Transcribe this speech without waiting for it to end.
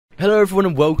Hello everyone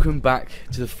and welcome back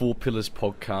to the Four Pillars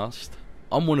podcast.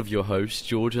 I'm one of your hosts,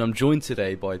 George, and I'm joined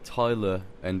today by Tyler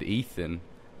and Ethan.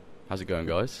 How's it going,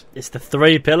 guys? It's the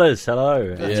three pillars.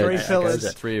 Hello. The three pillars.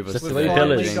 The three of us. The three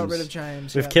pillars. We got rid of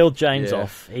James. We've killed James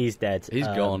off. He's dead. He's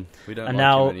gone. We don't and like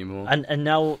now, him anymore. And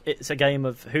now it's a game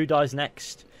of who dies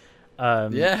next.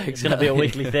 Exactly. It's going to be a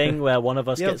weekly thing where one of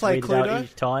us gets weeded out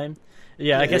each time.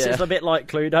 Yeah, I guess it's a bit like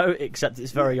Cluedo, except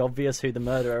it's very obvious who the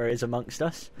murderer is amongst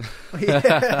us.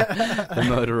 The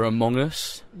murderer among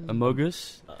us? Among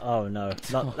us? Oh, no.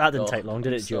 That didn't take long,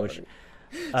 did it, George? See,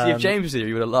 if James was here,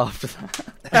 he would have laughed at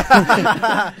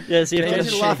that. Yeah, see, if James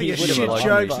James is laughing at shit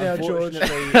jokes now, George.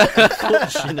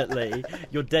 Unfortunately,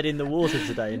 you're dead in the water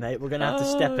today, mate. We're going to have to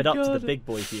step it up to the big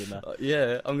boy humour.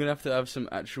 Yeah, I'm going to have some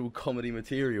actual comedy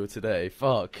material today.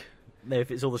 Fuck.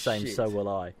 If it's all the same, Shit. so will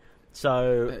I.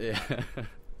 So, Yeah.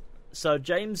 so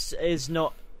James is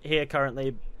not here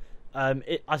currently. I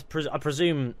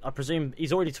presume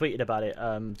he's already tweeted about it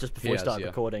just before we started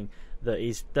recording that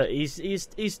he's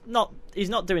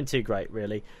not doing too great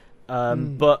really,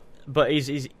 but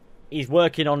he's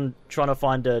working on trying to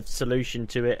find a solution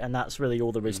to it, and that's really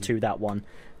all there is to that one.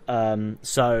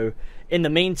 So in the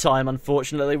meantime,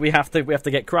 unfortunately, we have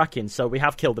to get cracking. So we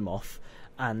have killed him off,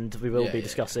 and we will be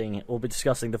discussing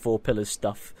the Four Pillars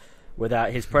stuff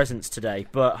without his presence today.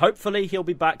 But hopefully he'll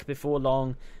be back before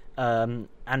long.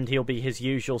 And he'll be his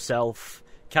usual self,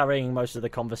 carrying most of the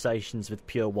conversations with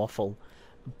pure waffle.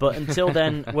 But until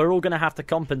then, we're all going to have to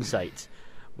compensate,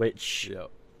 which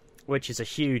is a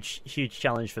huge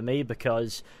challenge for me,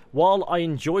 because while I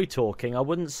enjoy talking, I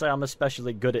wouldn't say I'm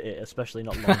especially good at it, especially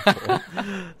not long form.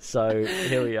 So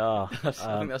here we are. I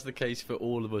think that's the case for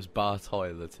all of us, bar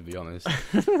Tyler, to be honest.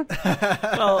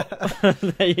 Well,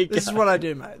 there you go. This is what I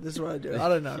do, mate. This is what I do. I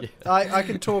don't know. I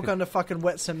can talk under fucking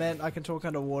wet cement. I can talk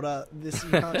under water. You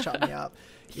can't shut me up.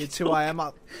 It's who I am.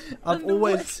 I've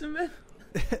always... Wet cement?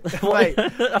 Wait,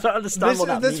 I don't understand what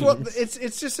that means.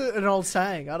 It's just an old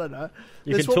saying. I don't know.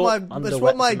 You That's can talk what under that's wet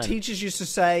what my cement. teachers used to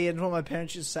say, and what my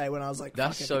parents used to say when I was like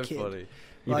That's fucking so a kid. funny.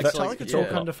 Like, Tyler could talk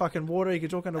yeah. under fucking water. He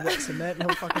could talk under wet cement. And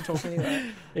he'll fucking talk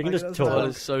anyway. You can Like, just that's talk. fine.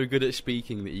 Tyler's so good at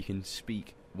speaking that you can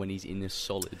speak when he's in a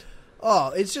solid.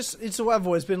 Oh, it's the way I've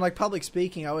always been. Like, public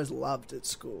speaking, I always loved at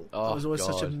school. Oh, I was always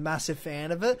such a God. massive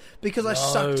fan of it, because I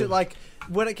sucked at, like,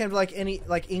 when it came to like any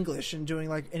like English and doing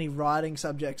like any writing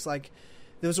subjects. Like,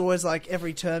 there was always like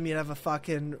every term you'd have a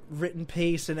fucking written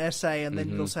piece, an essay, and then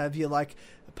you'd also have your like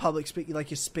public speaking,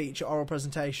 like your speech, your oral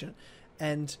presentation.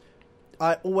 And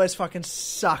I always fucking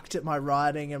sucked at my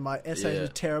writing, and my essays were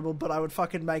terrible, but I would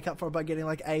fucking make up for it by getting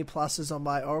like A+ on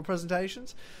my oral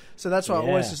presentations. So that's why I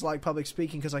always just liked public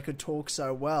speaking, because I could talk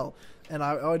so well, and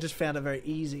I just found it very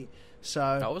easy. So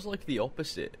I was like the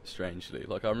opposite, strangely.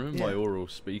 Like, I remember my oral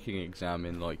speaking exam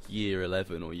in like year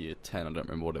 11 or year 10, I don't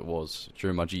remember what it was,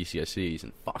 during my GCSEs,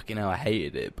 and fucking hell, I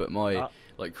hated it. But my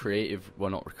like creative, well,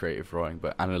 not creative writing,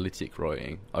 but analytic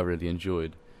writing, I really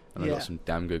enjoyed, and I got some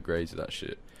damn good grades of that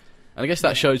shit. And I guess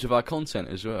that shows with our content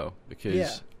as well,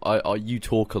 because you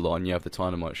talk a lot and you have the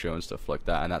Dynamite show and stuff like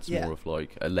that, and that's more of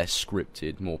like a less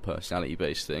scripted, more personality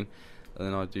based thing. And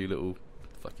then I do little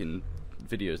fucking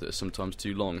videos that are sometimes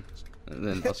too long, and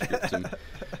then I script them.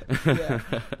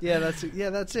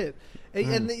 that's it.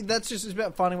 And that's just, it's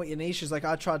about finding what your niche is. Like,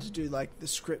 I tried to do like the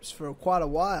scripts for quite a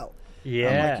while.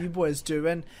 Like you boys do,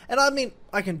 and I mean,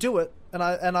 I can do it, and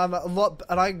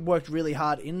I worked really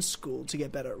hard in school to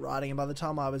get better at writing, and by the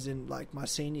time I was in like my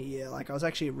senior year, like I was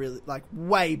actually a really like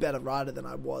way better writer than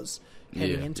I was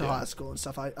heading into high school and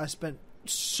stuff. I spent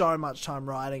so much time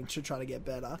writing to try to get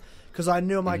better, because I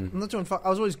knew I'm like, I'm not doing I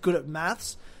was always good at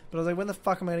maths, but I was like, when the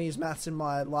fuck am I going to use maths in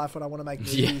my life when I want to make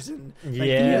movies and make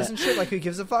videos and shit? Like, who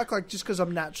gives a fuck? Like, just because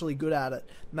I'm naturally good at it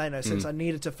made no sense. I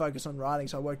needed to focus on writing,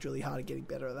 so I worked really hard at getting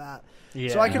better at that.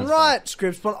 So I can write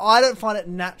scripts, but I don't find it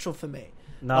natural for me.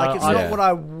 No, like, it's not what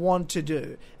I want to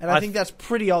do. And I think that's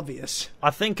pretty obvious.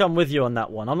 I think I'm with you on that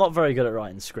one. I'm not very good at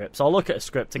writing scripts. I'll look at a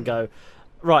script and go,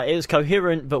 right, it was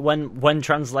coherent, but when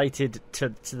translated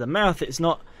to the mouth, it's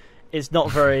not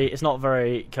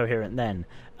very coherent then,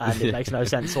 and it makes no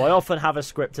sense. So I often have a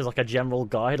script as like a general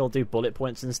guide. I'll do bullet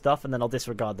points and stuff, and then I'll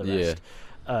disregard the rest.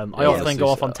 I often go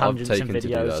off on tangents in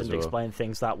videos and explain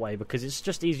things that way, because it's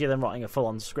just easier than writing a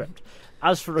full-on script.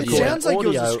 As for recording audio... It sounds like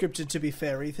yours is scripted, to be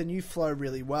fair, Ethan. You flow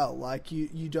really well. Like, you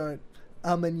don't...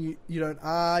 and you don't...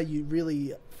 you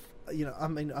really... You know, I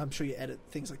mean, I'm sure you edit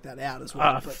things like that out as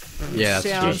well. But it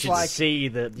sounds you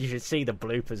should see the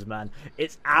bloopers, man.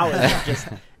 It's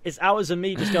hours of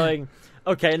me just going,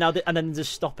 okay, now and then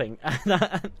just stopping,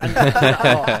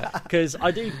 because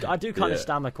I do kind of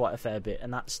stammer quite a fair bit,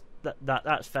 and that's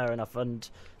fair enough. And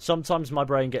sometimes my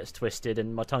brain gets twisted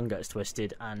and my tongue gets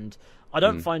twisted, and I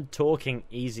don't find talking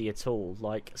easy at all.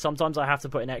 Like sometimes I have to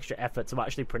put in extra effort to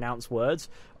actually pronounce words,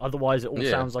 otherwise it all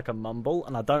sounds like a mumble,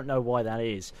 and I don't know why that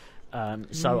is.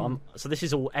 So this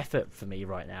is all effort for me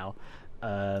right now.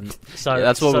 That's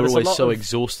why we're always so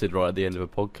exhausted right at the end of a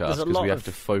podcast, because we have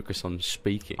to focus on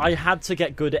speaking. I had to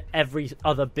get good at every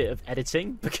other bit of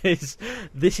editing, because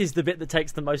this is the bit that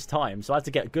takes the most time. So I had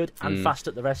to get good and fast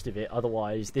at the rest of it.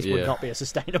 Otherwise, this would not be a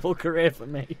sustainable career for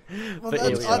me. Well,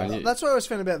 that's what I was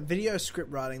feeling about video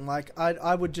script writing. Like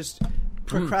I would just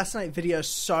procrastinate videos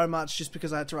so much just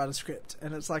because I had to write a script,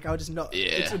 and it's like I would just not.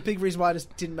 Yeah. It's a big reason why I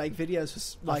just didn't make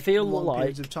videos for like long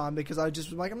periods of time, because I just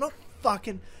was like, I'm not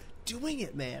fucking doing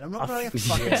it, man. I'm not writing a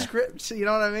fucking script. You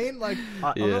know what I mean? Like,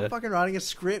 I'm not fucking writing a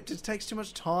script. It takes too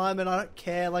much time, and I don't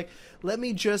care. Like, let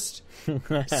me just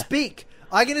speak.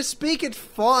 I'm gonna speak. It's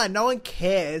fine. No one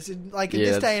cares. Like in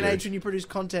this day and age, when you produce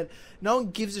content, no one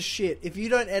gives a shit if you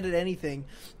don't edit anything.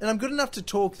 And I'm good enough to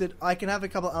talk that I can have a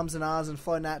couple of ums and ahs and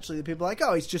flow naturally. That people are like,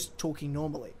 oh, he's just talking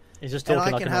normally. He's just talking,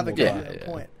 and I can have a good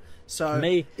point. So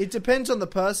it depends on the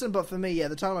person, but for me,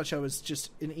 the Dynamite Show is just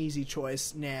an easy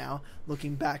choice now.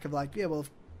 Looking back, of like, well, of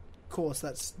course,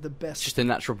 that's the best. Just a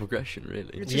natural progression,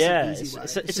 really. It's just an easy way.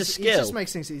 It's a skill. It just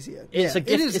makes things easier. It's a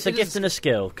gift. It's a gift and a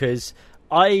skill, because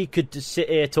I could just sit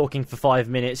here talking for 5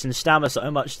 minutes and stammer so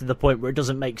much to the point where it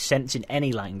doesn't make sense in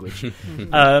any language.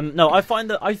 No, I find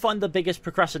the biggest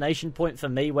procrastination point for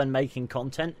me when making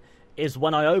content is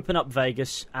when I open up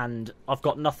Vegas and I've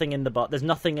got nothing in there's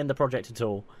nothing in the project at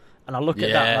all. And I look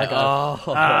at that and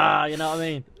I go, you know what I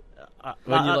mean?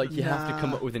 When you have to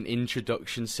come up with an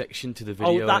introduction section to the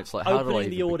video, and it's like, how do I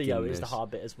opening the audio is the hard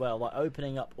bit as well. Like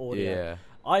opening up audio. Yeah.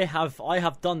 I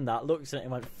have done that, looked at it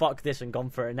and went, fuck this, and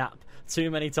gone for a nap too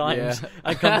many times,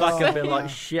 and come back and been like,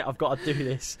 shit, I've got to do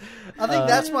this. I think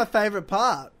that's my favourite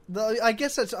part. I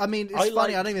guess that's, I mean, it's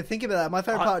funny, I don't even think about that. My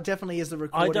favourite part definitely is the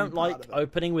recording. I don't like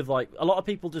opening with, like, a lot of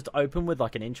people just open with,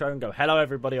 like, an intro and go, hello,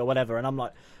 everybody, or whatever, and I'm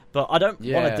like, but I don't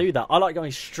want to do that. I like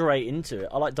going straight into it.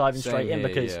 I like diving straight in,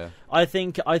 because I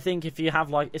think if you have,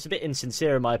 like, it's a bit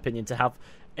insincere, in my opinion, to have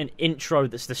an intro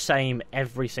that's the same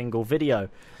every single video.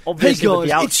 Obviously, hey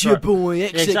guys, it's your boy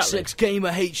XXX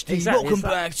Gamer HD. Welcome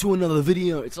back to another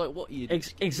video. It's like, what are you doing?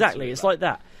 Exactly, it's like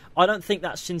that. I don't think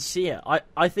that's sincere.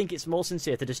 I think it's more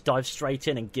sincere to just dive straight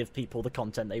in and give people the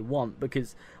content they want,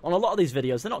 because on a lot of these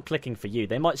videos, they're not clicking for you.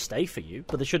 They might stay for you,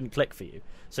 but they shouldn't click for you.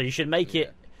 So you should make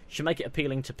it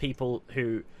appealing to people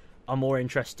who are more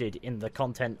interested in the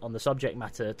content on the subject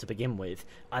matter to begin with,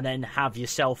 and then have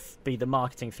yourself be the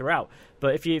marketing throughout.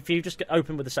 But if you just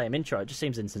open with the same intro, it just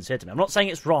seems insincere to me. I'm not saying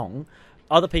it's wrong.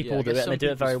 Other people do it and they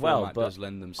do it very well, but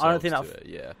I don't think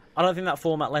that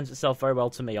format lends itself very well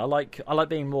to me. I like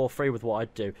being more free with what I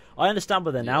do. I understand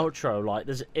with an outro, like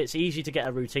it's easy to get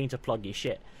a routine to plug your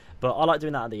shit, but I like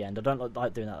doing that at the end. I don't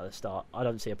like doing that at the start. I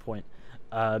don't see a point.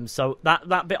 So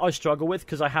that bit I struggle with,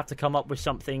 because I have to come up with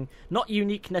something not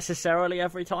unique necessarily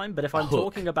every time, but if I'm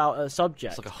talking about a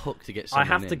subject, it's like a hook to get someone I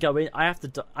have to go in. I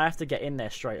have to get in there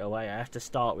straight away. I have to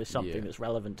start with something that's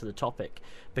relevant to the topic,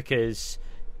 because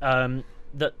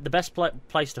the best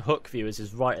place to hook viewers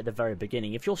is right at the very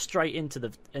beginning. If you're straight into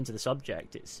the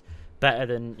subject, it's better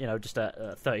than just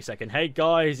a 30-second. Hey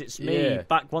guys, it's me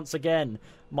back once again.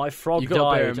 My frog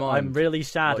died. I'm really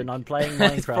sad, and I'm playing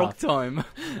Minecraft. Frog time.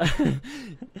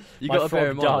 You got to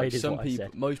bear in mind,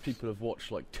 most people have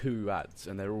watched like 2 ads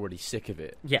and they're already sick of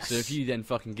it. Yes. So if you then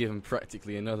fucking give them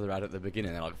practically another ad at the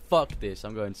beginning, they're like, "Fuck this!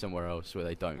 I'm going somewhere else where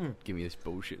they don't give me this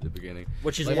bullshit at the beginning."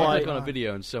 Which is like, why I click on a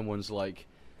video and someone's like,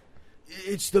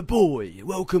 "It's the boy,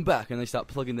 welcome back," and they start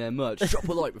plugging their merch. Drop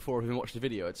a like before I've even watched the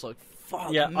video. It's like,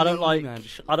 fuck. Yeah, me, I don't like. Man,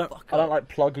 I don't like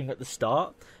plugging at the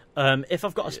start. If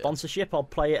I've got a sponsorship, I'll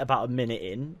play it about a minute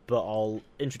in, but I'll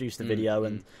introduce the video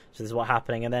and so this is what's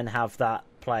happening, and then have that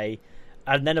play.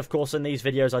 And then, of course, in these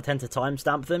videos, I tend to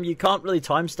timestamp them. You can't really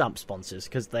timestamp sponsors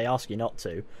because they ask you not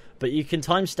to, but you can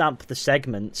timestamp the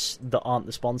segments that aren't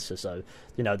the sponsor. So,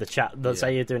 the chat. Let's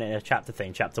say you're doing it in a chapter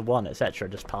thing, chapter 1, etc.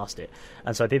 Just past it,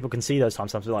 and so people can see those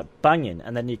timestamps. They're like banging,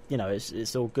 and then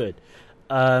it's all good.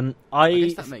 I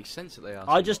guess that makes sense that they ask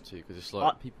you not to, because it's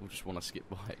like people just want to skip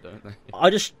by it, don't they? I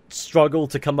just struggle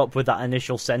to come up with that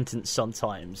initial sentence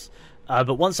sometimes.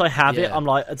 But once I have it, I'm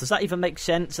like, does that even make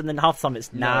sense? And then half the time it's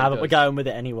but we're going with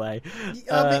it anyway.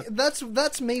 I mean,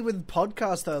 that's me with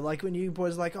podcasts though. Like when you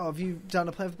boys are like, "Oh, have you done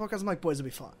a plan for podcast?" I'm like, "Boys, it'll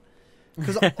be fine."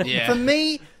 Because for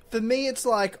me, it's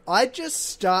like I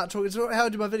just start talking. It's how I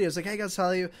do my videos. Like, "Hey guys, how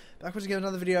are you? Backwards again,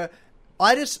 another video."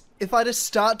 if I just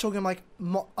start talking, like,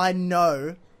 I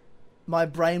know my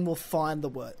brain will find the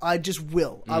word. I just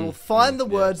will. I will find the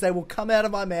words. They will come out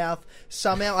of my mouth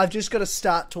somehow. I've just got to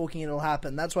start talking and it'll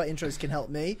happen. That's why intros can help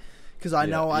me, because I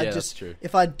know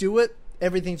if I do it,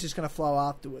 everything's just going to flow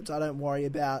afterwards. I don't worry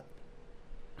about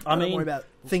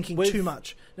thinking too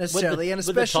much necessarily, and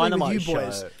especially with you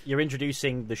boys. You're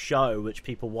introducing the show which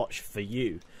people watch for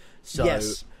you. So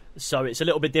yes. So it's a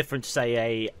little bit different to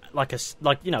say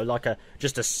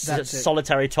just a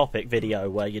solitary topic video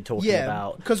where you're talking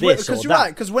about because you're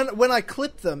right, because when I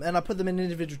clip them and I put them in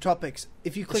individual topics,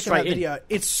 if you click on that video,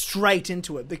 it's straight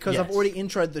into it because I've already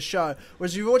introed the show.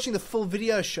 Whereas if you're watching the full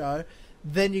video show,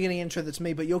 then you're getting an intro that's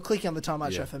me, but you're clicking on the Time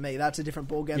Out Show for me. That's a different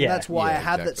ballgame. Yeah. That's why I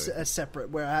have that separate,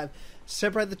 where I have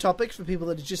separate the topics for people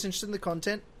that are just interested in the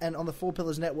content, and on the Four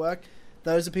Pillars Network,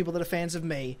 those are people that are fans of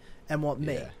me and want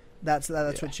me. That's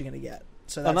what you're going to get.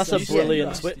 So that's a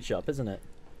brilliant switch up, isn't it?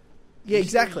 Yeah,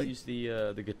 exactly. You still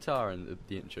use the guitar and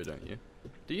the intro, don't you?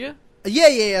 Do you?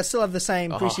 Yeah. I still have the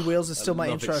same. Greasy Wheels is still my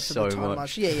intro for the Time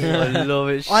Out. Yeah. I love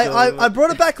it so I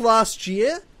brought it back last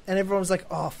year, and everyone was like,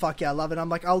 "Oh fuck yeah, I love it." I'm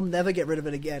like, I'll never get rid of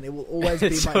it again. It will always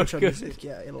be my intro music.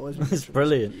 Yeah, it'll always be. It's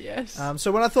brilliant. Yes.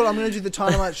 So when I thought I'm going to do the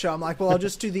Time Out Show, I'm like, well, I'll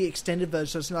just do the extended version.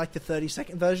 So it's like the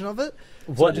 30-second version of it.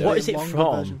 What is it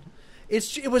from? Version. It's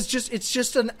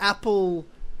just an Apple.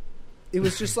 It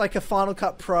was just like a Final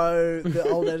Cut Pro, the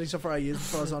old editing software I used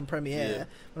before I was on Premiere,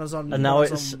 when I was on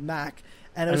Mac,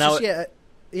 and it was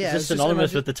it's just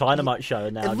synonymous with the Dynamite Show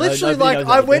now. Literally,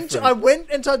 I went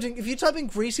and typed in, if you type in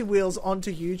Greasy Wheels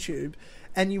onto YouTube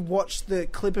and you watch the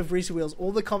clip of Greasy Wheels,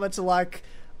 all the comments are like,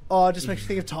 "Oh, it just makes me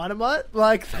think of Dynamite."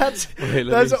 Like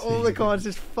those are all the comments.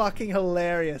 It's fucking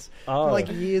hilarious. From like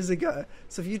years ago.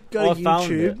 So if you go to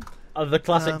YouTube. The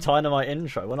classic Dynamite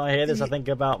intro. When I hear this, I think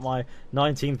about my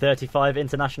 1935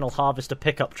 International Harvester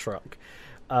pickup truck.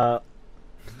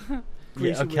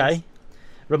 Okay.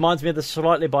 Reminds me of the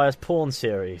slightly biased porn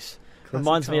series.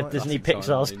 Reminds me of Disney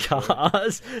Pixar's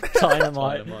Cars.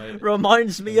 Dynamite.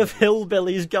 Reminds me of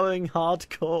hillbillies going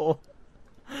hardcore.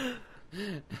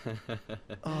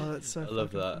 Oh, that's so. I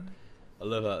love that.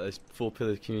 There's Four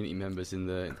Pillars community members in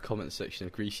the comment section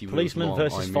of Greasy Wheels. Policeman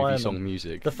versus Fireman. Song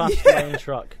music. The Fast Lane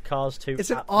Truck. Cars 2.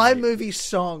 It's an iMovie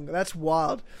song. That's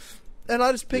wild. And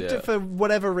I just picked it for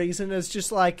whatever reason. It's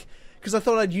just like, because I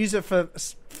thought I'd use it for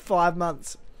 5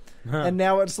 months, and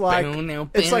now it's like a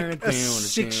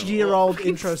 6-year-old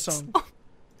intro song.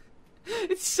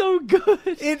 It's so good.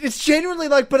 It's genuinely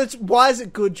like, but why is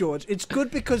it good, George? It's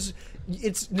good because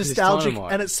it's nostalgic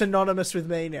and it's synonymous with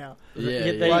me now.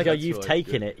 There you go. You've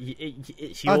taken it.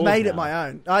 It's yours. I've made it now. my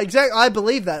own. I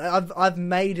believe that. I've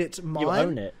made it mine. You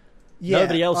own it. Yeah,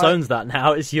 nobody else owns that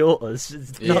now. It's yours.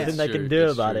 There's nothing they can do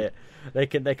about it. They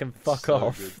can fuck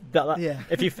off.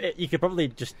 If you could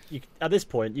probably at this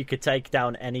point you could take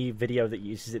down any video that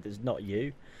uses it that's not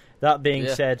you. That being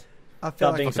said. I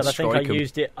think I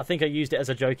used it. I think I used it as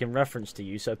a joke in reference to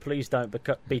you. So please don't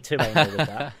be too angry with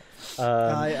that.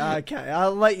 Okay,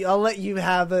 I'll let you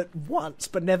have it once,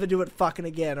 but never do it fucking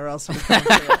again, or else I'm going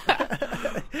to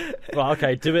Well,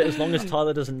 okay, do it as long as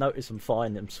Tyler doesn't notice. I'm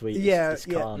fine. I'm sweet. It's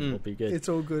calm. It'll be good. It's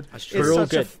all good. We're all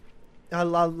good. I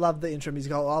love the intro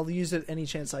music. I'll use it any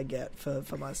chance I get for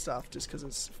my stuff, just because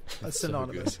it's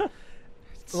synonymous.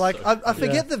 I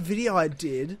forget the video I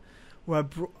did where I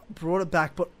brought it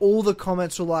back, but all the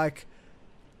comments were like,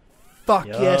 "Fuck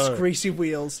yes, Greasy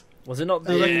Wheels." Was it not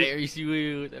Greasy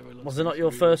Wheels? Was it not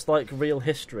your first real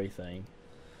history thing?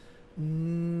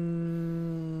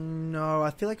 No, I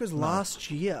feel like it was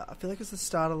last year. I feel like it was the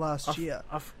start of last year.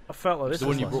 I felt like this the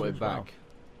was one you brought it back.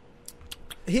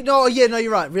 No,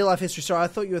 you're right. Real life history. Sorry,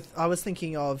 I was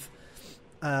thinking of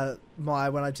when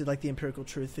I did the Empirical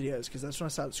Truth videos, because that's when I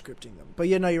started scripting them. But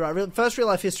you're right. First real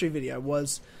life history video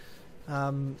was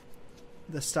the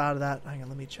start of that. Hang on,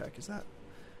 let me check. Is that?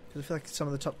 Because I feel like some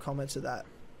of the top comments are that.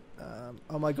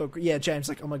 Oh my god, yeah, James,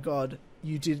 oh my god,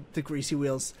 you did the Greasy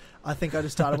Wheels. I think I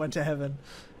just started went to heaven.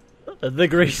 The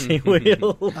Greasy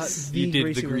Wheels. You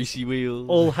did the Greasy Wheels.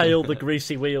 All hail the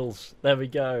Greasy Wheels. There we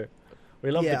go. We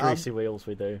love the Greasy Wheels,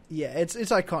 we do. Yeah, it's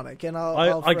iconic, and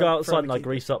I go outside and I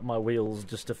grease up my wheels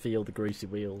just to feel the Greasy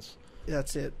Wheels.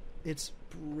 That's it. It's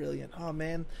brilliant. Oh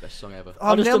man, best song ever.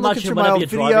 I'm just now looking through my old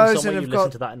videos and I've listen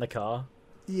to that in the car.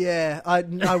 Yeah, I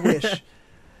wish.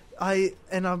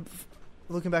 I'm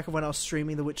looking back at when I was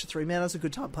streaming The Witcher 3. Man, that was a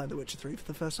good time playing The Witcher 3 for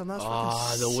the first time. That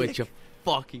was The Witcher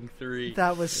fucking 3.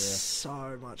 That was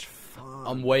so much fun.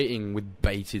 I'm waiting with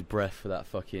bated breath for that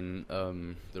fucking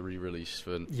the re-release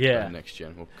for next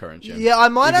gen or current gen. Yeah, I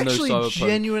might actually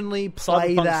genuinely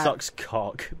play Cyberpunk that. Sucks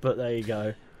cock, but there you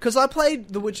go. because I played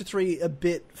The Witcher 3 a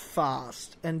bit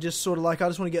fast and just sort of like I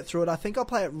just want to get through it. I think I'll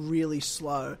play it really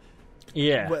slow.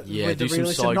 Yeah, with do the some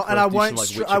release side and I won't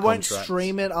quests, I won't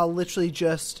stream it. I'll literally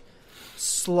just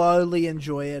slowly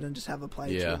enjoy it and just have a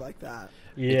playthrough like that.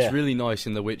 Yeah. It's really nice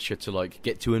in The Witcher to like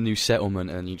get to a new settlement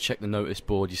and you check the notice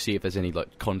board, you see if there's any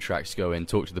like contracts going,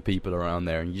 talk to the people around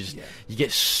there, and you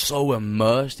get so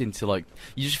immersed into like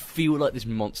you just feel like this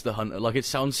monster hunter. Like it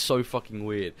sounds so fucking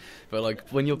weird, but like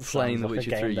when you're playing The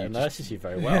Witcher 3, that immerses you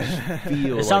very well.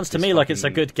 It sounds to me like it's a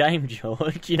good game,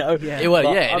 George. You know, it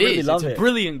really is. It's a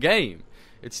brilliant game.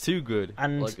 It's too good,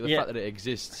 and like the fact that it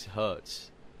exists hurts.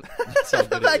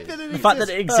 The fact that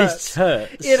it exists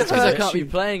hurts. It's because I can't be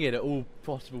playing it at all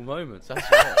possible moments.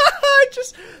 That's right.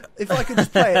 If I could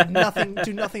just play it,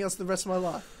 do nothing else the rest of my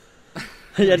life.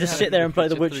 Just sit there and play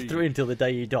The Witcher 3 until the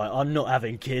day you die. I'm not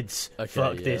having kids.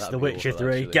 Fuck this. The Witcher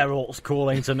 3. Geralt's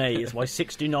calling to me. It's my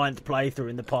 69th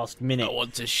playthrough in the past minute. I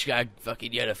want to shag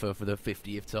fucking Yennefer for the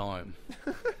 50th time.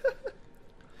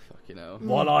 Fucking hell.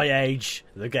 While I age,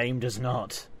 the game does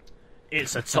not.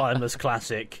 It's a timeless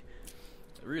classic.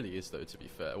 It really is, though, to be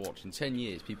fair. Watch, in 10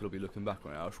 years, people will be looking back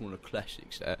on it. I just want a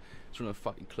classics there. It's one of the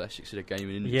fucking classics of the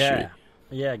gaming industry.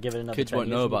 Yeah, give it another 10 years. Kids won't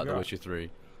know about The Witcher 3.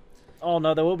 Oh,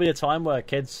 no, there will be a time where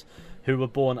kids who were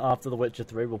born after The Witcher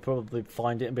 3 will probably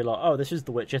find it and be like, oh, this is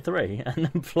The Witcher 3, and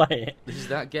then play it. This is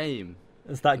that game.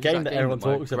 It's that game that everyone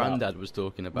talks about. My granddad was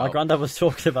talking about. My granddad was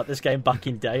talking about this game back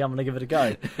in day. I'm going to give it a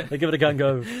go. They give it a go and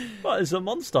go, what is a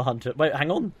Monster Hunter? Wait, hang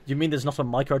on. You mean there's not a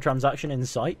microtransaction in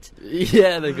sight?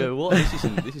 Yeah, they go, what?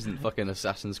 This isn't fucking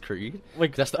Assassin's Creed.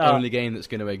 That's the only game that's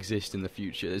going to exist in the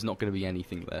future. There's not going to be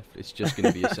anything left. It's just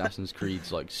going to be Assassin's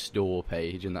Creed's like store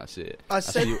page, and that's it.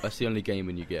 That's the only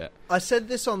gaming you get. I said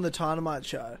this on the Dynamite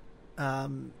show.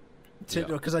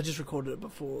 Because I just recorded it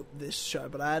before this show,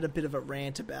 but I had a bit of a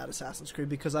rant about Assassin's Creed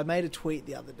because I made a tweet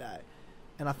the other day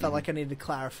and I felt like I needed to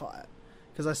clarify it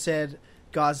because I said,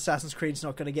 guys, Assassin's Creed's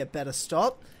not going to get better,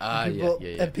 stop.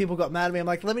 And people got mad at me. I'm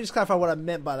like, let me just clarify what I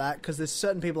meant by that, because there's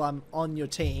certain people I'm on your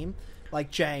team, like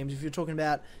James, if you're talking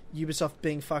about Ubisoft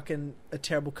being fucking a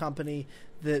terrible company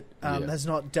that has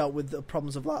not dealt with the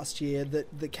problems of last year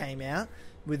that came out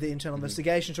with the internal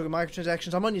investigation, talking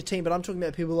microtransactions, I'm on your team, but I'm talking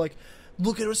about people like,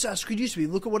 look at what Assassin's Creed used to be.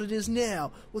 Look at what it is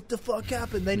now. What the fuck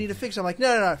happened? They need to fix it. I'm like,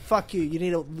 no, fuck you. You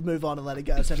need to move on and let it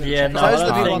go. Those are the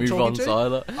people I'm talking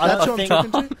to. That's who I'm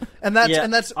talking to. And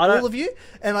that's all of you.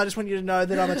 And I just want you to know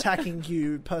that I'm attacking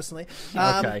you personally.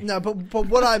 Okay. No, but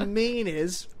what I mean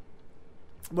is,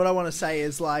 what I want to say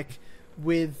is like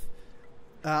with...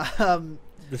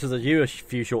 this was a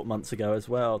few short months ago as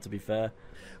well, to be fair.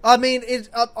 I mean,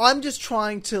 I'm just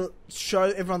trying to show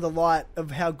everyone the light of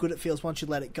how good it feels once you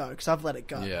let it go, because I've let it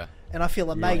go. Yeah. And I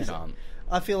feel amazing.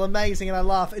 I feel amazing and I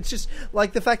laugh. It's just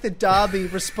like the fact that Darby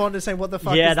responded saying, what the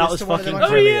fuck is this? That was fucking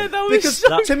brilliant. Oh yeah, that was because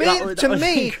so to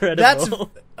me, incredible.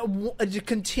 that's a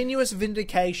continuous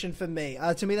vindication for me.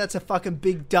 To me, that's a fucking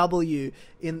big W.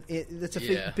 That's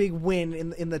a big win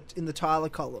in the Tyler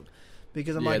column.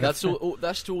 Because I'm that's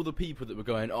to all the people that were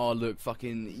going, oh look,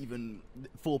 fucking even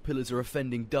Four Pillars are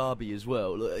offending Darby as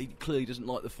well. Look, he clearly doesn't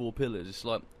like the Four Pillars. It's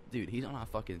like, dude, he's on our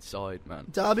fucking side, man.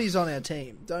 Darby's on our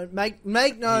team. Don't make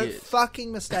no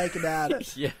fucking mistake about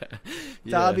it.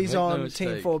 Darby's on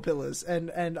Team Four Pillars,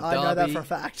 and I know that for a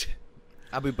fact.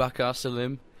 Abu Bakr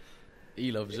Salim.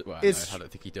 He loves it. Well, I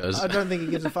don't think he does. I don't think he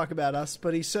gives a fuck about us,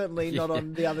 but he's certainly not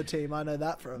on the other team. I know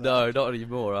that for a fact. No, not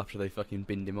anymore after they fucking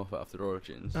binned him off after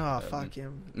Origins. Oh, fuck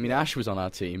him. I mean, Ash was on our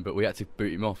team, but we had to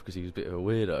boot him off because he was a bit of a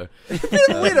weirdo.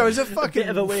 Weirdo is a fucking... bit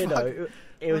of a weirdo.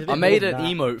 I made an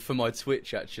emote for my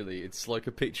Twitch, actually. It's like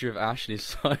a picture of Ash and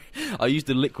his... I used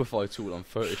the liquefy tool on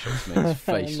Photoshop to make his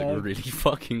face look really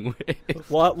fucking weird.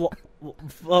 What?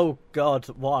 Oh, God,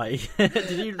 why?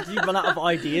 Did you run out of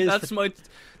ideas?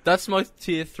 That's my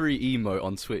tier 3 emote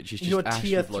on Twitch. It's just Your Ash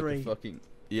tier with like 3. a fucking...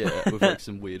 Yeah, with like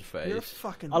some weird face. You're a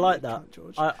fucking I like weird that, cunt,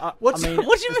 George. what do you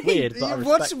mean? Weird,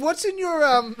 but what's in your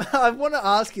I want to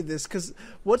ask you this because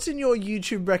what's in your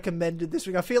YouTube recommended this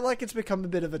week? I feel like it's become a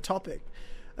bit of a topic.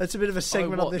 It's a bit of a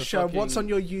segment on this show. What's on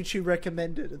your YouTube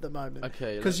recommended at the moment?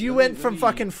 Okay, because you went from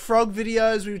fucking frog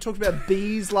videos. We talked about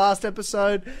bees last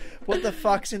episode. What the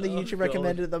fuck's in the YouTube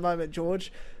recommended at the moment,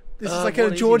 George? This is like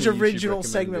a George original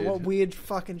segment. What weird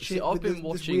fucking shit with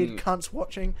this weird cunts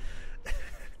watching.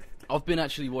 I've been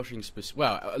actually watching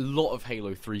a lot of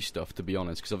Halo 3 stuff, to be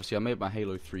honest, because obviously I made my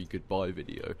Halo 3 goodbye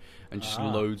video, and just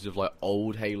loads of like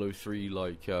old Halo 3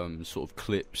 like sort of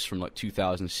clips from like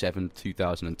 2007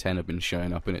 2010 have been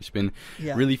showing up, and it's been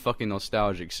really fucking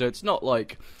nostalgic. So it's not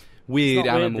like weird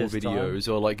animal videos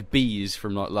or like bees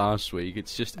from like last week.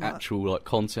 It's just actual like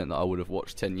content that I would have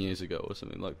watched 10 years ago or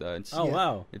something like that.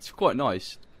 Wow, it's quite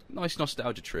nice. nice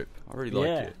nostalgia trip. I really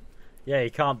liked it. Yeah,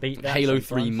 you can't beat that. Halo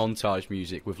sometimes. 3 montage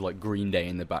music with like Green Day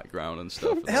in the background and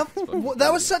stuff. That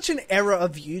was such an era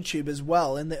of YouTube as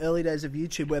well, in the early days of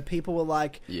YouTube, where people were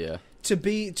like, to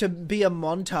be a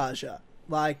montager,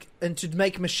 like, and to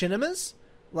make machinimas,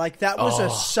 like that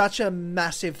was such a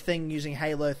massive thing using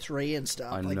Halo 3 and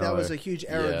stuff. That was a huge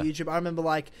era of YouTube. I remember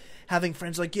like having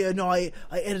friends like, I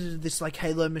edited this like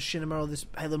Halo machinima or this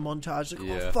Halo montage. Like,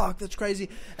 oh fuck, that's crazy,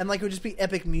 and like it would just be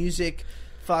epic music.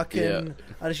 Fucking,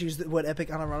 I just use the word epic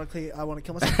unironically. I want to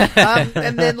kill myself.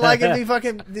 And then like it'd be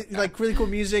fucking like really cool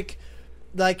music,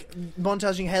 like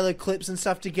montaging Halo clips and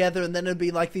stuff together, and then it'd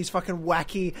be like these fucking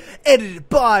wacky edited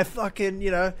by fucking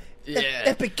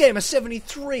Epic Gamer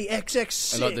 73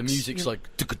 XX6, and like the music's like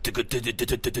I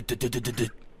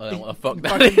don't know what the fuck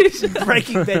that is.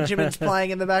 Breaking Benjamin's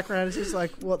playing in the background. It's just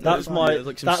like what? That's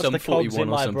the cogs in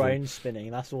my brain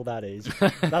spinning. That's all that is.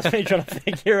 That's me trying to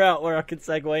figure out where I could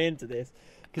segue into this.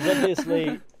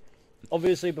 Because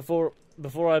obviously, before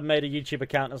I made a YouTube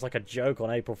account as like a joke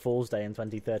on April Fool's Day in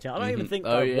 2013, I don't even think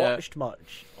I watched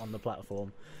much on the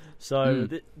platform. So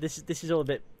this is all a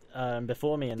bit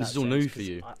before me. This is all new for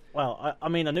you. I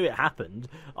mean, I knew it happened.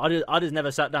 I just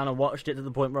never sat down and watched it to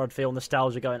the point where I'd feel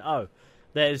nostalgia, going, "Oh,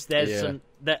 there's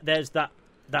that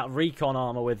recon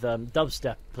armor with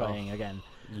dubstep playing again."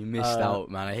 You missed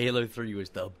out, man. Halo 3 was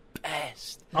the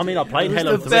best. I mean, I played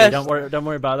Halo 3. Don't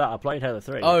worry about that. I played Halo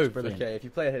 3. Oh, okay. If you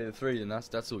play Halo 3, then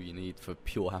that's all you need for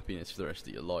pure happiness for the rest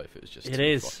of your life. It was just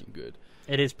fucking good.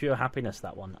 It is pure happiness,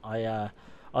 that one. I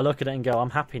look at it and go, I'm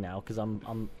happy now because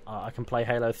I can play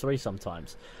Halo 3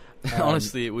 sometimes.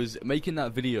 Honestly, it was making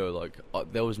that video. Like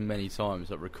there was many times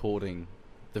like recording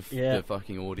the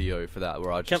fucking audio for that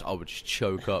where I would just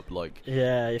choke up like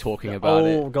talking about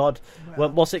it. Oh god,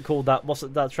 what's it called? What's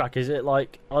that track? Is it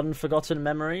like Unforgotten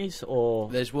Memories or?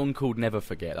 There's one called Never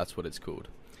Forget. That's what it's called.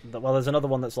 Well, there's another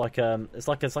one that's like it's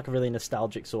like a really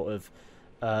nostalgic sort of.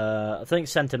 I think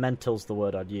sentimental's the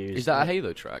word I'd use. Is that a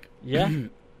Halo track? Yeah.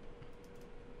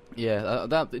 Yeah,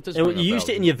 that it does. You used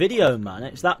it in your video, man.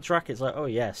 It's that track. It's like, oh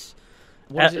yes.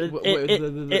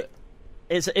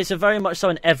 It's a very much so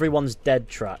an Everyone's Dead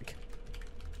track.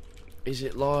 Is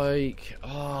it like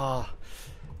what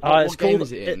it's game called,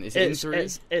 is it in? Is it in 3?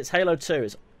 It's Halo 2.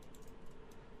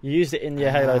 You used it in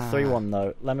your Halo 3 one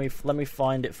though. Let me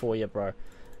find it for you, bro.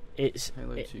 It's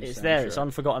there. It's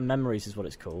Unforgotten Memories is what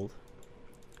it's called.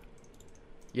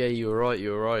 Yeah, you were right.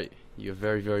 You're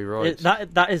very, very right.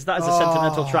 That is a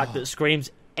sentimental track that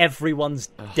screams everyone's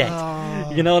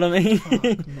dead. You know what I mean?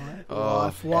 My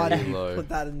life. Why did you put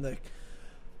that in the?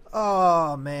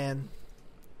 Oh man.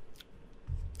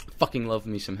 Fucking love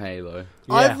me some Halo.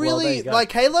 Yeah, I really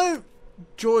like Halo,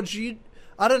 George.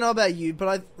 I don't know about you,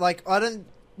 but I don't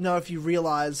know if you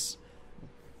realize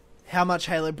how much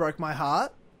Halo broke my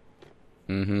heart.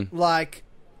 Mm-hmm. Like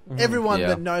everyone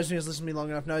that knows me, has listened to me long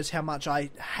enough, knows how much I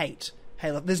hate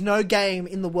Halo. There's no game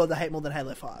in the world I hate more than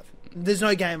Halo 5. There's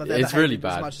no game I've ever hated really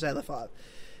bad. as much as Halo 5.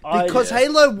 Because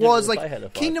Halo was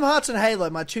like Kingdom Hearts and Halo,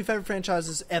 my two favorite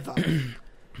franchises ever.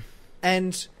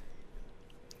 And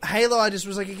Halo, I just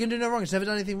was like, it can do no wrong. It's never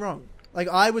done anything wrong. Like,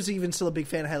 I was even still a big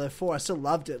fan of Halo 4. I still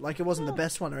loved it. Like, it wasn't the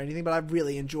best one or anything, but I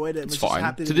really enjoyed it. It's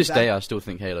fine. To this day, I still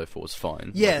think Halo 4 is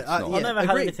fine. Yeah, I've never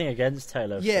had anything against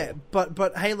Halo 4. Yeah,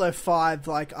 but Halo 5,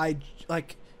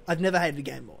 I've never hated a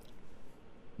game more.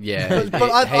 Yeah,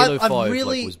 but Halo 5 I've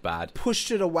really was bad.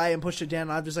 Pushed it away and pushed it down.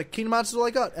 And I'm just like, Kingdom Hearts is all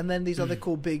I got, and then these other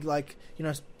cool big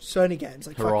Sony games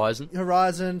like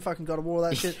Horizon, fucking God of War,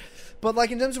 that shit. But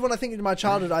like in terms of when I think into my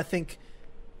childhood, I think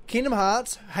Kingdom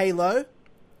Hearts, Halo,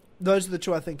 those are the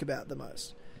two I think about the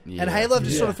most. Yeah. And Halo I've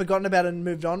just sort of forgotten about and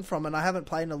moved on from, and I haven't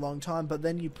played in a long time. But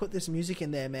then you put this music in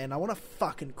there, man, I want to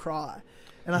fucking cry,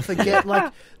 and I forget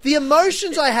like the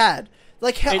emotions I had.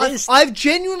 Like how I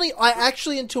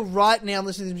actually until right now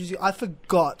listening to this music, I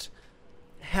forgot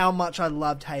how much I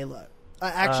loved Halo. I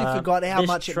actually forgot how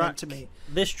much it meant to me.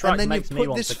 This track makes me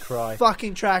want to cry.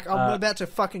 Fucking track, I'm about to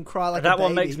fucking cry like that a baby.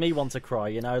 One makes me want to cry.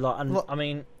 You know, like,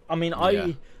 and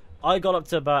I got up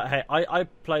to about I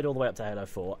played all the way up to Halo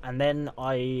 4, and then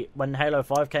when Halo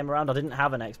 5 came around, I didn't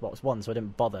have an Xbox One, so I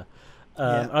didn't bother.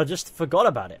 I just forgot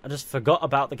about it. I just forgot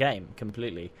about the game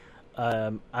completely.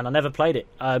 And I never played it.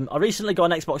 I recently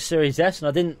got an Xbox Series S, and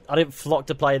I didn't flock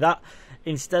to play that.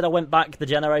 Instead, I went back the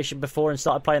generation before and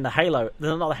started playing not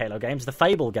the Halo games, the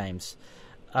Fable games.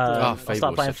 I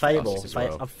started playing Fable.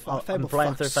 I'm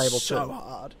playing through Fable so too.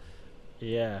 hard.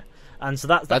 Yeah, and so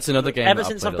that's another game. Ever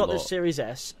since I've got this Series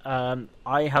S,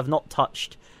 I have not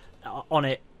touched on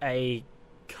it a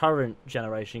current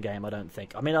generation game. I don't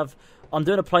think. I mean, I'm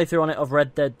doing a playthrough on it of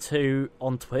Red Dead 2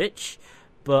 on Twitch.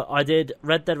 but I did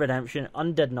Red Dead Redemption,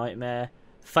 Undead Nightmare,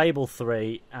 Fable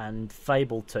 3, and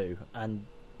Fable 2, and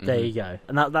there you go.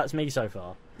 And that's me so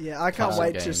far. Yeah, I can't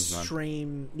wait to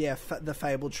stream the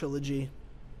Fable trilogy.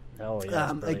 Oh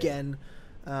yeah, again.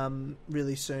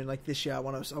 Really soon, like this year, I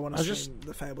want to stream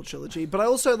the Fable trilogy. But I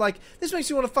also this makes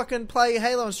me want to fucking play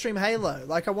Halo and stream Halo.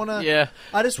 Like I want to. Yeah.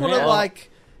 I just want to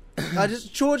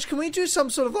George, can we do some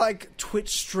sort of Twitch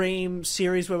stream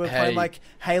series where we're playing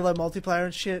Halo multiplayer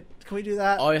and shit? Can we do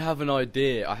that? I have an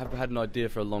idea. I have had an idea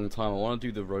for a long time. I want to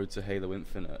do the Road to Halo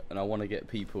Infinite, and I want to get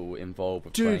people involved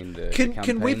with playing the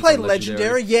can we play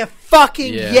Legendary? Yeah,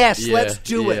 fucking yes. Yeah, let's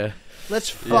do it. Let's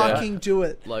fucking do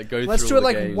it. Let's do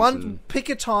it pick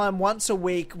a time once a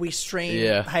week. We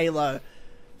stream Halo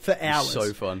for hours.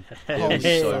 So fun. It'll be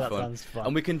so fun.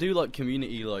 And we can do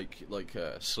community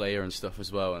Slayer and stuff as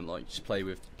well, and just play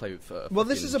with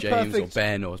this is a James perfect or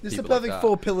Ben or this is a perfect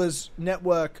Four Pillars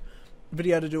network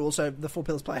video to do. Also, the Four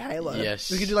Pillars play Halo. Yes,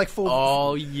 we could do four.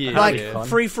 Oh yeah,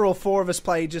 free for all four of us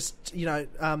play just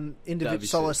individual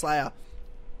solo Slayer.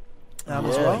 As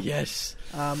well. Yes.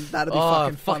 That'd be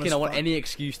fucking fun. I want any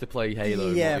excuse to play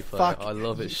Halo. Yeah, I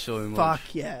love it so much.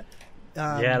 Fuck yeah.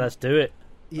 Let's do it.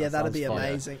 Yeah, that'd be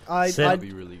amazing. That'd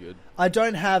be really good. I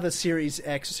don't have a Series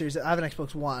X or Series. I have an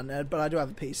Xbox One, but I do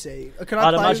have a PC.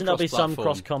 I'd imagine there'll be some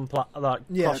cross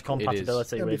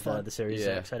compatibility with the Series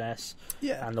X and S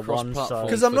and the One.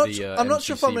 Because I'm not sure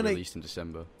if I'm going to released in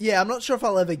December. Yeah, I'm not sure if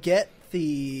I'll ever get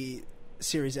the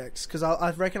Series X because I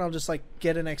reckon I'll just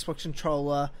get an Xbox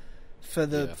controller for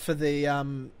the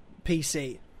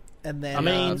PC, and then I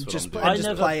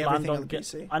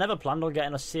never planned on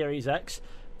getting a Series X,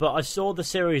 but I saw the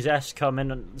Series S come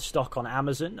in stock on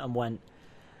Amazon and went,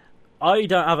 I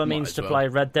don't have a means to play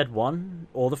Red Dead 1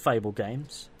 or the Fable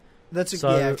games. That's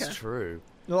true.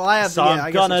 Well, I have. So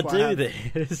I'm gonna do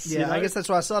this. Yeah, I guess that's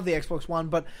why I still have the Xbox One,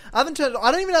 but I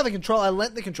don't even have a controller. I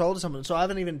lent the controller to someone, so I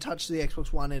haven't even touched the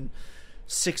Xbox One in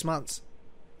 6 months.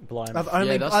 Blind.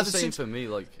 That's the same for me.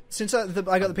 Since I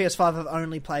got the PS5, I've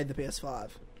only played the PS5.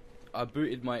 I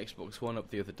booted my Xbox One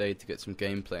up the other day to get some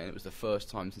gameplay, and it was the first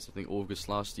time since I think August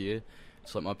last year.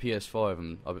 It's my PS5,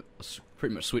 and I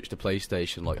pretty much switched to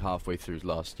PlayStation halfway through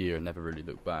last year and never really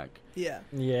looked back. Yeah.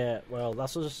 Yeah. Well,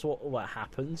 that's just what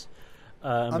happens.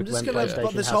 I'm just gonna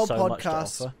this whole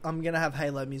podcast. I'm gonna have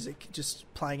Halo music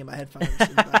just playing in my headphones in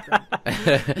the background.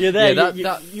 You're there.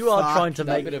 You are trying to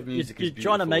make. You're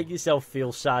trying to make yourself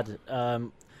feel sad.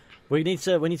 We need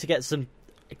to get some.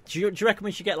 Do you reckon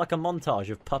we should get a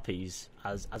montage of puppies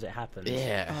as it happens?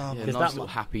 Yeah, nice little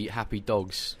happy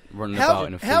dogs running about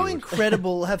in a field. How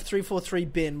incredible have 343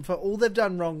 been for all they've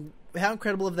done wrong? How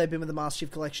incredible have they been with the Master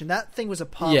Chief Collection? That thing was a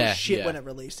pile of shit when it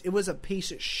released. It was a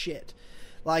piece of shit.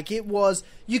 It was.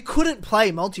 You couldn't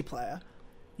play multiplayer.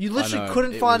 You literally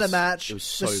couldn't find a match. It was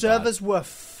so the servers were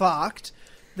fucked.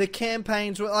 The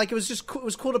campaigns were it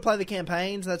was cool to play the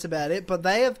campaigns. That's about it. But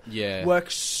they have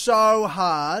worked so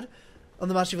hard on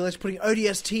the Master Chief Collection, putting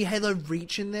ODST, Halo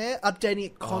Reach in there, updating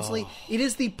it constantly. It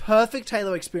is the perfect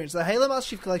Halo experience. The Halo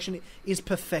Master Chief Collection is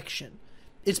perfection.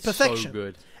 It's perfection. So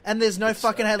good. And there's no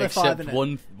fucking Halo 5 in it.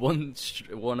 One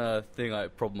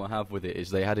problem I have with it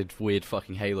is they added weird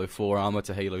fucking Halo 4 armor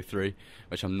to Halo 3,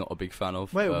 which I'm not a big fan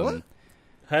of. Wait, what?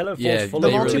 Halo 4 the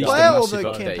multiplayer or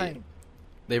the campaign?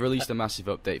 They released a massive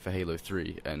update for Halo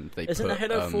 3, and they Isn't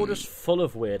Halo 4 just full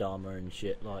of weird armor and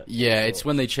shit? It's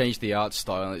when they changed the art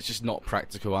style, and it's just not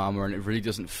practical armor, and it really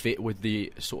doesn't fit with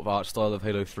the sort of art style of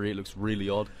Halo 3. It looks really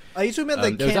odd. Are you talking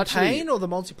about the campaign or the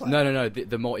multiplayer? No,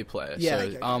 the multiplayer. Yeah,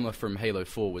 armor from Halo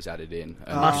 4 was added in.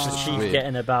 Master Chief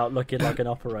getting about looking like an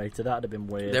operator, that'd have been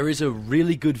weird. There is a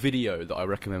really good video that I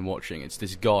recommend watching. It's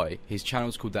this guy. His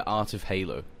channel's called The Art of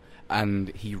Halo. And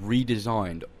he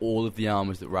redesigned all of the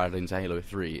armors that were added into Halo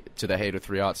 3 to the Halo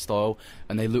 3 art style,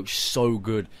 and they look so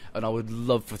good. And I would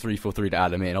love for 343 to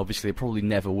add them in. Obviously, they probably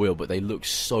never will, but they look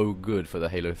so good for the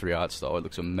Halo 3 art style. It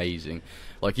looks amazing.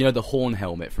 The horn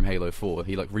helmet from Halo 4,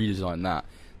 he redesigned that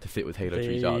to fit with Halo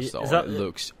 3's art style. It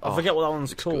looks... I forget what that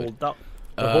one's called. The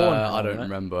horn helmet. I don't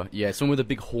remember. Yeah, it's one with a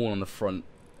big horn on the front,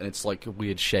 and it's a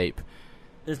weird shape.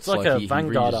 It's like a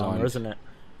Vanguard armor, isn't it?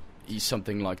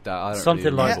 Something like that. I don't something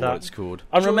really like remember that. What it's called.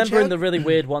 I'm remembering the really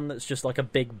weird one that's just like a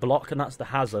big block, and that's the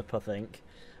Hazard, I think.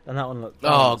 And that one looked.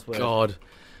 Oh god,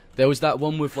 there was that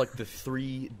one with the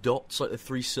 3 dots, the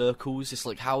 3 circles. It's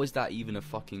how is that even a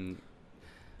fucking?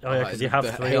 Oh yeah, because you have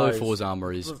 3 Halo eyes. 4's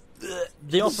armor is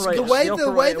the operator.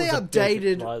 The way they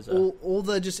updated all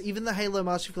the even the Halo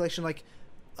Master Collection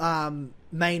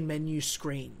main menu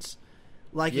screens.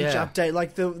 Each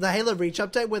update, the Halo Reach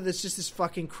update, where there's just this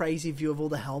fucking crazy view of all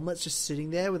the helmets just sitting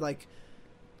there with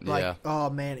oh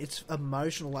man, it's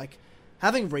emotional.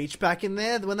 having Reach back in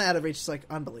there, when they added Reach, it's like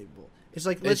unbelievable. It's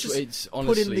like let's just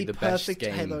put in the perfect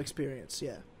Halo experience.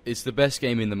 Yeah. It's the best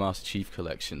game in the Master Chief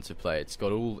Collection to play. It's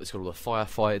got all the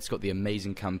firefight. It's got the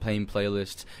amazing campaign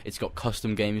playlist. It's got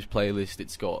custom games playlist.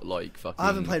 It's got like fucking. I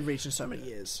haven't played Reach in so many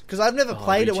years because I've never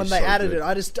played it when they added it.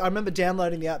 I remember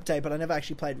downloading the update, but I never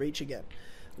actually played Reach again.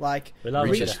 Like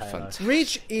Reach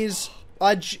is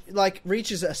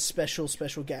Reach is a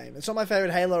special game. It's not my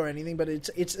favorite Halo or anything, but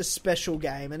it's a special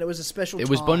game, and it was a special. It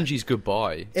was Bungie's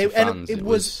goodbye to fans. It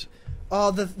was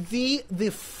the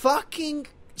fucking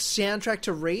soundtrack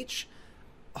to Reach.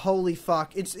 Holy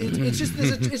fuck! It's just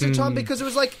it's a time because it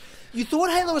was like you thought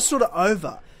Halo was sort of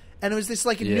over, and it was this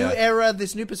like a new era,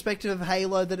 this new perspective of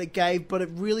Halo that it gave, but it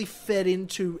really fed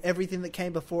into everything that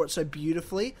came before it so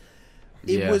beautifully.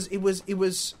 It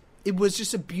was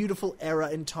just a beautiful era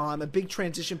in time, a big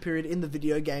transition period in the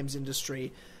video games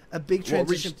industry, a big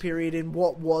transition period in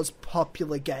what was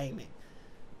popular gaming.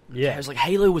 Yeah, it was like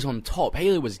Halo was on top.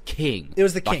 Halo was king. It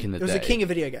was the king. It was the king of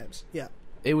video games. Yeah.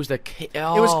 It was the king. It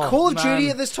was Call of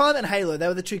Duty at this time and Halo. They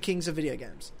were the two kings of video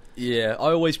games. Yeah,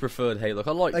 I always preferred Halo.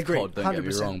 I liked COD, don't get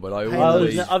me wrong, but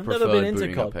I've never been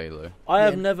into COD. Halo.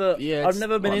 I've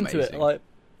never been into it. Like,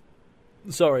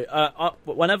 sorry,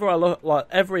 whenever I look, like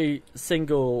every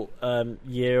single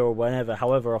year or whenever,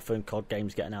 however often COD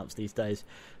games get announced these days,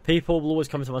 people will always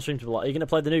come into my stream to be like, "Are you going to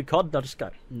play the new COD?" And I'll just go,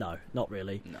 "No, not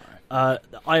really." No.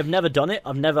 I have never done it.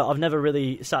 I've never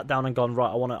really sat down and gone, right,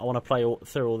 I want to play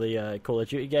through all the Call of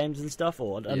Duty games and stuff,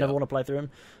 or I never want to play through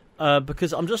them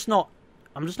because I'm just not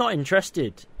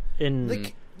interested in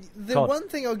the one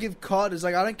thing I'll give COD is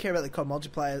like I don't care about the COD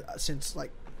multiplayer since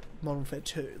like Modern Warfare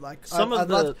 2. Like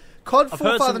COD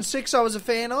 4, 5, and 6 I was a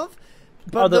fan of.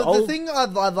 But the thing I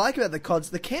like about the CODs,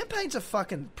 the campaigns are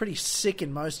fucking pretty sick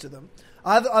in most of them.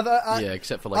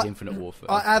 Except for like Infinite Warfare.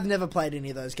 I've never played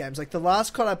any of those games. Like the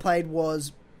last COD I played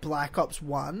was Black Ops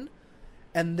 1,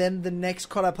 and then the next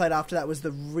COD I played after that was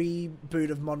the reboot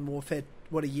of Modern Warfare,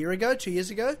 2 years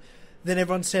ago? Then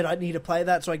everyone said I need to play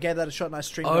that, so I gave that a shot and I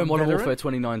streamed it. Modern Warfare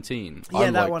 2019. Yeah, I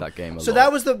liked that game a lot. So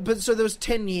that was so there was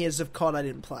 10 years of COD I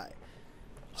didn't play.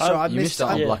 So you missed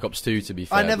out on Black Ops 2, to be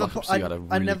fair. Black Ops 2 had a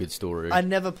really good story. I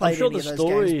never played any of those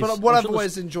games. But what I've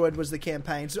always enjoyed was the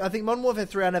campaigns. I think Modern Warfare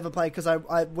 3 I never played because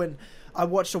when I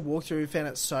watched a walkthrough, found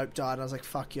it soap died, and I was like,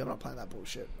 fuck you, I'm not playing that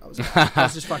bullshit. I was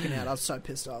just fucking out. I was so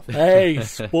pissed off. Hey,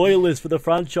 spoilers for the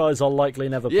franchise I'll likely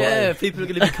never play. Yeah, people are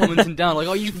going to be commenting down like,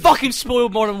 oh, you fucking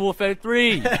spoiled Modern Warfare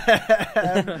 3. When did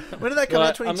that come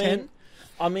out, 2010?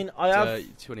 I mean,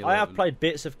 I have played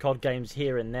bits of COD games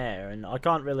here and there, and I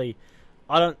can't really...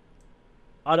 I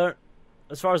don't.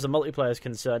 As far as the multiplayer is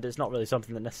concerned, it's not really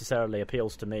something that necessarily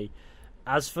appeals to me.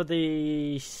 As for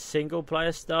the single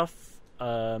player stuff,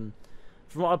 from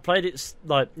what I've played, it's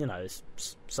like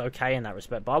it's okay in that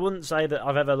respect. But I wouldn't say that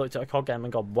I've ever looked at a COD game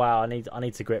and gone, "Wow, I need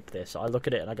to grip this." I look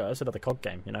at it and I go, "It's another COD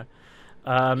game,"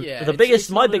 My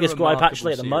biggest gripe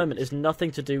actually at the moment is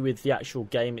nothing to do with the actual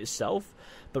game itself,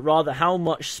 but rather how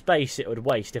much space it would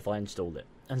waste if I installed it.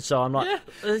 And so I'm like,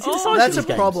 that's a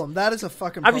problem. That is a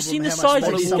fucking problem. Have you seen the size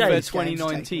of these games?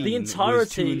 2019 the entirety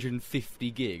was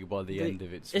 250 gig by the end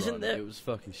of its run. It was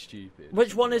fucking stupid.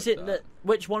 Which one is it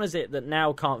that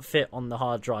now can't fit on the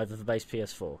hard drive of the base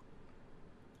PS4?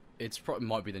 It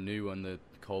might be the new one, the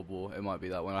Cold War. It might be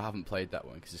that one. I haven't played that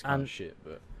one because it's kind of shit.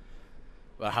 But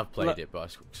I have played it, but I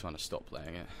was trying to stop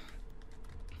playing it.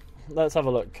 Let's have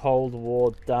a look. Cold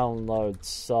War download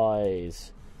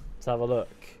size. Let's have a look.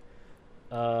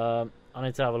 I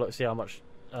need to have a look, see how much,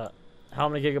 how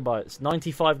many gigabytes?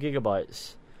 95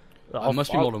 gigabytes. It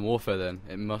must be Modern Warfare then.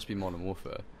 It must be Modern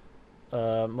Warfare.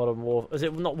 Modern Warfare. Is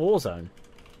it not Warzone?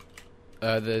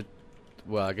 I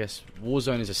guess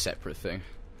Warzone is a separate thing.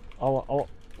 I want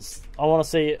to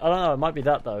see. I don't know. It might be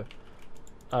that though.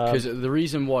 Because the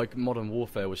reason why Modern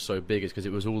Warfare was so big is because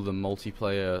it was all the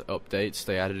multiplayer updates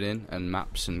they added in and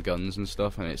maps and guns and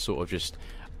stuff, and it sort of just.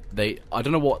 I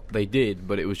don't know what they did,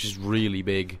 but it was just really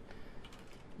big.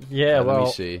 Yeah, let me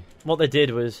see. What they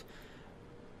did was...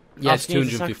 Yeah, it's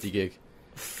 250 gig.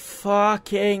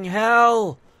 Fucking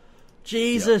hell!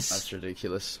 Jesus! Yep,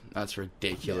 that's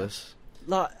ridiculous.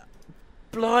 Yeah. Like,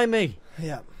 blimey!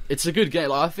 Yeah. It's a good game.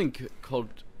 Like, I think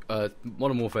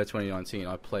Modern Warfare 2019,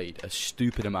 I played a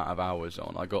stupid amount of hours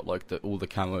on. I got like all the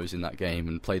camos in that game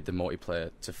and played the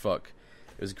multiplayer to fuck.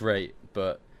 It was great,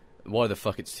 but... Why the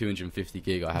fuck it's 250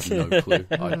 gig? I have no clue.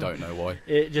 I don't know why.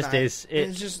 It just is.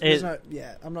 It's just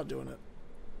I'm not doing it.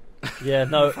 Yeah,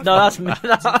 no, that's me.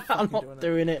 I'm not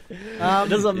doing it. It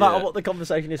doesn't matter what the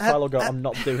conversation is. Tyler, I'm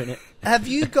not doing it. Have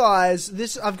you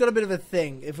guys? I've got a bit of a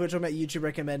thing. If we're talking about YouTube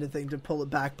recommended thing, to pull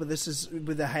it back, but this is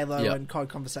with the Halo and COD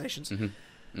conversations.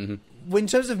 Mm-hmm. in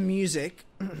terms of music,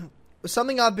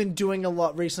 something I've been doing a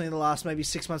lot recently in the last maybe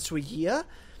 6 months to a year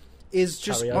is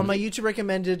just on my YouTube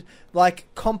recommended like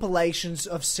compilations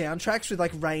of soundtracks with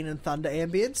like rain and thunder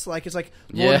ambience. Like it's like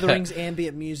Lord of the Rings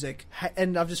ambient music,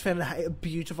 and I've just found a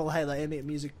beautiful Halo ambient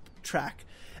music track.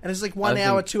 And it's like 1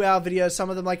 hour, 2 hour videos. Some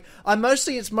of them like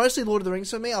it's mostly Lord of the Rings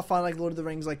for me. I'll find like Lord of the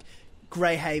Rings like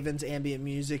Greyhaven's ambient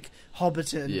music,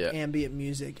 Hobbiton ambient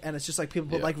music, and it's just like people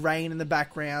put like rain in the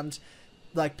background,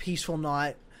 like peaceful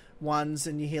night ones,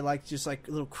 and you hear like just like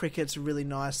little crickets, really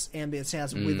nice ambient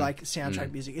sounds with like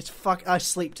soundtrack music. It's I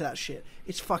sleep to that shit.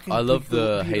 It's fucking. I love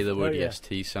the Halo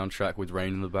ODST soundtrack with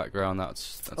rain in the background.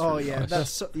 That's really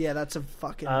nice. That's a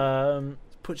fucking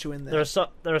put you in there.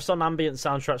 There are some ambient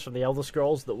soundtracks from the Elder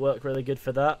Scrolls that work really good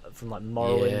for that, from like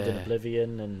Morrowind and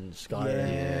Oblivion and Skyrim.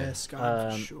 Yeah,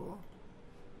 Skyrim for sure.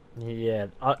 Yeah,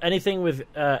 anything with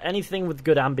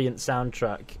good ambient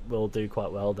soundtrack will do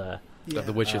quite well there. Yeah. Like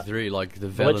The Witcher 3, like the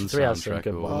Velen soundtrack. Has some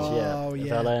good ones,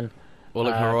 Velen. Or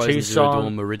like Horizon Zero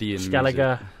Dawn, Meridian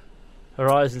Skellige,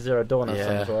 Horizon Zero Dawn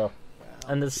as well.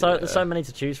 And there's so many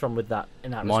to choose from with that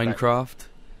in that Minecraft.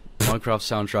 Minecraft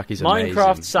soundtrack is amazing.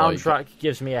 Minecraft soundtrack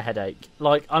gives me a headache.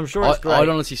 Like, I'm sure it's great. I'd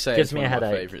honestly say gives it's one of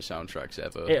my favourite soundtracks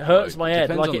ever. It hurts my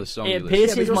head. Like, it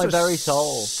pierces my very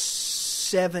soul.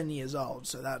 7 years old,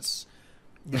 so that's...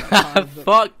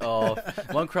 Fuck off.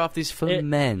 Minecraft is for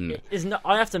men.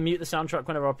 I have to mute the soundtrack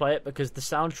whenever I play it because the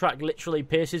soundtrack literally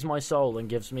pierces my soul and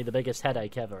gives me the biggest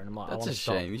headache ever. And I'm like, that's a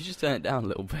shame. You should just turn it down a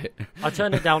little bit. I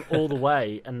turn it down all the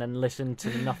way and then listen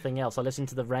to nothing else. I listen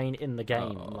to the rain in the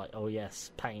game. I'm like, oh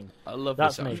yes, pain. I love the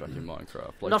soundtrack in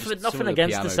Minecraft. Like, nothing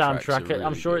against the soundtrack. Really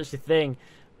I'm sure it's your thing,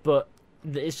 but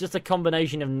it's just a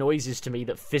combination of noises to me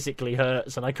that physically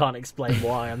hurts, and I can't explain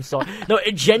why. I'm sorry. No,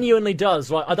 it genuinely does.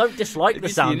 Like, I don't dislike the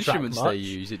soundtrack the instruments much. They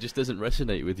use, it just doesn't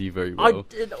resonate with you very well.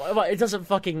 It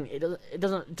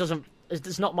doesn't.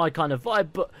 It's not my kind of vibe,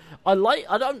 but I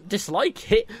don't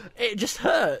dislike it. It just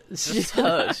hurts. It just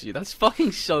hurts you. That's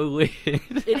fucking so weird.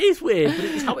 It is weird, but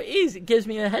it's how it is. It gives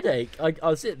me a headache.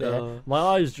 I sit there, my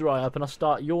eyes dry up, and I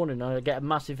start yawning, and I get a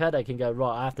massive headache, and go,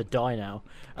 right, I have to die now,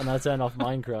 and I turn off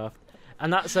Minecraft.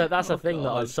 And that's a thing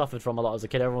that I suffered from a lot as a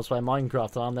kid. Everyone's playing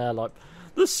Minecraft, and I'm there like,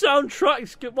 the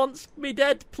soundtrack wants me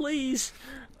dead, please.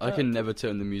 I can never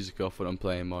turn the music off when I'm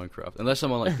playing Minecraft, unless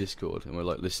I'm on like Discord and we're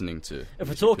like listening to. If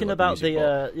we're talking about you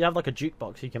have like a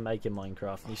jukebox you can make in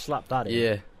Minecraft, and you slap that in.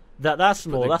 Yeah. That's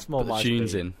more my tunes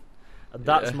speed. In.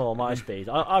 That's more my speed.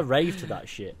 I rave to that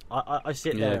shit. I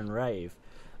sit there and rave.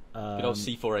 Good old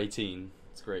C418.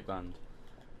 It's a great band.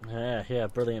 Yeah,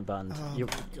 brilliant band. Oh you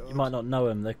might not know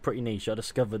them. They're pretty niche. I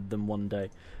discovered them one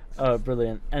day. Oh,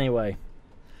 brilliant. Anyway.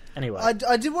 I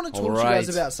did want to talk to you guys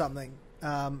about something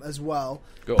as well.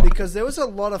 Go on. Because there was a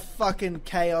lot of fucking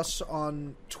chaos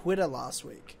on Twitter last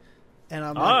week. And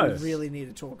I'm like, we really need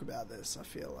to talk about this, I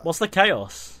feel like. What's the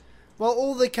chaos? Well,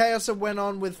 all the chaos that went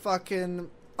on with fucking...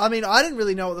 I mean, I didn't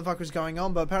really know what the fuck was going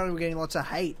on, but apparently we're getting lots of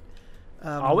hate.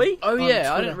 Are we? Oh,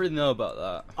 yeah, I didn't really know about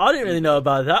that. I didn't really know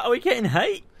about that. Are we getting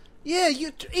hate? Yeah,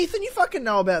 Ethan, you fucking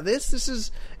know about this.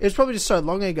 It was probably just so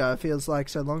long ago. It feels like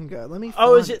so long ago. Let me.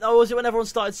 Was it when everyone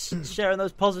started sharing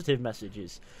those positive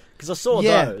messages? Because I saw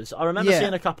those. I remember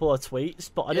seeing a couple of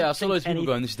tweets, but I didn't. I saw loads of people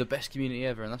going, "This is the best community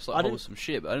ever," and that's like wholesome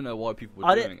shit. But I don't know why people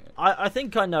were doing it. I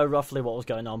think I know roughly what was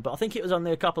going on, but I think it was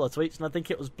only a couple of tweets, and I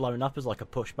think it was blown up as like a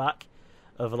pushback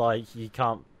of like you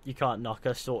can't knock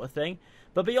us sort of thing.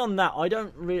 But beyond that, I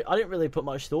didn't really put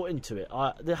much thought into it.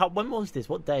 When was this?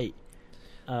 What date?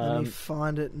 Let me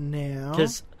find it now.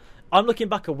 Because I'm looking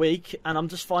back a week, and I'm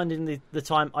just finding the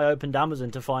time I opened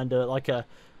Amazon to find a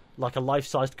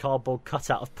life-sized cardboard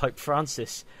cutout of Pope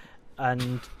Francis,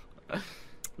 and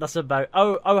that's about.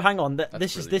 Oh, hang on.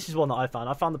 This is one that I found.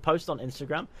 I found the post on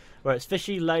Instagram where it's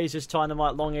fishy, lasers,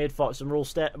 tynamite, long-eared fox, and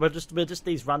we're just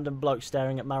these random blokes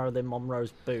staring at Marilyn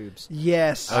Monroe's boobs.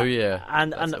 Yes. Oh yeah.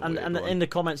 And in the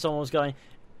comments, someone was going,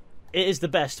 "It is the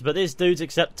best, but these dudes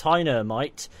accept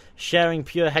Tynamite, sharing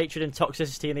pure hatred and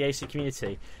toxicity in the AC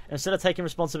community. Instead of taking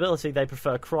responsibility, they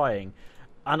prefer crying."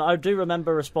 And I do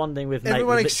remember responding with,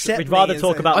 "Everyone "Mate, we'd rather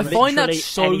talk about I find that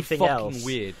so anything fucking else."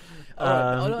 Weird.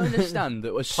 I don't understand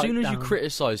that as soon as you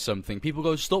criticise something, people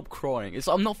go, "Stop crying." It's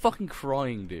like, I'm not fucking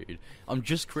crying, dude. I'm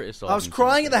just criticising. I was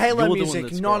crying at the Halo You're music,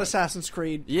 the not Assassin's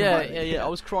Creed. Yeah. I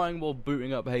was crying while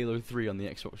booting up Halo 3 on the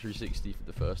Xbox 360 for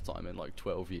the first time in like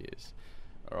 12 years.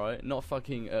 Alright, not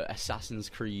fucking Assassin's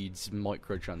Creed's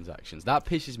microtransactions. That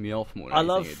pisses me off more than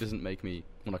anything. It doesn't make me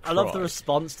want to cry. I love the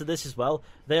response to this as well.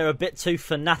 They're a bit too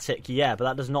fanatic, yeah, but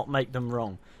that does not make them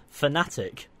wrong.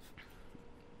 Fanatic.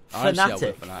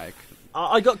 Fanatic.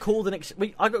 I got called an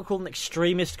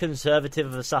extremist conservative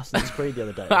of Assassin's Creed the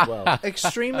other day as well.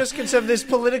 Extremist conservative. There's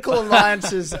political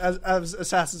alliances as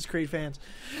Assassin's Creed fans.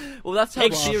 Well, that's how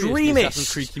serious the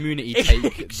Assassin's Creed community take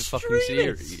the fucking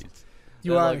series.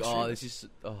 You are like, oh, this is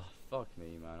fuck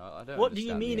me, man. I don't. What do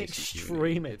you mean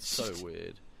extremist? It's so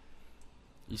weird.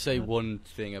 You say one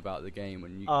thing about the game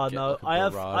when you. Oh get no, like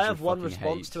a I have one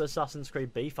response hate. to Assassin's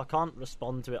Creed beef. I can't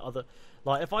respond to it other.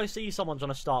 Like if I see someone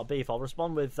trying to start beef, I'll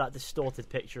respond with that distorted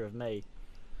picture of me.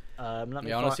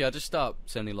 Honestly, I just start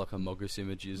sending like Amogus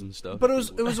images and stuff. But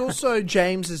it was also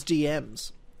James's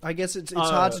DMs. I guess it's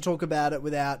hard to talk about it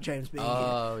without James being here.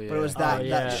 Yeah. But it was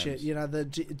that shit, the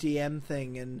DM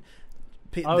thing, and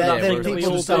we all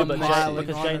do, but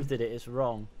because James did it, it's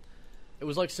wrong. It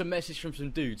was like some message from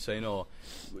some dude saying, "Oh,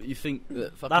 you think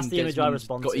that fucking that's the image I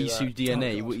respond got to, Isu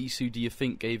DNA? What Isu do you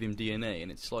think gave him DNA?"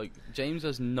 And it's like James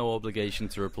has no obligation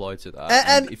to reply to that.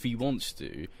 And if he wants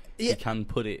to, he can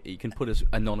put it. He can put an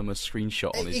anonymous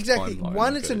screenshot on his timeline.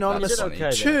 One, it's anonymous. Okay,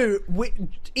 two,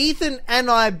 Ethan and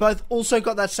I both also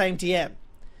got that same DM.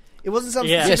 It wasn't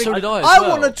something. Yeah. Specific. Yeah, so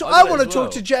did I want to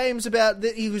talk to James about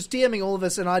that. He was DMing all of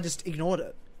us, and I just ignored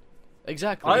it.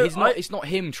 Exactly. It's not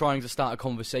him trying to start a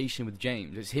conversation with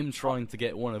James. It's him trying to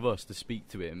get one of us to speak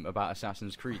to him about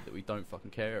Assassin's Creed that we don't fucking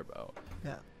care about.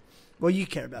 Yeah. Well, you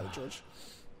care about it, George.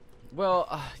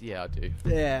 Well, yeah, I do.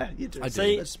 Yeah, you do. I do.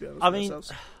 See, Let's be honest I with mean,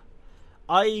 ourselves.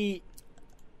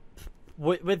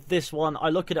 with this one, I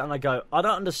look at it and I go, I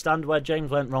don't understand where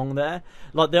James went wrong there.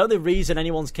 Like, the only reason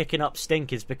anyone's kicking up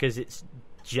stink is because it's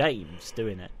James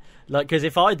doing it. Like, because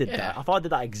if I did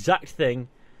that exact thing,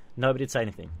 nobody'd say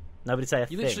anything. Nobody'd say a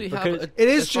thing. Literally because have it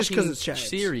is just because it's changed.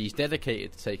 Series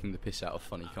dedicated to taking the piss out of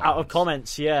funny comments. Out of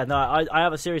comments, yeah. No, I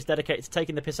have a series dedicated to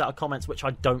taking the piss out of comments, which I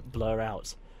don't blur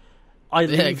out. I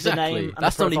leave the name and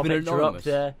that's the not profile even picture anonymous. up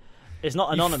there. It's not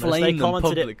You anonymous. flame They them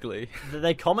commented publicly.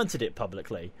 They commented it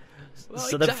publicly. Well,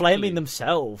 so they're flaming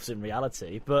themselves in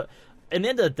reality. But in the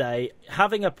end of the day,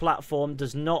 having a platform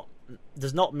does not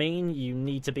mean you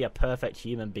need to be a perfect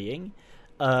human being.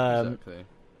 Exactly.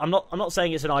 I'm not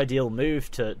saying it's an ideal move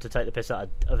to take the piss out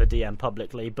of a DM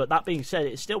publicly, but that being said,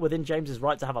 it's still within James's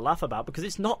right to have a laugh about because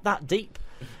it's not that deep.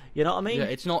 You know what I mean? Yeah,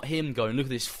 it's not him going, look at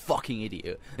this fucking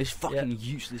idiot, this fucking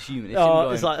useless human. It's him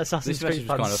going, it's like Assassin's Creed. This message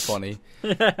was kind of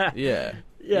funny. Yeah.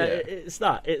 It's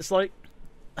that. It's like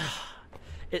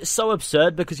it's so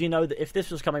absurd because you know that if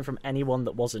this was coming from anyone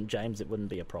that wasn't James, it wouldn't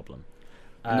be a problem.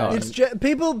 No, it's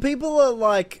people are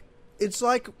like, it's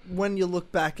like when you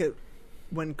look back at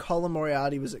when Colin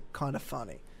Moriarty was kind of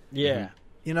funny. Yeah. Mm-hmm.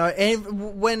 You know,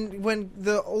 and when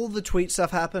all the tweet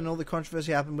stuff happened, all the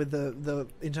controversy happened with the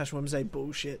International Women's Day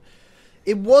bullshit,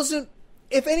 it wasn't...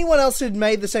 If anyone else had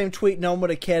made the same tweet, no one would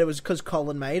have cared. It was because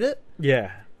Colin made it.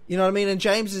 Yeah. You know what I mean? And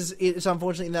James is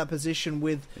unfortunately in that position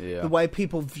with the way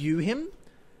people view him,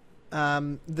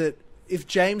 that if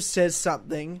James says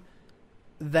something...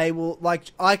 They will, like,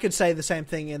 I could say the same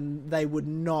thing and they would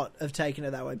not have taken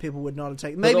it that way. People would not have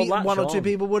taken it. Maybe one or two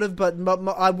people would have, but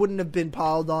I wouldn't have been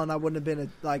piled on. I wouldn't have been,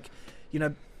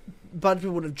 a bunch of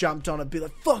people would have jumped on it and be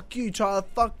like, fuck you, Tyler,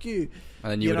 fuck you.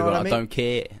 And then you would have gone, I don't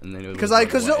care. Because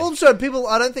also,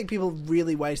 I don't think people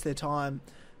really waste their time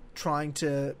trying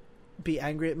to be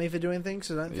angry at me for doing things.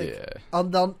 So I don't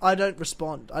think, I don't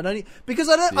respond.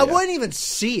 I won't even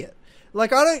see it.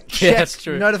 Like, I don't check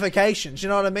notifications, you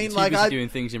know what I mean? You're like, busy doing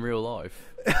things in real life.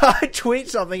 I tweet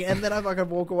something and then I fucking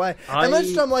walk away. And most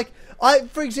of the time, like,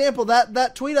 for example,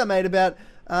 that tweet I made about,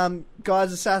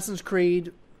 guys, Assassin's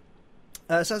Creed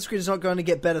is not going to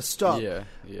get better stop. Yeah.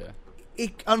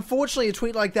 Unfortunately, a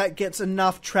tweet like that gets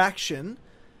enough traction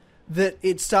that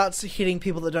it starts hitting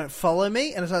people that don't follow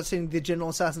me and it starts hitting the general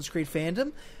Assassin's Creed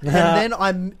fandom. And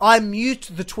then I mute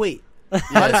the tweet.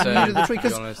 I just muted the tweet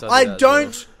because I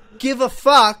don't... give a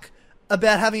fuck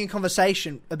about having a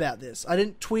conversation about this. I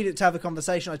didn't tweet it to have a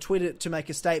conversation. I tweeted it to make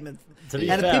a statement. And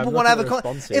if people want to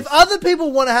have if other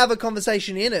people want to have a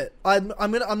conversation in it, I'm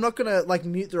not gonna like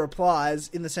mute the replies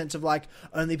in the sense of like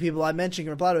only people I mention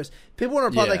can reply to us. People want to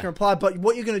reply, they can reply. But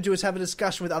what you're going to do is have a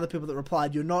discussion with other people that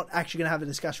replied. You're not actually going to have a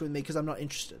discussion with me because I'm not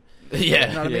interested. Yeah,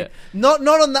 you know what I mean? Not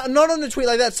on that. Not on a tweet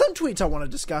like that. Some tweets I want a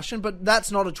discussion, but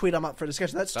that's not a tweet I'm up for a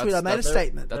discussion. That's a tweet I made a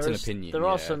statement. That's an opinion. There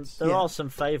are some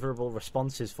favourable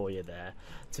responses for you there.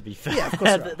 To be fair, yeah, of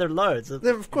course there are loads.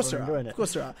 Of course there are. Of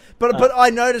course there are. But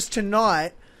I noticed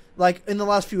tonight, like in the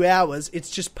last few hours, it's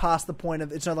just past the point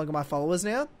of it's no longer my followers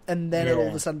now, and then it all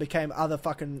of a sudden became other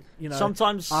fucking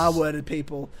sometimes R-worded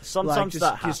people. Sometimes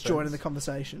just joining the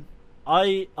conversation.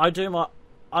 I don't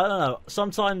know.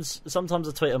 Sometimes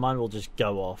a tweet of mine will just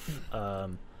go off,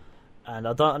 and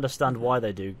I don't understand why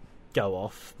they do go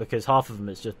off because half of them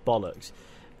is just bollocks.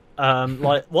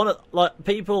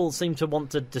 People seem to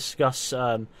want to discuss.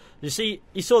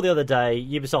 You saw the other day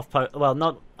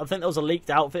Ubisoft. I think there was a leaked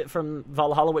outfit from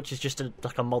Valhalla, which is just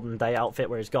like a modern day outfit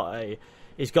where he's got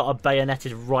a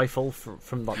bayoneted rifle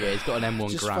from like he's got an M1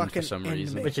 Garand for some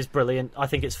reason, which is brilliant. I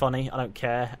think it's funny. I don't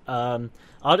care.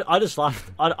 I just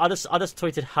laughed. I just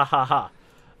tweeted ha ha ha,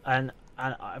 and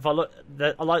if I look,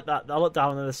 I like that. I look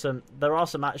down and there are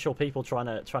some actual people trying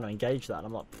to engage that. And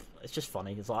I'm like, it's just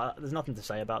funny. It's like there's nothing to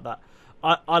say about that.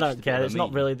 I don't care. It's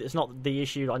not the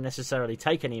issue I necessarily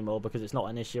take anymore because it's not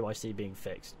an issue I see being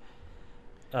fixed.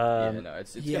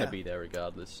 It's going to be there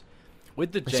regardless.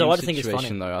 With the James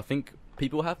situation, though, I think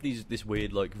people have this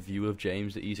weird like view of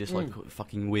James that he's just like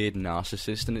fucking weird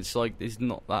narcissist, and it's like it's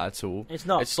not that at all. It's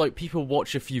not. It's like people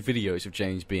watch a few videos of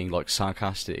James being like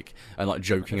sarcastic and like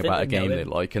joking about a game they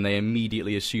like, and they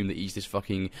immediately assume that he's this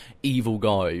fucking evil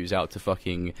guy who's out to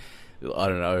fucking. I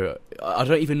don't know. I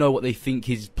don't even know what they think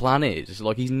his plan is.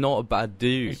 Like, he's not a bad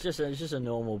dude. He's just a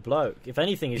normal bloke. If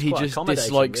anything, he's quite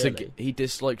accommodating. He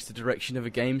dislikes the direction of a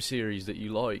game series that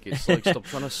you like. It's like, stop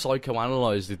trying to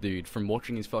psychoanalyze the dude from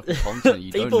watching his fucking content.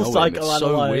 You don't know him. It's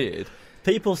so weird.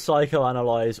 People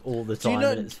psychoanalyze all the time,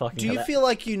 and it's fucking. Do you feel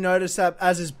like you notice that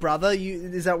as his brother?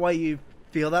 Is that why you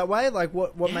feel that way? Like,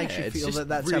 what makes you feel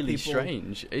that's really how people?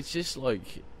 Strange. It's just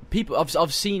like. People,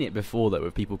 I've seen it before though,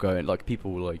 with people going like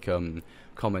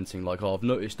commenting like, "Oh, I've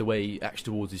noticed the way he acts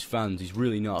towards his fans. He's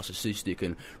really narcissistic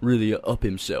and really up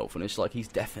himself." And it's like he's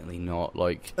definitely not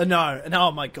like. No,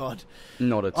 oh my god,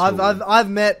 not at all. I've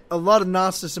met a lot of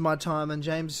narcissists in my time, and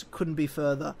James couldn't be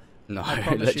further. No,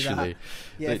 literally.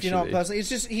 Yeah, if you're not personally, it's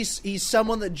just he's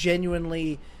someone that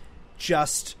genuinely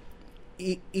just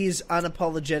is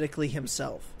unapologetically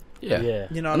himself. Yeah.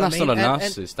 You know and what that's I mean? not a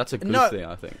narcissist. That's a good thing,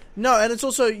 I think. No, and it's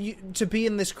also to be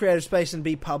in this creative space and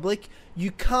be public, you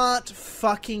can't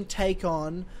fucking take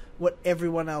on what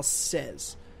everyone else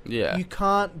says. Yeah. You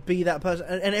can't be that person.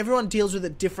 And everyone deals with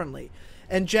it differently.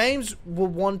 And James will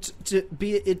want to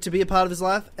be a part of his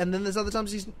life, and then there's other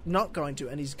times he's not going to,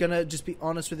 and he's going to just be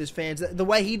honest with his fans. The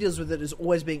way he deals with it is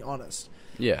always being honest.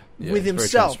 Yeah. With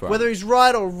himself, whether he's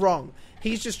right or wrong.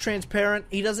 He's just transparent.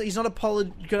 He's not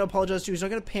going to apologize to you. He's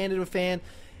not going to pander to a fan.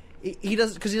 He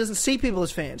doesn't, because he doesn't see people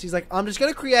as fans. He's like, I'm just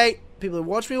going to create. People who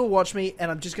watch me will watch me,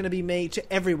 and I'm just going to be me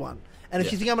to everyone. And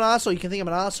if you think I'm an arsehole, you can think I'm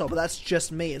an arsehole, but that's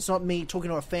just me. It's not me talking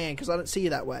to a fan, because I don't see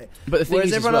you that way. But the thing Whereas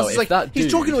is, everyone else is like, he's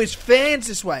talking to his fans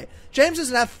this way. James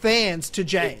doesn't have fans to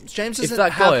James. James doesn't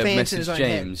have fans in his own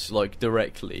James head. Like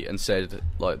directly and said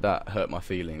like that hurt my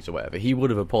feelings or whatever, he would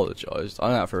have apologised. I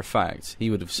know that for a fact. He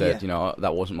would have said, you know,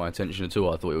 that wasn't my intention at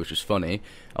all. I thought it was just funny.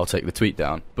 I'll take the tweet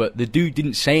down. But the dude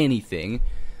didn't say anything.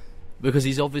 Because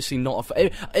he's obviously not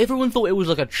everyone thought it was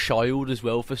like a child as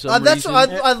well for some reason.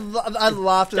 I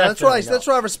laughed at that. That's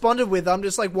what I responded with. I'm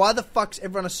just like, why the fuck's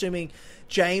everyone assuming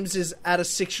James is at a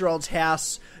 6-year-old's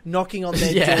house, knocking on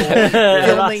their door,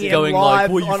 filming him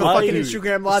live on a fucking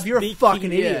Instagram live? You're a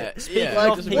fucking idiot. It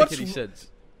doesn't make any sense.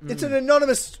 It's an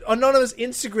anonymous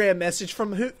Instagram message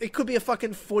from who? It could be a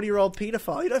fucking 40-year-old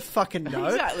paedophile. You don't fucking know.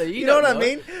 Exactly. You know what I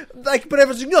mean? Like, but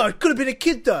everyone's like, no, it could have been a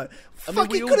kid though.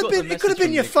 Fuck, it could have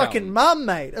been your fucking mum,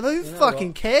 mate. I mean, who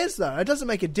fucking cares though? It doesn't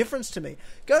make a difference to me.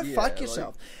 Go fuck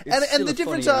yourself. And the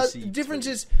difference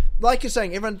is, like you're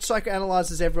saying, everyone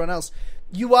psychoanalyzes everyone else.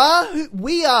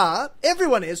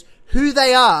 Everyone is who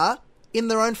they are in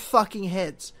their own fucking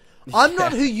heads. I'm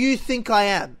not who you think I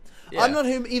am. Yeah. I'm not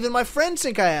who even my friends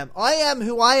think I am. I am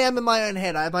who I am in my own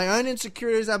head. I have my own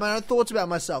insecurities. I have my own thoughts about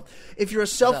myself. If you're a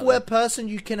self-aware person,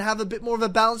 you can have a bit more of a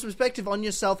balanced perspective on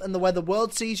yourself and the way the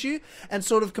world sees you and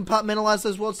sort of compartmentalize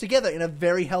those worlds together in a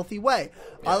very healthy way.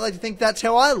 Yeah. I like to think that's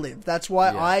how I live. That's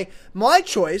why my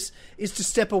choice is to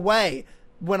step away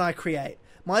when I create.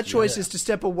 My choice is to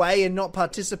step away and not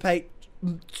participate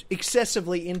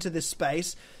excessively into this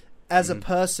space as a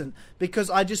person, because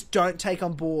I just don't take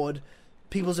on board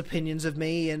people's opinions of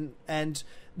me, and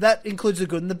that includes the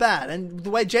good and the bad. And the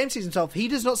way James sees himself, he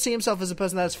does not see himself as a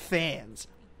person that has fans.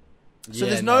 So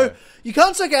there's you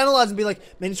can't psychoanalyze and be like,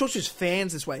 man, he talks to his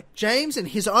fans this way. James, in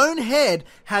his own head,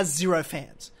 has 0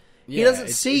 fans. He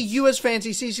doesn't see you as fans.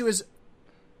 He sees you as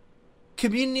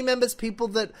community members, people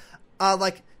that are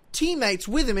like teammates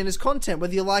with him in his content,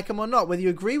 whether you like him or not, whether you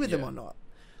agree with him or not.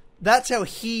 That's how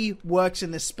he works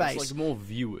in this space. It's like more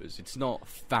viewers. It's not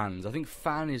fans. I think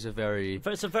fan is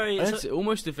it's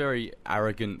almost a very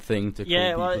arrogant thing to call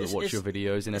people that watch your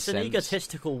videos. In a sense, it's an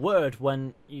egotistical word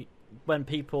when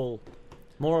people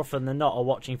more often than not are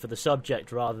watching for the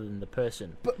subject rather than the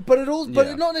person. But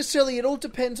not necessarily. It all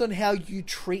depends on how you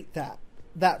treat that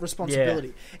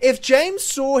responsibility. Yeah. If James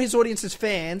saw his audience as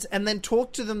fans and then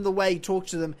talked to them the way he talked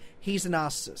to them, he's a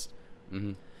narcissist.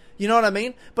 Mm-hmm. You know what I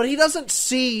mean? But he doesn't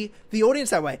see the audience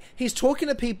that way. He's talking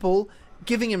to people,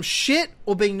 giving him shit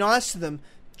or being nice to them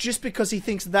just because he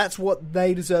thinks that's what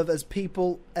they deserve as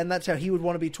people, and that's how he would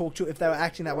want to be talked to if they were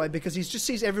acting that way, because he just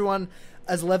sees everyone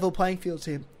as level playing field to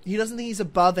him. He doesn't think he's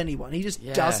above anyone. He just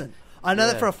doesn't. I know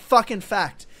that for a fucking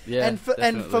fact. Yeah, and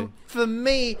for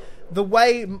me, the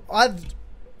way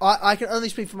I can only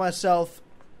speak for myself,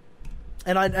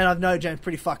 and I've known James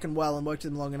pretty fucking well and worked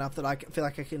with him long enough that I feel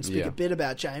like I can speak a bit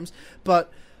about James.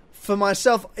 But for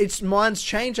myself, mine's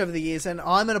changed over the years, and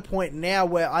I'm at a point now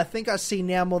where I think I see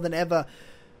now more than ever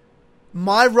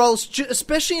my roles,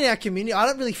 especially in our community. I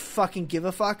don't really fucking give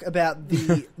a fuck about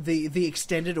the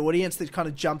extended audience that kind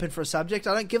of jump in for a subject.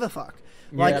 I don't give a fuck.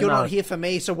 Like, you're not here for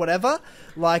me, so whatever.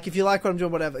 Like, if you like what I'm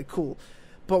doing, whatever, cool.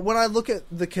 But when I look at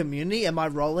the community and my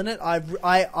role in it,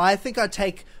 I think I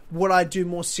take what I do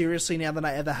more seriously now than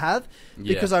I ever have,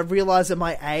 because I realize at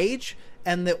my age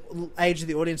and the age of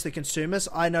the audience, the consumers,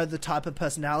 I know the type of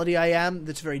personality I am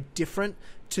that's very different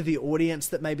to the audience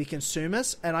that maybe consume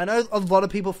us. And I know a lot of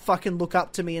people fucking look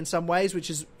up to me in some ways, which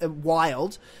is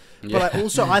wild. But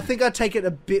I think I take it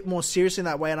a bit more seriously in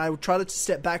that way, and I would try to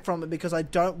step back from it because I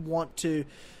don't want to...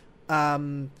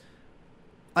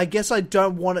 I guess I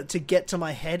don't want it to get to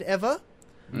my head ever.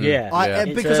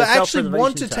 Because I actually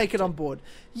want to take it on board.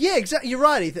 Yeah, exactly. You're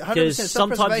right, Ethan. 100%. Because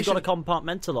sometimes you've got to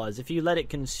compartmentalize. If you let it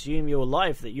consume your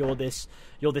life, that you're this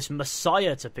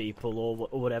messiah to people or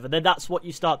whatever, then that's what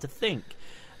you start to think.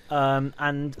 So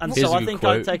I think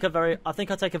I take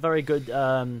a very good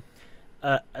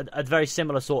a very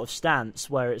similar sort of stance,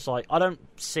 where it's like, I don't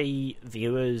see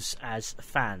viewers as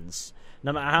fans.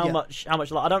 No matter how much,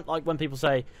 like, I don't like when people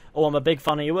say, "Oh, I'm a big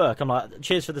fan of your work." I'm like,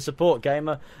 "Cheers for the support,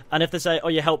 gamer." And if they say, "Oh,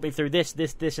 you helped me through this,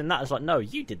 and that," it's like, "No,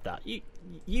 you did that.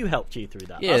 You helped you through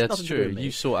that." Yeah, that's true.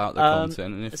 You sort out the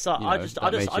content, and if so I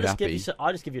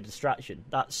just give you a distraction.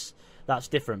 That's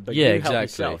different. But you help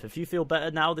yourself. If you feel better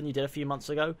now than you did a few months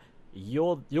ago,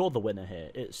 you're the winner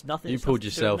here. It's nothing. You pulled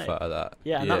yourself out of that.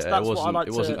 Yeah, and that's what I like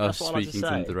to. It wasn't us speaking to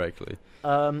them directly.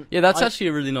 That's actually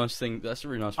a really nice thing. That's a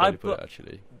really nice way to put it,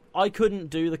 actually. I couldn't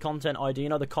do the content ID,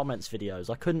 the comments videos.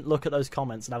 I couldn't look at those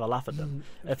comments and have a laugh at them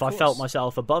if I felt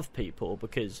myself above people,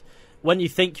 because when you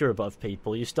think you're above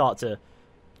people, you start to...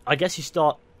 I guess you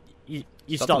start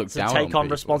to take on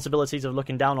responsibilities of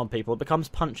looking down on people. It becomes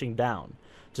punching down,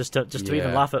 just to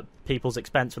even laugh at people's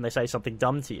expense when they say something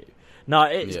dumb to you. No,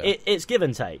 it's give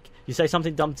and take. You say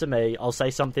something dumb to me, I'll say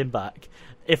something back.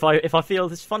 If I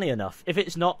feel it's funny enough. If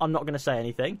it's not, I'm not going to say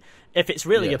anything. If it's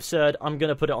really absurd, I'm going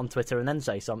to put it on Twitter and then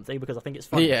say something because I think it's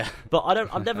funny. Yeah. But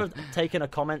I've never taken a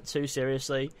comment too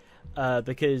seriously,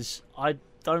 because I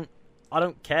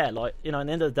don't care. Like, at the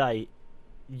end of the day,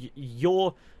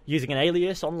 you're using an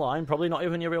alias online, probably not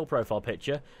even your real profile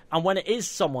picture, and when it is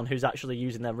someone who's actually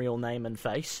using their real name and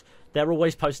face, they're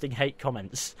always posting hate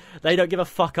comments. They don't give a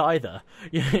fuck either,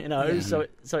 so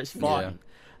it's fine.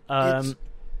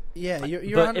 You're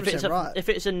 100% right. If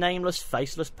it's a nameless,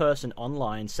 faceless person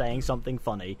online saying something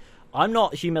funny, I'm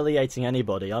not humiliating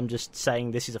anybody. I'm just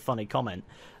saying this is a funny comment,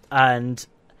 and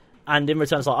in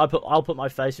return, it's like I'll put my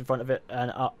face in front of it,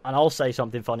 and I'll say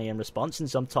something funny in response. And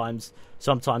sometimes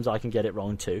I can get it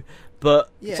wrong too.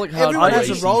 But it's like everyone has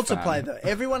a role to play, though.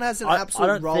 Everyone has an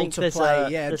absolute role to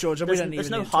play. George, we don't even need to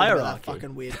talk about that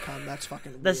fucking weird cunt. That's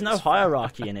fucking weird. There's no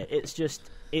hierarchy in it. It's just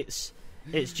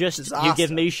disaster. You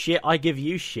give me shit, I give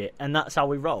you shit, and that's how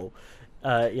we roll.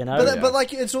 But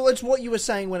like it's what you were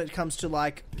saying when it comes to,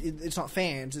 like, it's not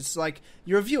fans, it's like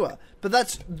you're a viewer, but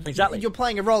that's exactly, you're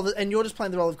playing a role, and you're just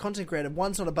playing the role of content creator.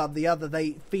 One's not above the other;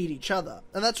 they feed each other,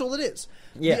 and that's all it is.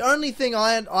 The only thing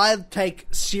I take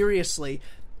seriously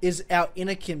is our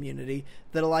inner community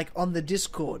that are, like, on the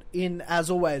Discord, as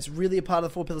always, really a part of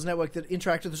the Four Pillars Network, that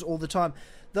interact with us all the time.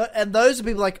 And those are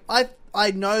people, like,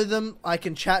 I know them, I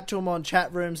can chat to them on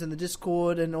chat rooms and the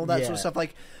Discord and all that sort of stuff.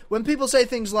 Like, when people say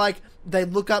things like they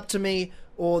look up to me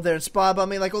or they're inspired by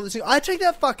me, like all this thing, I take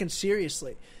that fucking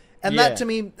seriously. And that to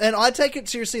me, and I take it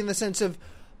seriously in the sense of,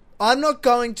 I'm not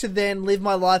going to then live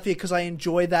my life here because I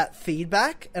enjoy that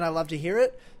feedback and I love to hear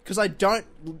it, because I don't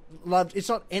love, it's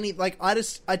not any, like, I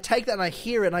take that and I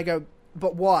hear it and I go,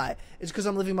 but why? It's because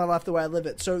I'm living my life the way I live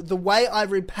it. So the way I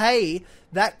repay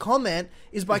that comment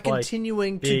is by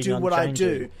continuing to do what I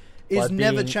do. Is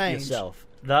never change. Yourself.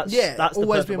 That's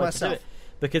always be myself.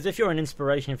 Because if you're an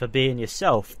inspiration for being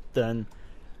yourself, then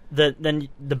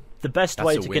the best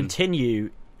way to continue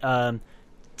to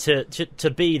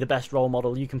be the best role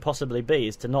model you can possibly be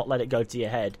is to not let it go to your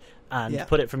head and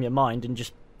put it from your mind and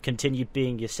just continue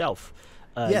being yourself.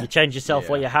 You change yourself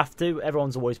where you have to.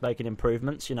 Everyone's always making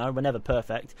improvements, we're never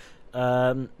perfect.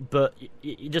 But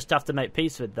you just have to make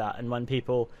peace with that. And when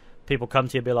people people come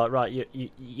to you and be like, right,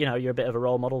 you know, you're a bit of a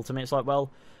role model to me. It's like,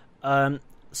 well,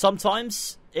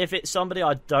 sometimes if it's somebody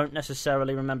I don't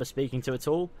necessarily remember speaking to at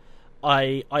all,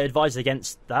 I advise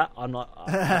against that. I'm not.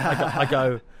 I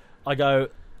go.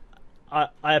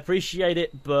 I appreciate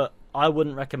it, but I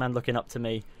wouldn't recommend looking up to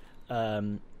me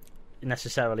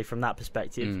necessarily from that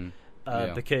perspective,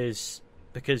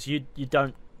 because you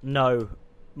don't know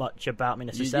much about me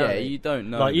necessarily. Yeah, you don't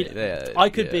know.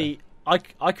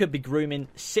 Like, I could be grooming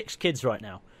 6 kids right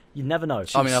now. You never know.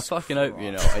 I mean, I fucking hope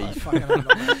you know.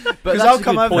 Because I'll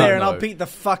come over there and I'll beat the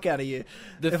fuck out of you.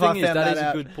 The thing is, that is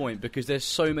a good point, because there's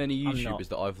so many YouTubers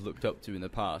that I've looked up to in the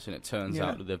past, and it turns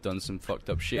out that they've done some fucked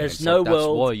up shit. There's no that's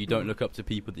world. why you don't look up to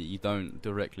people that you don't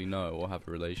directly know or have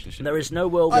a relationship. There is no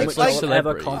world in which I will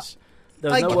ever.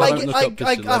 I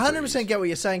 100% get what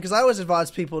you're saying, because I always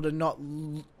advise people to not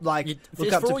look up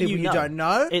to people you don't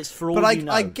know. It's for all you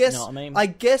know. I guess, you know what I mean?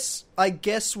 I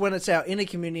guess when it's our inner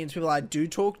community and people I do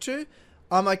talk to,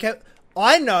 I'm okay.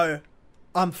 I know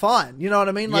I'm fine. You know what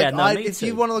I mean? Like, if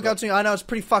you want to look up to me, I know it's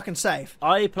pretty fucking safe.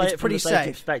 I play it from the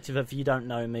safety perspective. If you don't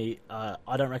know me,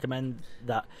 I don't recommend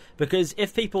that, because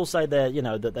if people say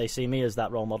that they see me as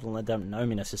that role model and they don't know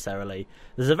me necessarily,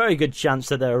 there's a very good chance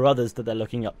that there are others that they're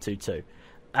looking up to too,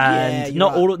 and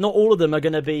not all of them are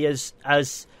going to be as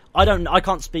I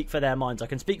can't speak for their minds. I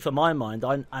can speak for my mind,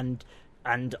 and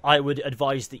I would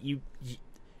advise that you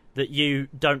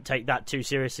don't take that too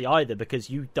seriously either, because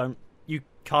you don't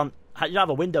have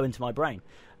a window into my brain,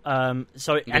 and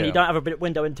you don't have a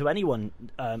window into anyone,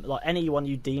 like anyone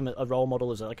you deem a role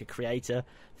model as like a creator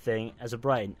thing as a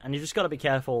brain, and you've just got to be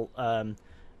careful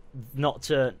not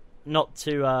to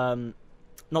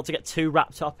get too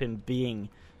wrapped up in being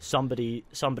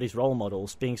somebody's role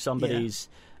models, being somebody's.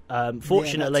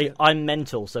 Fortunately, I'm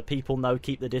mental, so people know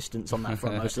keep the distance on that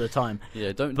front most of the time.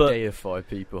 Yeah, don't deify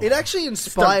people. It actually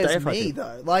inspires me,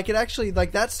 though. Like, it actually,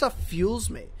 like, that stuff fuels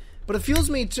me. But it fuels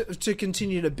me to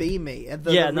continue to be me. And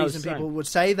the reason people would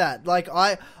say that. Like,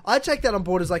 I take that on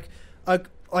board as, like, I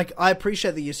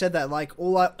appreciate that you said that. Like,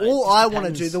 all I want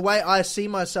to do, the way I see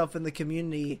myself in the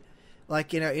community,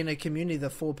 like, in a community, the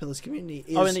 4 Pillars community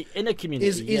is... in a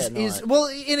community, well,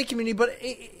 in a community, but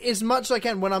as much as I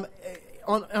can when I'm...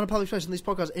 On a public space, in these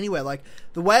podcasts, anywhere, like,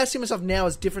 the way I see myself now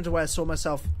is different to the way I saw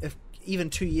myself even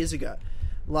 2 years ago,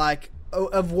 like,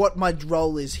 of what my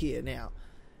role is here now.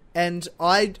 And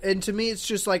to me, it's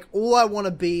just like, all I want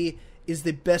to be is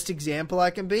the best example I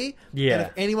can be. Yeah. And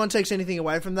if anyone takes anything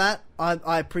away from that,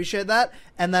 I appreciate that,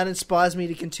 and that inspires me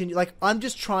to continue. Like, I'm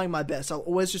just trying my best. I'll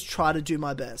always just try to do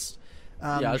my best.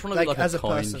 I just want to be like a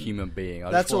kind human being.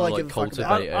 I just want to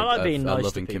cultivate a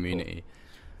loving community.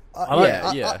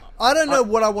 I don't know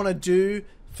what I want to do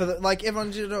for like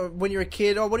everyone. When you're a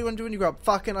kid, what do you want to do when you grow up?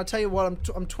 Fucking, I tell you what,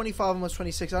 I'm 25, almost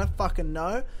 26. I don't fucking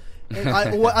know. And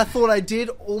I thought I did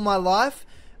all my life,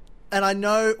 and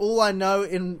all I know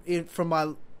in from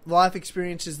my life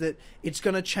experience is that it's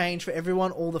going to change for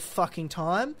everyone all the fucking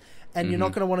time, and you're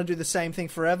not going to want to do the same thing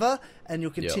forever, and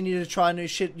you'll continue to try new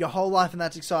shit your whole life, and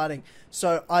that's exciting.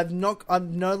 So I'm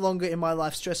no longer in my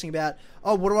life stressing about,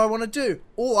 what do I want to do?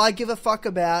 All I give a fuck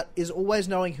about is always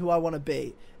knowing who I want to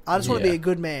be. I just want to be a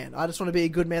good man. I just want to be a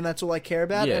good man. That's all I care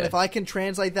about. And if I can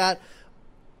translate that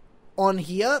on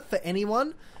here for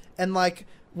anyone, and like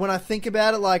when I think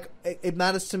about it, like it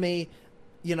matters to me,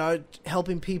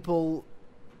 helping people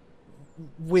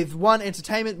with one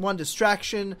entertainment, one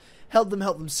distraction, help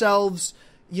themselves,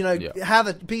 be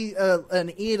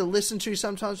an ear to listen to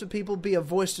sometimes for people, be a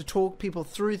voice to talk people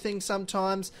through things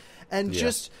sometimes, and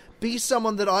just be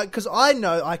someone that because I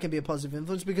know I can be a positive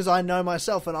influence, because I know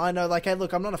myself, and I know, like, hey,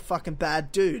 look, I'm not a fucking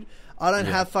bad dude. I don't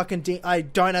have I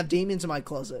don't have demons in my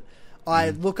closet.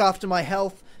 I look after my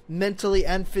health mentally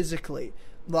and physically.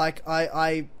 Like,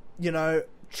 I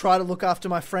try to look after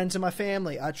my friends and my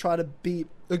family. I try to be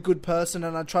a good person,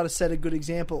 and I try to set a good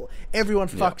example. Everyone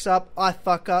fucks up. I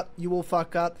fuck up. You all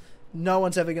fuck up. No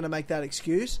one's ever going to make that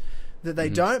excuse that they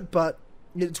don't, but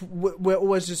we're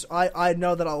always just... I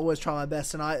know that I'll always try my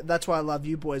best, and that's why I love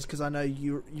you boys, because I know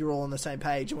you're all on the same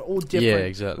page, and we're all different. Yeah,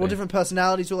 exactly. We're all different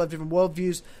personalities, we all have different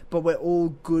worldviews, but we're all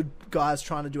good guys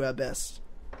trying to do our best.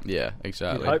 Yeah,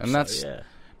 exactly. And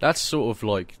that's sort of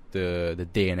like the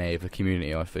DNA of the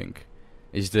community, I think.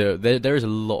 Is there is a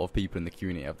lot of people in the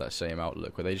community have that same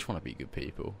outlook, where they just want to be good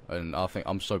people, and I think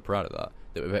I'm so proud of that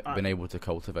we've been able to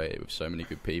cultivate it with so many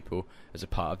good people as a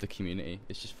part of the community.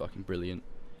 It's just fucking brilliant.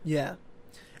 Yeah,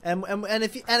 and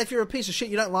if you're a piece of shit,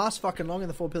 you don't last fucking long in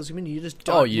the 4 Pillars community. You just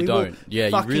don't. Oh, you don't. Yeah,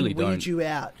 you really don't. Weed you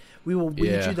out. We will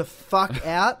weed you the fuck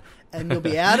out, and you'll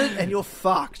be outed, and you're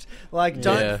fucked. Like,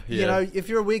 don't if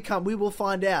you're a weird cunt, we will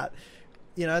find out.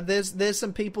 You know, there's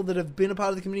some people that have been a part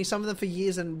of the community, some of them for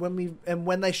years, and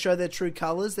when they show their true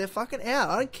colours, they're fucking out.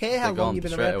 I don't care how long you've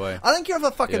been around. Away. I don't care if I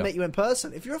fucking met you in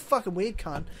person. If you're a fucking weird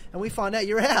cunt and we find out,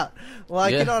 you're out.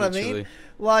 Like, you know what I mean?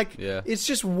 Like, it's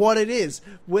just what it is.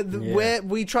 Where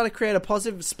we try to create a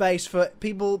positive space for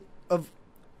people of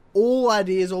all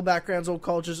ideas, all backgrounds, all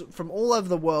cultures from all over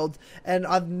the world, and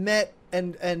I've met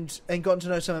and gotten to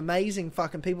know some amazing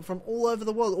fucking people from all over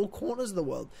the world, all corners of the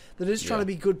world, that is trying to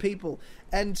be good people.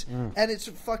 And it's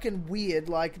fucking weird,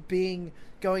 like,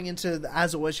 going into the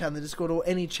As Always chat in the Discord or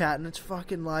any chat, and it's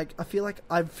fucking like, I feel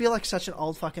like such an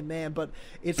old fucking man, but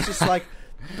it's just like,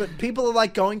 but people are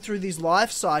like going through these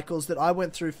life cycles that I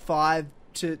went through 5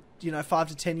 to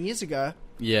 10 years ago.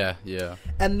 Yeah.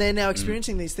 And they're now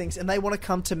experiencing these things, and they want to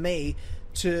come to me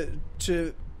to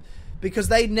because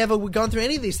they never were going through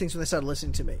any of these things when they started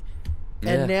listening to me.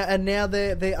 And now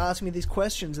they're asking me these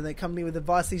questions, and they come to me with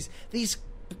advice. These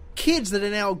kids that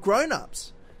are now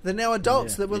grown-ups, they're now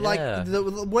adults that were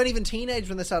that weren't even teenagers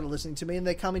when they started listening to me, and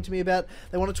they're coming to me about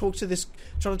they want to talk to this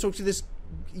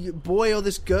boy or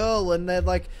this girl, and they're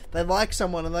like, they like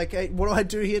someone, and like, hey, what do I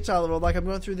do here, Tyler? Or like, I'm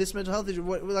going through this mental health issue.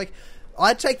 Like,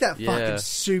 I take that fucking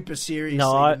super seriously.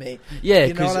 To me. Yeah,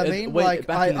 you know what I mean? Like,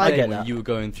 back in the day when you were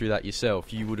going through that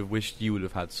yourself, you would have wished you would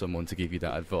have had someone to give you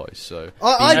that advice. So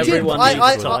I did.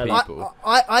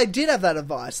 I did have that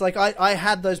advice. Like, I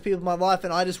had those people in my life,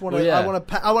 and I just want to. I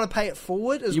want to pay it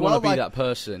forward as well. You want to be that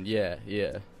person.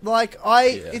 Yeah. Like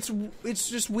it's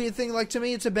just weird thing. Like, to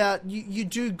me, it's about you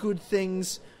do good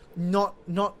things, not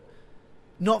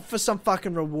for some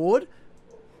fucking reward.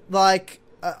 Like,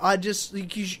 I just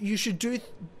think you should do.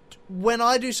 When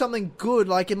I do something good,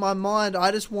 like, in my mind,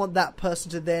 I just want that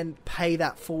person to then pay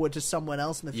that forward to someone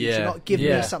else in the future, not give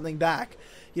me something back.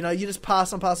 You know, you just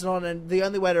pass it on, and the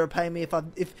only way to repay me,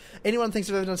 if anyone thinks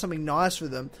I've ever done something nice for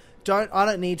them, I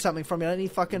don't need something from you. I don't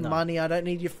need fucking money. I don't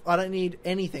need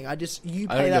anything. You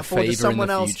pay that forward to someone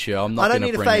else. I'm not I don't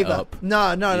need a favor. No,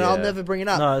 I'll never bring it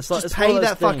up. No, just pay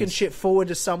that fucking shit forward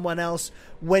to someone else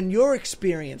when you're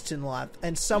experienced in life,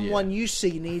 and someone you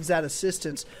see needs that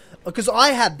assistance. Because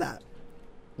I had that.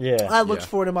 Yeah, I looked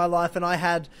for it in my life, and I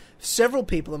had several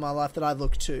people in my life that I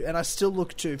looked to, and I still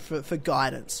look to for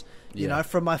guidance. You know,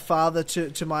 from my father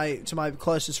to my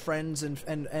closest friends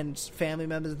and family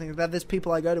members and things like that. There's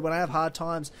people I go to when I have hard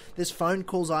times. There's phone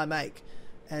calls I make,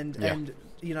 and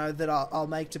you know, that I'll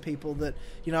make to people that,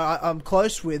 you know, I'm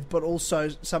close with, but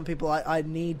also some people I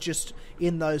need just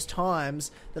in those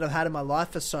times that I've had in my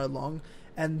life for so long,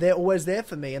 and they're always there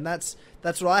for me, and that's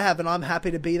what I have, and I'm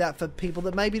happy to be that for people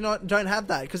that maybe don't have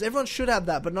that, because everyone should have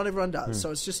that, but not everyone does.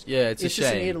 So it's just it's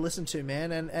just an ear to listen to,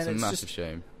 man, and it's a massive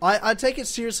shame. I take it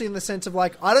seriously in the sense of,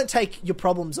 like, I don't take your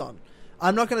problems on.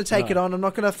 I'm not going to take it on. I'm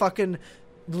not going to fucking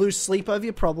lose sleep over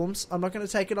your problems. I'm not going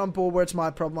to take it on board where it's my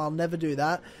problem. I'll never do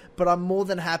that. But I'm more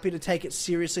than happy to take it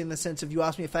seriously in the sense of, you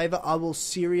ask me a favor, I will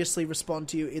seriously respond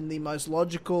to you in the most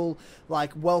logical,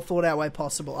 like, well thought out way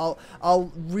possible.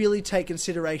 I'll really take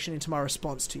consideration into my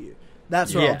response to you.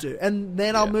 That's what I'll do. And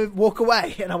then I'll walk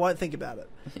away, and I won't think about it.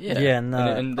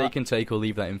 And they can take or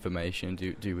leave that information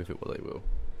and do with it what they will.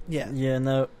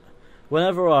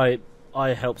 Whenever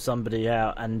I help somebody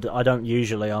out, and I don't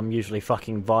usually, I'm usually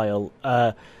fucking vile.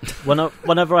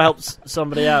 Whenever I help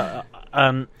somebody out,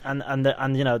 and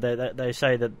you know, they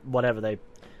say that whatever they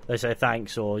say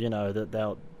thanks, or, you know, that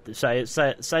they'll say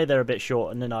they're a bit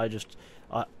short, and then I just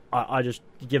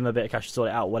give them a bit of cash to sort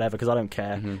it out, whatever, because I don't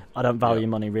care. Mm-hmm. I don't value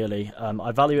money, really.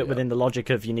 I value it within the logic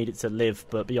of you need it to live,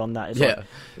 but beyond that,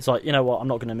 it's like, you know what, I'm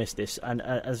not going to miss this. And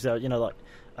as you know, like,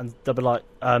 and they'll be like,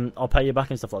 I'll pay you back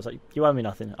and stuff like that. It's like, you owe me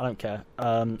nothing. I don't care.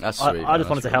 That's sweet, I just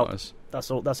wanted to help. Nice. That's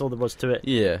all there was to it.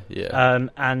 Yeah.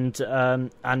 And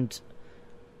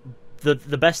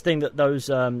the best thing that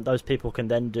those people can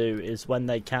then do is, when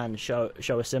they can, show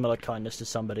a similar kindness to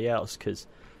somebody else, because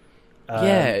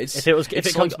if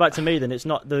it comes back to me, then it's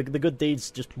not the good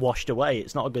deed's just washed away.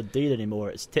 It's not a good deed anymore.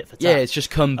 It's tit for tat. Yeah, it's just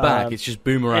come back. It's just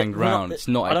boomerang round. It's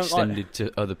not extended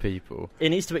to other people. It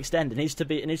needs to extend. It needs to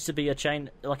be a chain,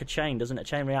 like a chain, doesn't it? A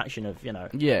chain reaction of, you know,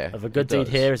 of a good deed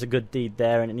here is a good deed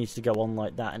there, and it needs to go on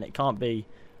like that. And it can't be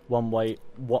one way.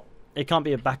 It can't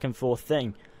be a back and forth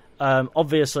thing.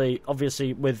 Obviously,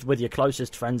 with your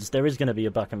closest friends, there is going to be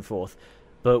a back and forth,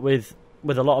 but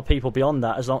with a lot of people beyond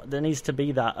that, there needs to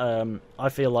be that. I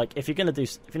feel like if you're going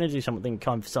to do something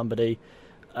kind for somebody,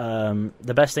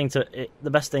 the best thing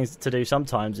to do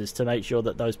sometimes is to make sure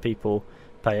that those people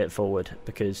pay it forward,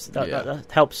 because that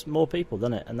helps more people,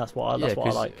 doesn't it? And that's what I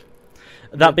like.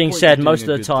 That being said, most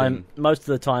of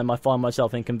the time, I find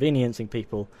myself inconveniencing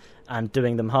people and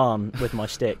doing them harm with my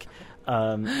stick.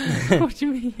 What do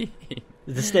you mean?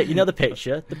 The stick, you know the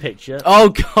picture. Oh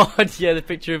God, yeah, the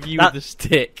picture of you with the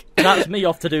stick. That's me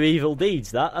off to do evil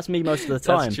deeds. That's me most of the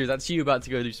time. That's true. That's you about to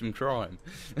go do some crime.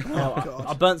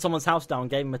 I burnt someone's house down,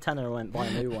 gave him a tenner, and went buy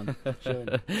a new one. Sure.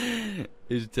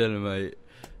 He's a tenner, mate.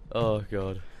 Oh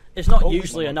God. It's not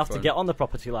usually enough to get on the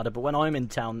property ladder, but when I'm in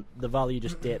town, the value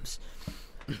just dips.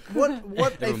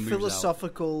 What a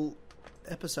philosophical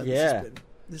episode this has been.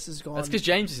 This has gone. That's because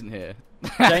James isn't here.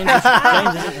 James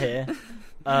isn't here.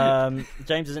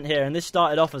 James isn't here, and this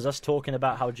started off as us talking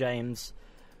about how James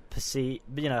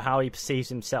how he perceives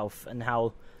himself and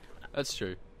how. That's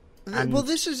true. Well,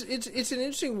 it's an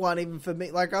interesting one even for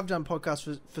me. Like I've done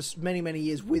podcasts for many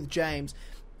years with James,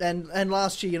 and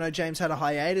last year, James had a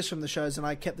hiatus from the shows, and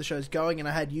I kept the shows going, and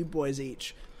I had you boys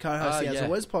each co-host the As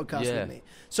Always podcast with me.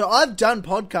 So I've done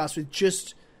podcasts with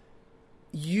just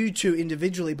you two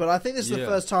individually, but I think this is the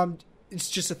first time. It's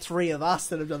just the three of us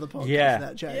that have done the podcast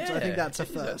without James. I think that's a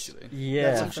first.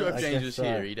 I'm sure if James was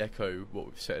here, he'd echo what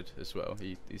we've said as well.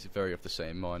 He's very of the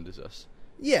same mind as us.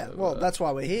 Yeah, so, that's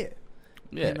why we're here.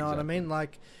 Yeah, you know what I mean?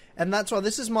 And that's why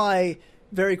this is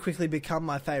very quickly become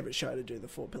my favourite show to do, the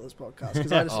Four Pillars podcast,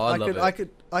 because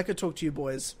I could talk to you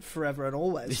boys forever and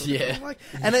always.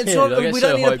 And it's not, we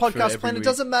don't need a podcast plan. It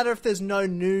doesn't matter if there's no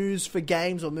news for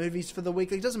games or movies for the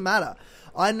week. It doesn't matter.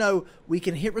 I know we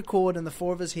can hit record, and the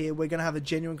four of us here, we're going to have a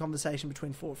genuine conversation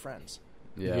between four friends.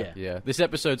 Yeah. This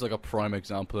episode's like a prime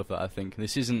example of that. I think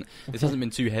this hasn't been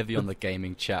too heavy on the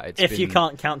gaming chat. You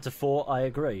can't count to four, I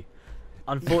agree.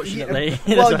 Unfortunately,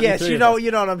 well, yes, you know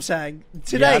what I'm saying.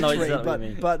 Today,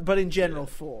 three, but in general,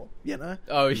 four.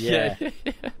 Oh yeah.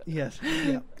 Yes.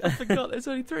 Yeah. I forgot. There's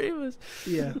only three of us.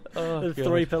 Yeah. The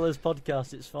Three Pillars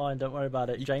podcast. It's fine. Don't worry about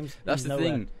it, James. That's the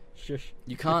thing. Shush.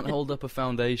 You can't hold up a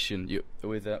foundation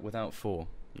without four.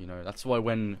 That's why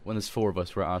when there's four of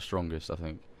us, we're at our strongest. I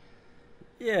think.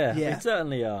 Yeah. We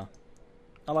certainly are.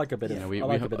 I like a bit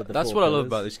of. That's what I love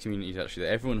about this community. Actually,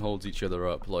 that everyone holds each other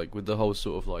up, like with the whole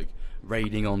sort of like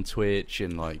raiding on Twitch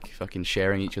and like fucking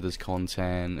sharing each other's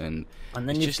content, and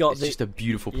then it's just a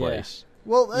beautiful place.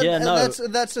 Well, that's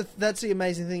the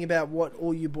amazing thing about what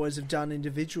all you boys have done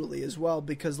individually as well.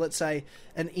 Because let's say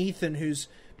an Ethan who's,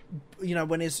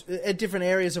 when he's at different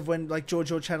areas of when like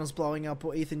George, your channel's blowing up,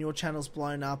 or Ethan, your channel's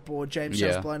blown up, or James'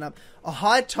 channel's blown up, a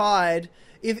high tide.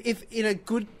 If in a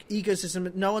good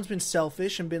ecosystem, no one's been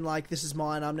selfish and been like, this is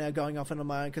mine, I'm now going off on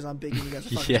my own because I'm big and you guys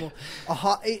are fucking small.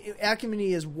 Our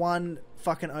community is one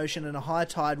fucking ocean, and a high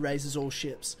tide raises all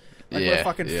ships. We're a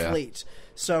fucking fleet.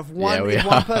 So if one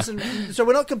person... So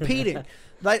we're not competing.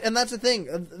 And that's the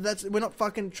thing. We're not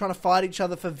fucking trying to fight each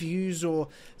other for views or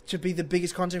to be the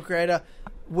biggest content creator.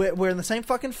 We're in the same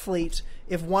fucking fleet.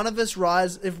 If one of us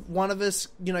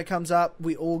comes up,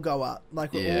 we all go up.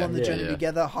 Like we're all on the journey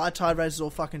together. High tide raises all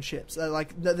fucking ships.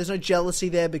 There's no jealousy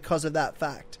there because of that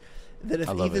fact. That if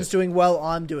Ethan's doing well,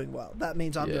 I'm doing well. That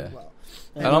means I'm doing well.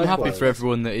 And I'm happy for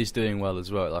everyone that is doing well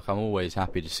as well. Like I'm always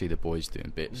happy to see the boys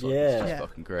doing bits. It's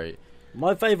fucking great.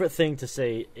 My favourite thing to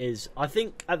see is, I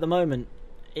think at the moment,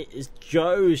 it is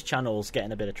Joe's channel's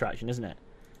getting a bit of traction, isn't it?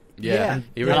 Yeah.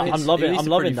 I'm loving that.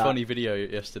 Pretty funny video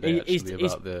yesterday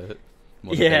about the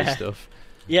modern day stuff.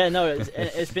 Yeah, no,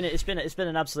 it's been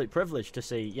an absolute privilege to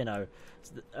see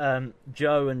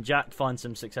Joe and Jack find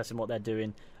some success in what they're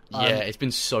doing. It's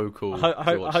been so cool. I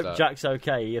hope Jack's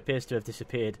okay. He appears to have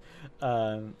disappeared.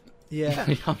 I'm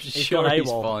sure he's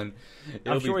fine.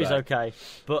 I'm sure he's okay.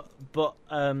 But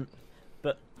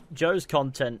Joe's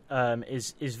content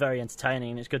is very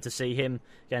entertaining, and it's good to see him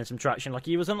getting some traction. Like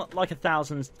he was on like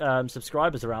 1,000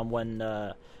 subscribers around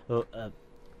when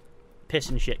Piss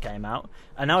and Shit came out,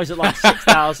 and now he's at like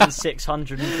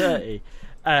 6,630.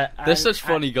 They're such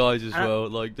funny guys as well.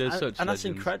 Like they're such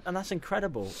legends. That's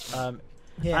incredible.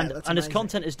 And his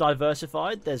content is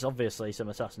diversified. There's obviously some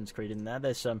Assassin's Creed in there.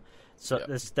 There's some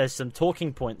there's some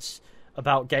talking points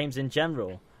about games in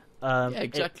general.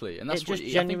 Exactly, and that's what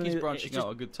I think he's branching out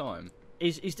a good time.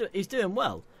 He's doing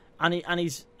well, and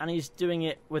he's doing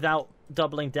it without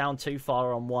doubling down too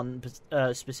far on one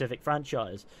specific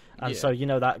franchise, and so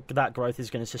that growth is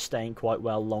going to sustain quite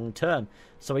well long term.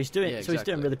 So he's doing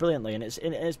really brilliantly, and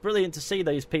it's brilliant to see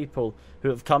these people who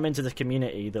have come into the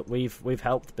community that we've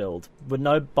helped build.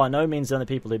 We're by no means the only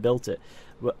people who built it,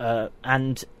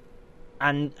 and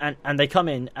they come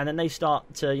in and then they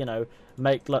start to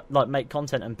make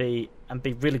content and be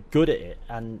really good at it,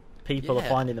 and people are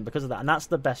finding them because of that, and that's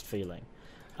the best feeling.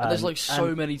 And there's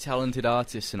so many talented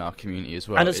artists in our community as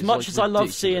well. And as much as I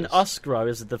love seeing us grow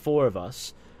as the four of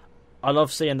us, I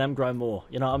love seeing them grow more.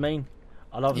 You know what I mean?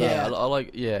 I love that. I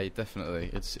like. Yeah, definitely.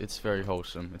 It's very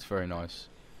wholesome. It's very nice.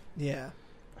 Yeah.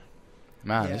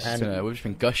 Man, we've just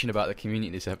been gushing about the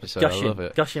community this episode. I love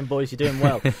it. Gushing, boys, you're doing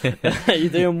well. You're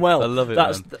doing well. I love it,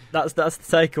 That's the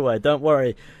takeaway. Don't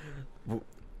worry.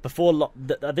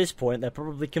 At this point, they're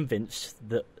probably convinced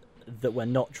that we're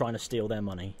not trying to steal their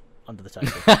money under the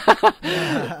table.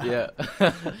 Yeah,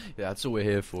 that's all we're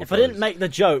here for. If guys. I didn't make the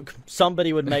joke,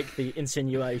 somebody would make the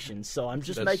insinuation. So I'm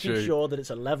just making sure that it's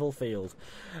a level field.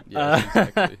 Yeah,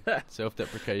 exactly.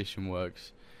 Self-deprecation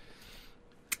works.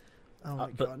 Oh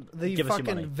my god! The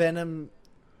fucking Venom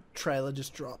trailer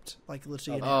just dropped, like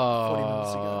literally 40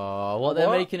 minutes ago. Well, they're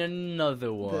making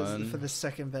another one for the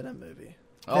second Venom movie.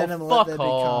 Venom, fuck Let There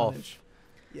off. Be Carnage.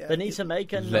 Yeah, they need to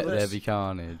make another. Let There Be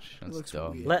Carnage. That's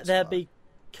dumb. Let There Be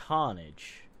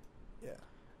Carnage. Yeah.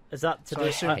 Is that to do? I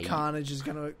assume Carnage is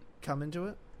going to come into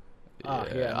it.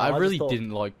 Yeah, I really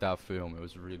didn't like that film. It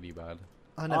was really bad.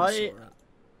 I never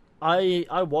saw it.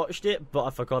 I watched it, but I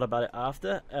forgot about it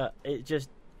after. It just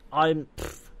you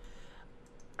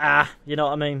know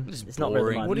what I mean? It's not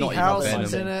really mine. Woody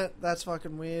Harrelson's in it. That's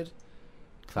fucking weird.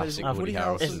 Classic Woody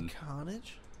Harrelson.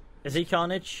 Carnage? Is he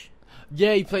Carnage?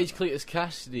 Yeah, he plays Cletus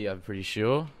Cassidy, I'm pretty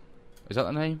sure. Is that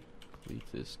the name?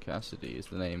 Cletus Cassidy is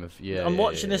the name of... Yeah, I'm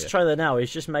watching this trailer now.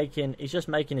 He's just making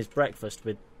his breakfast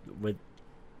with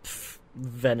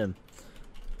Venom.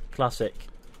 Classic.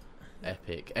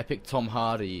 Epic Tom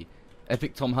Hardy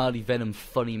Venom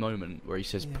funny moment where he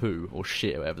says poo or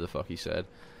shit or whatever the fuck he said.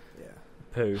 Yeah.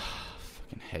 Poo.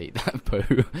 Fucking hate that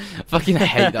poo. Fucking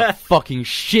hate that fucking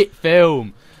shit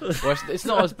film. Well, it's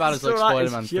not as bad as like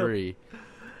Spider-Man 3.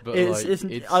 But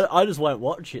I just won't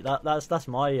watch it.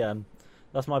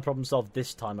 That's my problem solved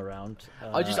this time around.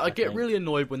 I get really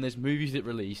annoyed when there's movies that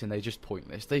release and they're just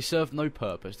pointless. They serve no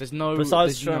purpose.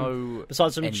 Besides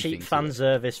some cheap fan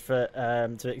service for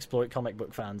to exploit comic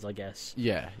book fans, I guess.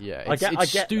 Yeah. I get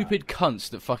stupid cunts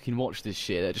that fucking watch this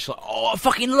shit. They're just like, oh, I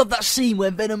fucking love that scene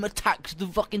where Venom attacks the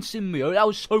fucking symbiote. That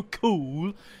was so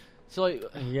cool. It's like,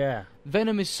 yeah,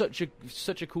 Venom is such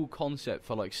a cool concept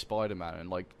for like Spider-Man and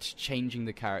like changing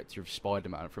the character of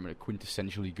Spider-Man from a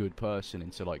quintessentially good person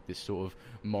into like this sort of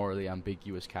morally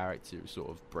ambiguous character who sort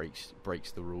of breaks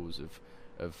the rules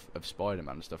of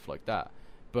Spider-Man and stuff like that.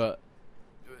 But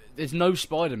there's no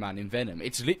Spider-Man in Venom.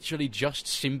 It's literally just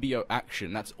symbiote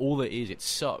action. That's all it is. It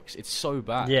sucks. It's so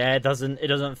bad. Yeah, it doesn't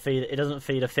feed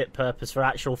a fit purpose for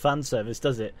actual fan service,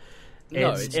 does it?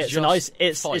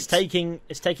 It's taking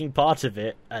part of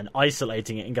it and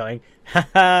isolating it and going,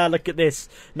 haha, look at this.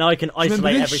 Now I can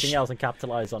isolate everything else and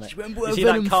capitalize on it. You see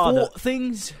that car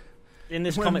things? In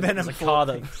this comic, there's a car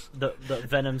that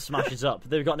Venom smashes up.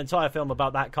 They've got an entire film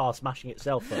about that car smashing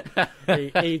itself up.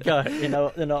 Here you go. You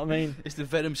know what I mean? It's the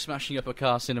Venom smashing up a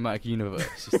car cinematic universe.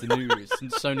 It's the new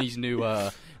Sony's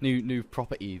new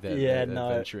property they're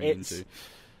venturing into.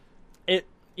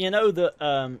 You know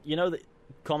that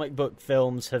comic book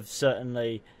films have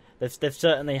certainly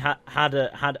had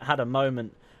a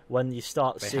moment when you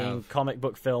start seeing comic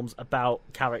book films about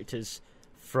characters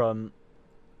from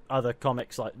other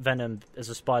comics, like Venom as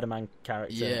a Spider-Man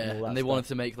character. And they wanted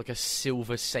to make like a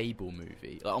Silver Sable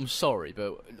movie. Like, I'm sorry,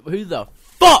 but who the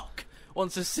fuck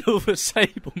wants a Silver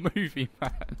Sable movie,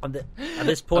 man? At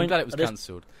this point, I'm glad it was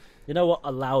cancelled. You know what?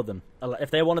 Allow them.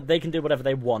 If they want, they can do whatever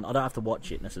they want. I don't have to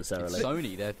watch it necessarily. It's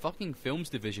Sony, their fucking films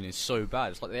division is so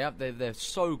bad. It's like they're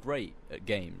so great at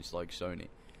games, like Sony,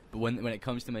 but when it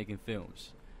comes to making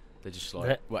films, they're just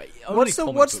like,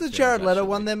 what's the Jared Leto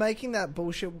one they're making? That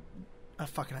bullshit. I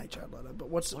fucking hate Jared Leto. But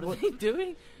what are they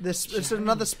doing? It's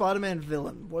another Spider-Man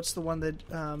villain. What's the one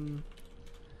that?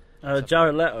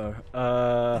 Jared Leto.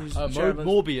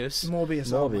 Morbius.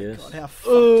 Morbius. Oh my god, how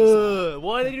fucked is that?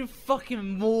 Why are they doing fucking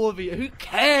Morbius? Who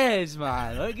cares,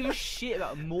 man? I don't give a shit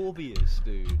about Morbius,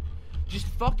 dude. Just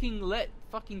fucking let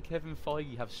fucking Kevin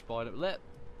Feige have Spider. Let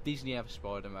Disney have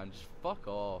Spider-Man. Just fuck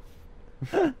off.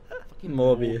 Fucking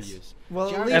Morbius.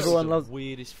 Well, everyone loves the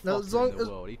weirdest fucker in the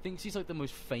world. He thinks he's like the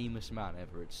most famous man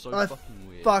ever. It's so fucking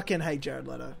weird. I fucking hate Jared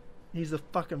Leto. He's the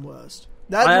fucking worst.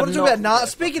 You want to talk about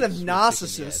Speaking of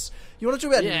narcissists, you want to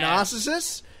talk about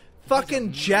narcissists?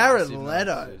 Fucking Jared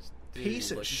Leto,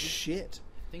 piece of shit.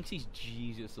 Thinks he's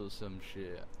Jesus or some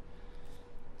shit.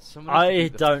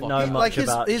 I don't know much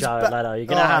about Jared Leto. You're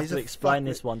gonna have to explain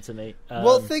this one to me.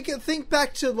 Well, think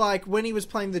back to like when he was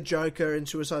playing the Joker in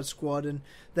Suicide Squad, and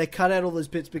they cut out all those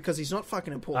bits because he's not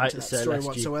fucking important to that story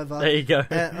whatsoever. There you go.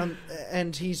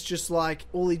 And he's just like,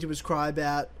 all he did was cry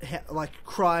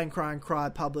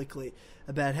publicly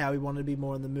about how he wanted to be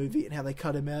more in the movie and how they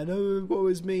cut him out. Oh, what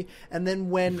was me? And then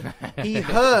when he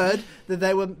heard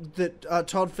that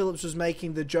Todd Phillips was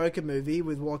making the Joker movie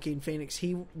with Joaquin Phoenix,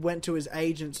 he went to his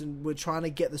agents and were trying to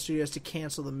get the studios to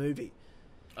cancel the movie.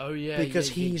 Oh yeah, because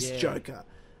he's Joker.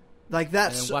 Like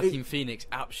that's. And then Joaquin Phoenix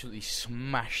absolutely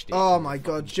smashed it. Oh my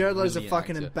god, Jared Leto's a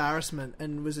fucking actor. embarrassment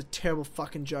and was a terrible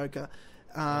fucking Joker.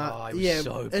 He was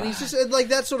so bad. And he's just like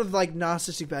that sort of like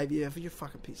narcissistic baby. Yeah, you're a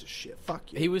fucking piece of shit.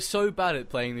 Fuck you. He was so bad at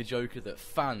playing the Joker that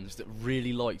fans that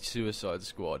really liked Suicide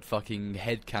Squad fucking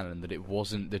headcanon that it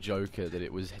wasn't the Joker, that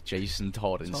it was Jason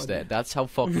Todd instead. That's how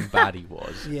fucking bad he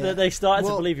was. Yeah. They started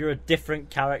to believe you're a different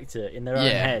character in their own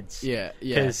heads. Yeah.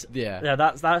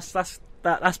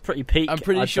 That's pretty peak. I'm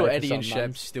pretty sure Eddie and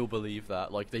Sheps Sheps still believe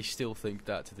that. Like, they still think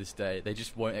that to this day. They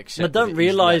just won't accept. They don't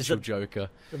realise that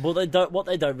Joker. Well, they don't. What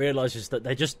they don't realise is that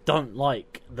they just don't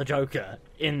like the Joker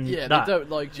in that. They don't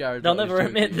like Jared. They'll never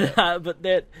admit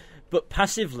that, but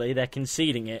passively they're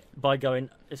conceding it by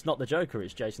going, "It's not the Joker,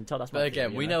 it's Jason Todd." That's but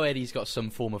again, we know Eddie's got some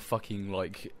form of fucking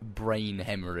like brain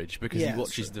hemorrhage because he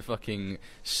watches the fucking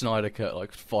Snyder Cut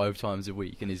like 5 times a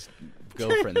week, and his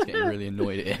girlfriend's getting really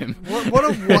annoyed at him. What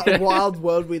a wild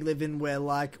world we live in, where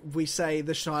like we say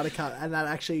the Snyder Cut and that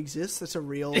actually exists. That's a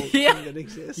real thing that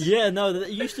exists. Yeah, no,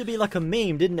 it used to be like a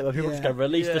meme, didn't it? Where people just go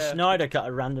release the Snyder Cut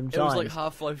at random times. It was like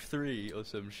Half-Life 3 or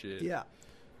some shit. Yeah.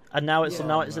 And now it's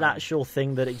an actual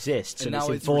thing that exists, and it's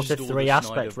in 4:3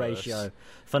 aspect ratio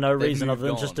for no reason other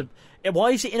than just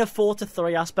Why is it in a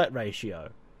 4:3 aspect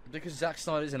ratio? Because Zack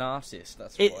Snyder's an artist.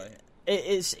 That's why.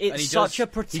 It's such a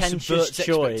pretentious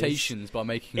choice. Expectations by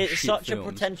making it's shit such films. a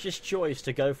pretentious choice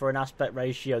to go for an aspect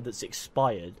ratio that's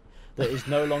expired, that is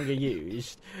no longer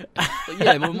used.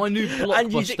 Yeah, my new blockbuster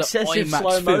and use excessive IMAX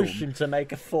slow film. motion to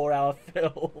make a 4-hour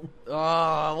film.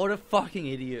 Ah, what a fucking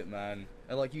idiot, man!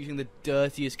 And like using the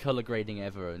dirtiest color grading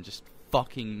ever, and just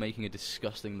fucking making a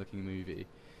disgusting looking movie.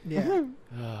 Yeah.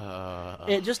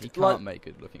 It just you can't make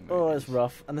good looking movies. Oh, it's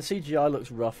rough, and the CGI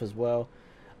looks rough as well.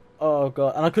 Oh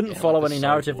god, and I couldn't follow any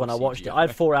narrative when I watched it. I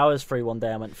had 4 hours free one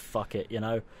day. I went, fuck it,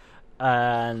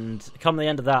 And come the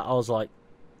end of that, I was like,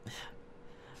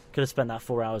 could have spent that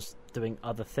 4 hours doing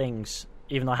other things,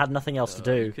 even though I had nothing else to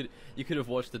do. You could have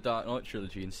watched the Dark Knight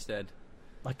trilogy instead.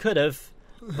 I could have,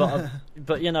 but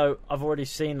I've already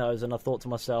seen those, and I thought to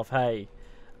myself, hey,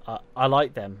 I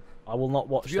like them. I will not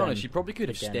watch them. To be honest, you probably could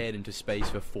have again. Stared into space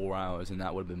for 4 hours, and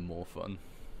that would have been more fun.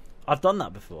 I've done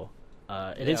that before.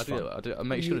 It is fun. I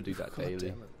make sure to do that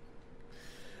daily.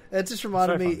 It just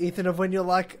reminded me, Ethan, of when you're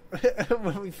like,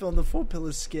 when we filmed the Four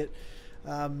Pillars skit,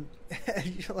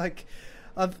 you're like,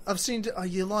 I've seen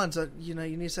your lines. You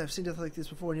need to say I've seen stuff like this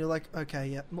before, and you're like, okay,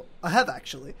 yeah, I have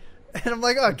actually, and I'm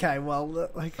like, okay, well,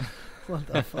 like, what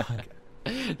the fuck?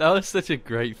 That was such a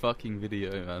great fucking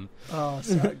video, man. Oh,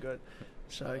 so good,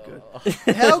 so good.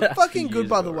 How fucking good,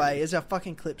 by the way, is our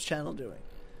fucking Clips channel doing?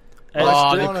 The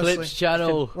honestly, Clips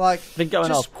channel, like, been going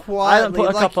just up. Quietly, I haven't put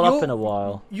a couple up in a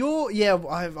while.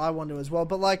 I want to as well.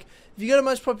 But like, if you go to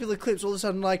most popular clips, all of a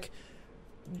sudden, like,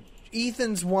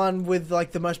 Ethan's one with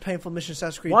like the most painful mission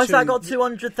Assassin's Creed 2. Why's that got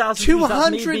 200,000 views?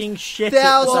 That's me being shit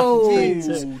at Assassin's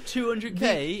Creed 2.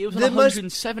 200k. It was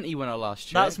 170 when I last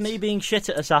checked. That's me being shit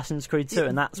at Assassin's Creed 2,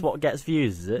 and that's what gets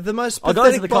views, is it? The most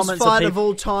pathetic boss fight of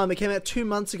all time. It came out 2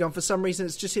 months ago, and for some reason,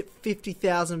 it's just hit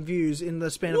 50,000 views in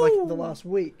the span of like the last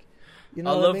week. You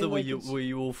know I love the were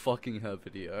you all fucking her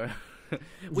video.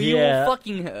 Were you all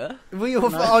fucking her?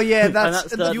 Oh yeah,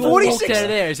 that's the you all walked out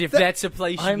there as if that's a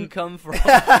place you can come from.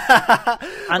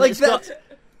 And like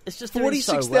it's just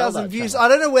 46,000 views. I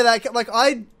don't know where that. Like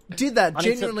I did that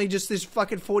genuinely, just this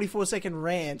fucking 44-second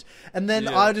rant, and then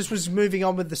I just was moving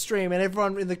on with the stream, and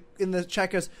everyone in the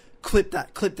chat goes, clip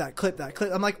that.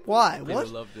 I'm like, why? What?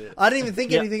 Loved it. I didn't even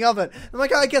think anything of it. I'm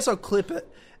like, I guess I'll clip it.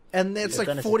 And it's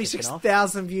like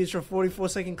 46,000 views for a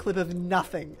 44-second clip of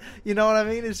nothing. You know what I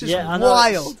mean? It's just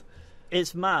wild.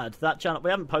 It's mad. That channel, we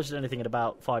haven't posted anything in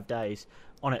about 5 days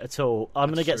on it at all. I'm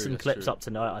going to get some clips up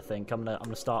tonight, I think. I'm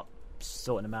gonna start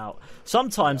sorting them out.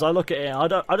 Sometimes I look at it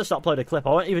and I just upload a clip.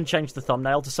 I won't even change the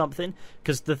thumbnail to something,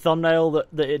 because the thumbnail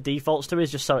that it defaults to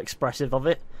is just so expressive of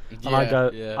it. And I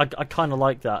go, I kind of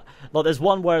like that. Like, there's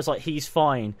one where it's like, he's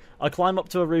fine. I climb up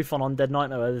to a roof on Undead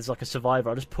Nightmare where there's like a survivor.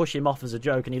 I just push him off as a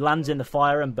joke, and he lands in the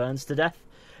fire and burns to death.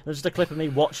 There's just a clip of me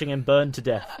watching him burn to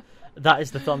death. That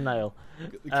is the thumbnail.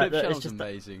 The clip channel's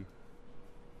amazing.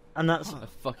 And that's... I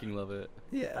fucking love it.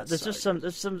 Yeah, there's just some...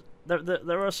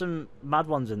 There are some mad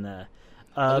ones in there.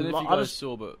 I don't know if you guys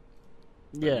saw, but...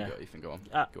 Yeah. Go on.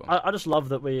 I just love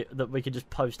that we could just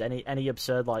post any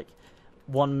absurd, like,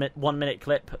 1 minute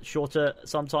clip, shorter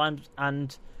sometimes,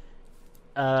 and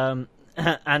it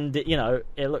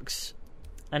looks,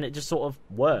 and it just sort of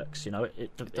works, it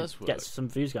does work. Gets some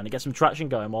views going, it gets some traction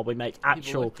going while we make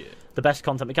the best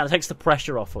content we can. It takes the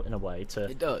pressure off in a way.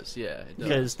 It does, yeah.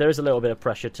 Because there is a little bit of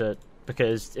pressure to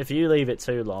because if you leave it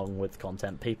too long with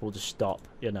content, people just stop,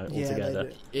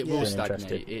 altogether. It will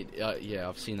stagnate.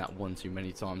 I've seen that one too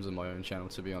many times on my own channel,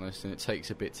 to be honest, and it takes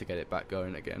a bit to get it back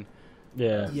going again.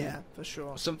 Yeah, for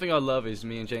sure. Something I love is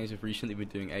me and James have recently been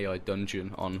doing AI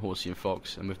Dungeon on Horsey and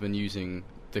Fox, and we've been using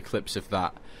the clips of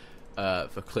that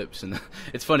for clips, and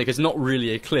it's funny because it's not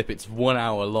really a clip, it's 1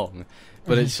 hour long.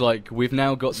 But it's like we've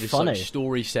now got this like,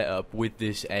 story set up with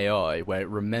this AI where it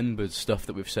remembers stuff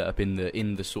that we've set up in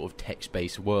the sort of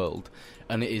text-based world,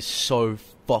 and it is so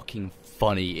fucking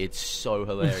funny. It's so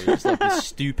hilarious. It's like this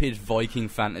stupid Viking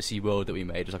fantasy world that we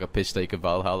made. It's like a piss steak of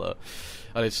Valhalla.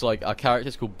 And it's like our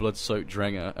character's called Blood-Soaked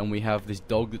Drenger, and we have this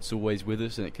dog that's always with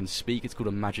us, and it can speak. It's called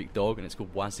a magic dog, and it's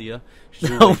called Wazia.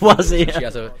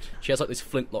 Wazia. She has like this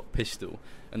flintlock pistol.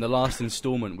 And the last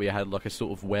installment, we had like a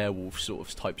sort of werewolf sort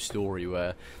of type story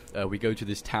where we go to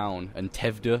this town, and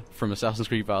Tevda from Assassin's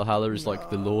Creed Valhalla is like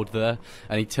the lord there,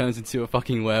 and he turns into a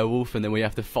fucking werewolf, and then we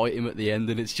have to fight him at the end,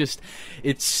 and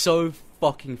it's so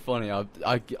fucking funny. I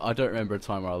don't remember a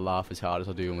time where I laugh as hard as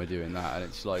I do when we're doing that, and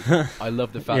it's like I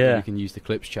love the fact that we can use the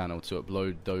clips channel to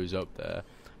upload those up there.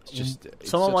 It's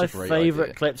some of my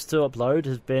favourite clips to upload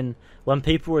has been when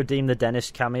people redeem the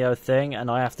Dennis cameo thing, and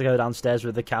I have to go downstairs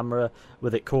with the camera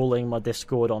with it calling my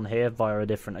Discord on here via a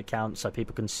different account so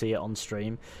people can see it on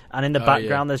stream. And in the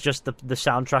background, there's just the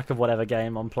soundtrack of whatever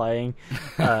game I'm playing,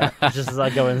 just as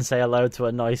I go and say hello to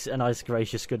a nice,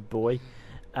 gracious, good boy.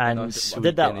 And I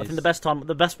did that. I think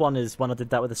the best one is when I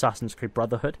did that with Assassin's Creed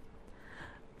Brotherhood.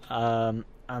 And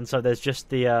so there's just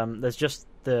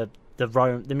the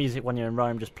Rome, the music when you're in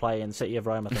Rome, just playing City of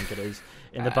Rome, I think it is,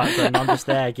 in the background. I'm just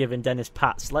there giving Dennis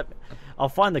pats. I'll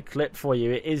find the clip for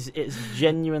you. It's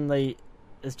genuinely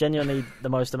the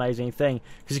most amazing thing,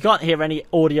 because you can't hear any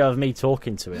audio of me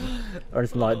talking to him or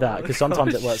anything like that, because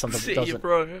sometimes it works, sometimes it doesn't. City of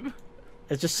Rome.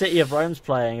 It's just City of Rome's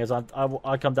playing as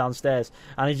I come downstairs,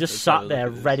 and he's just sat there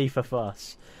ready for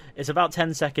fuss. It's about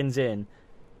 10 seconds in,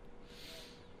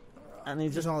 and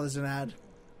he's just... Oh, there's an ad.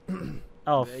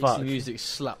 Oh, fuck. The music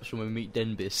slaps when we meet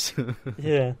Denbis.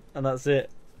 Yeah, and that's it.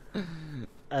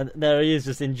 And there he is,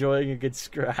 just enjoying a good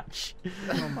scratch.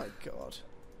 Oh my god.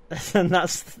 And that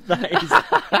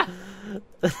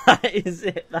is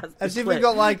it. That's as if we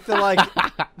got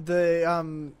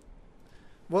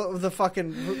what the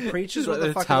fucking preachers? What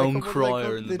the fuck? Town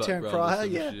crier in the town background. Crier,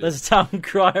 yeah. There's a town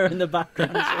crier in the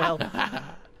background as well.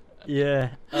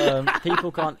 Yeah.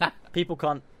 People can't.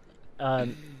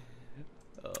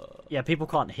 Yeah, people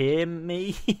can't hear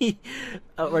me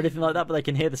or anything like that, but they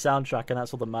can hear the soundtrack, and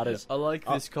that's all that matters. I like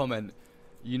this comment.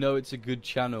 You know it's a good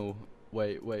channel.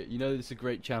 Wait. You know it's a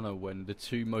great channel when the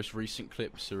two most recent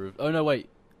clips are of... Oh, no, wait.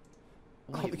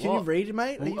 Can you read it,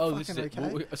 mate? Are you fucking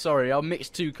okay? Sorry, I'll mix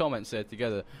two comments there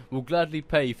together. We'll gladly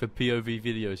pay for POV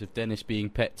videos of Dennis being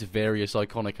pet to various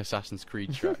iconic Assassin's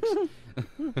Creed tracks.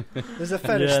 There's a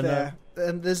fetish there,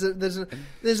 and there's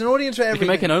an audience for everything. You can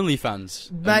make an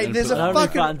OnlyFans, mate. There's a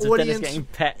fucking audience getting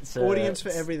pets. Audience for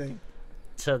everything.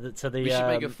 To the we should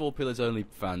make a 4 Pillars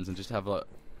OnlyFans and just have like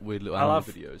weird little animal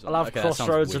videos. I'll have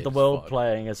Crossroads of the World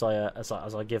playing as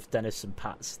I give Dennis some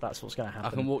pats. That's what's going to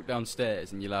happen. I can walk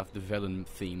downstairs and you'll have the Venom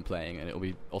theme playing, and it'll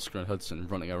be Oscar and Hudson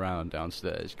running around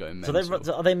downstairs going mental.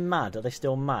 So are they mad? Are they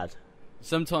still mad?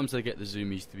 Sometimes they get the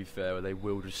zoomies, to be fair, where they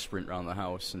will just sprint around the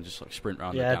house and just like sprint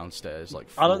around the downstairs.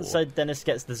 I don't say Dennis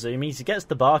gets the zoomies. He gets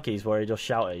the barkies where he just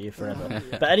shout at you forever.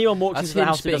 But anyone walks into the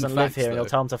house who doesn't live here, and he'll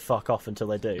tell them to fuck off until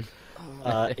they do.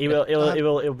 He'll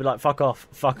be like, fuck off,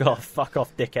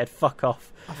 dickhead, fuck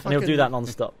off, and he'll do that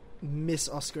non-stop. Miss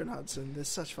Oscar and Hudson. They're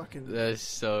such fucking... They're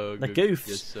so good. The goofs.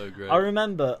 They're so great. I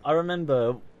remember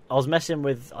I was messing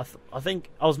with... I think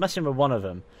I was messing with one of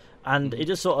them, and he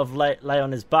just sort of lay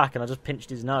on his back, and I just pinched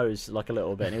his nose like a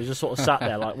little bit, and he was just sort of sat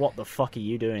there like, what the fuck are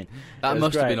you doing? That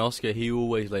must have been Oscar. He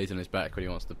always lays on his back when he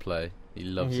wants to play. He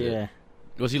loves it.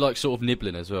 Was he like sort of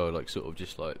nibbling as well, like sort of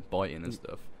just like biting and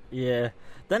stuff? Yeah,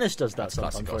 Dennis does that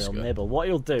sometimes where he'll nibble. What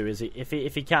he'll do is, if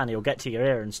he can, he'll get to your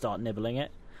ear and start nibbling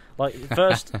it. Like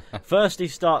first he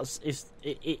starts.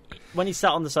 When he's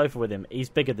sat on the sofa with him, he's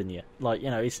bigger than you. Like,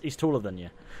 you know, he's taller than you.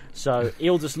 So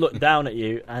he'll just look down at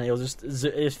you, and he'll just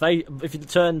his face. If you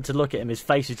turn to look at him, his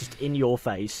face is just in your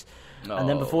face. And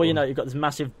then before you know it, you've got this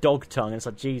massive dog tongue, and it's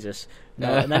like, Jesus.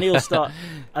 No, and then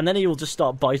he'll just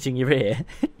start biting your ear.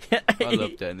 I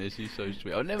love Dennis. He's so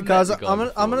sweet. I've never Guys, I'm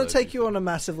going to take you on a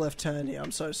massive left turn here.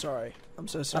 I'm so sorry. I've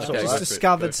just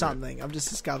discovered something.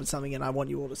 And I want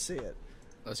you all to see it.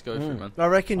 Let's go for it, man. I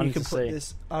reckon you can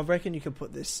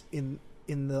put this in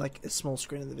the like a small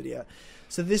screen of the video.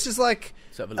 So this is like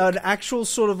an actual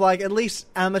sort of like at least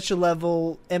amateur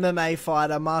level MMA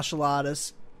fighter, martial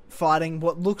artist, fighting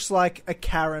what looks like a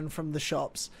Karen from the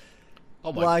Shops.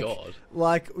 Oh my god!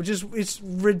 It's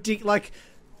ridiculous. Like,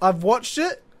 I've watched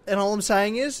it, and all I'm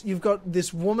saying is, you've got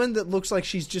this woman that looks like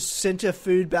she's just sent her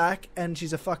food back, and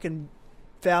she's a fucking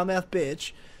foul-mouthed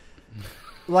bitch.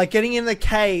 Like, getting in the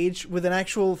cage with an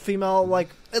actual female, like,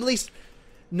 at least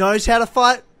knows how to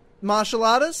fight martial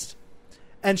artist.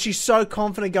 And she's so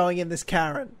confident going in, this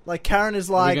Karen. Like, Karen is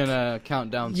like... We're going to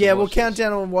count down we'll count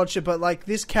down and watch it. But, like,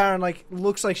 this Karen, like,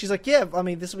 looks like... She's like, yeah, I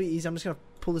mean, this will be easy. I'm just going to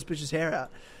pull this bitch's hair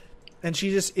out. And she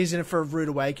just is in it for a rude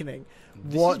awakening.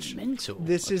 This is mental.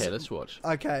 Okay, let's watch.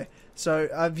 Okay. So,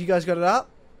 have you guys got it up?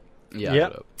 Yeah, I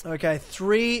got it up. Okay,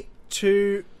 3,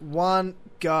 2, 1,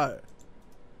 go.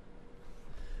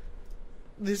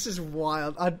 This is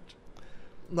wild.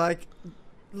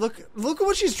 Look at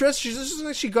what she's dressed. She's just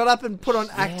like she got up and put on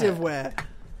activewear.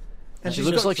 And she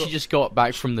looks like she just got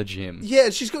back from the gym. Yeah,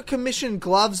 she's got commissioned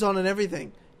gloves on and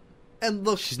everything. And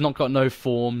look, she's not got no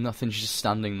form, nothing. She's just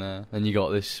standing there. And you got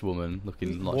this woman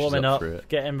looking like warming she's up up, for it,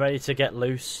 getting ready to get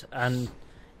loose, and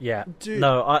you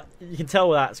can tell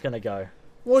where that's gonna go.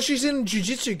 Well, she's in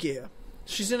jiu-jitsu gear.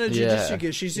 She's in a jiu-jitsu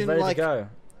gear. She's in ready like. To go.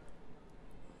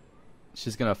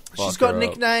 She's gonna. She's got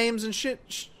nicknames and shit.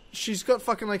 She's got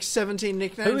fucking like 17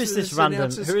 nicknames. Who is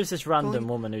this random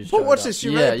woman who's? But what's this?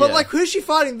 But like, who's she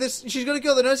fighting? This she's got a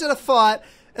girl that knows how to fight,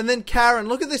 and then Karen.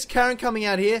 Look at this Karen coming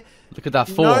out here. Look at that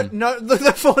form. No, look,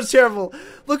 that form's terrible.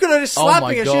 Look at her just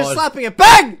slapping her. God. She's slapping her.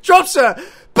 Bang! Drops her.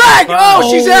 Bang!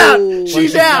 Oh, she's out.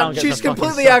 She's out. She's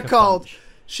completely out cold.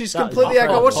 She's completely out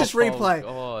cold. Watch this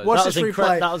replay. Watch this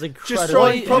replay. That was incredible. Just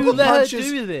throwing proper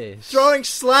punches. Throwing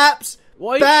slaps.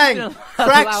 Bang!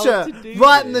 Cracks her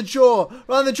right in the jaw.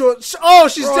 Oh,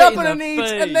 she's down on her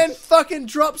knees and then fucking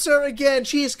drops her again.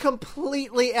 She is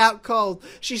completely out cold.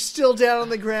 She's still down on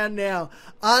the ground now.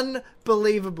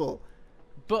 Unbelievable.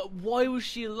 But why was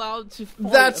she allowed to fight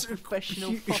That's a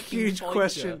professional huge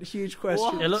question. Huge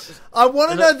question. Yeah, I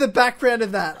want to know the background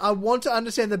of that. I want to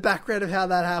understand the background of how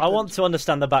that happened. I want to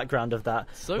understand the background of that.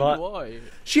 So do I.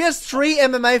 She has 3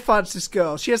 MMA fights, this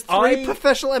girl. She has 3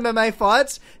 professional MMA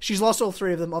fights. She's lost all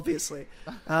 3 of them, obviously.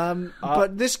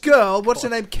 But this girl, what's her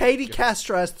name? Katie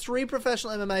Castro, has 3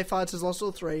 professional MMA fights, has lost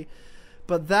all 3.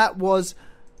 But that was...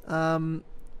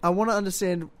 I want to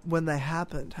understand when they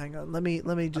happened. Hang on. Let me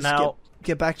just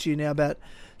get back to you now about...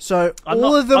 So,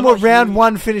 all of them were round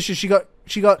 1 finishes. She got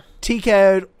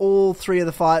TKO'd all 3 of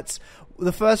the fights.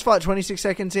 The first fight 26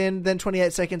 seconds in, then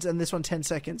 28 seconds, and this one 10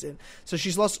 seconds in. So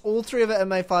she's lost all 3 of her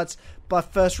MMA fights by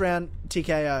first round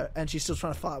TKO, and she's still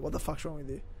trying to fight. What the fuck's wrong with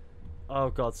you? Oh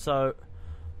god, so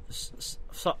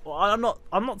I'm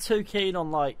not too keen on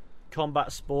like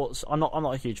combat sports. I'm not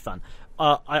a huge fan.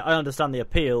 I understand the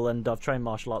appeal, and I've trained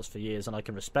martial arts for years, and I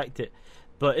can respect it.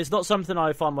 But it's not something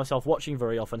I find myself watching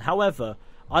very often. However,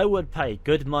 I would pay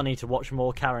good money to watch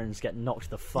more Karens get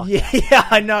knocked the fuck out. Yeah,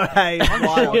 I know, hey. I'm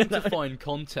trying to find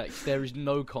context. There is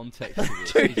no context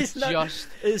to this.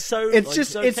 It's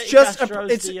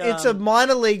a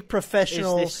minor league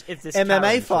professional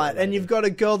MMA fight, and you've got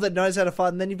a girl that knows how to fight,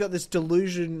 and then you've got this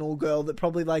delusional girl that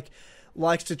probably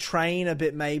likes to train a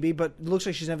bit maybe, but looks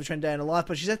like she's never trained a day in her life,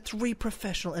 but she's had 3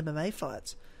 professional MMA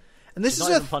fights. And this is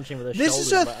her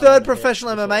 3rd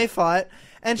professional MMA fight,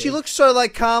 and she looks so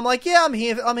like calm, like, yeah, I'm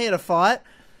here to fight.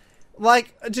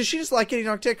 Like, does she just like getting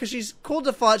knocked out? Because she's called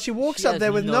to fight. She walks up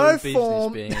there with no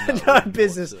form, no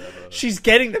business. She's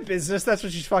getting the business. That's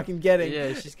what she's fucking getting.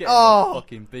 Yeah, she's getting the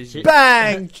fucking business.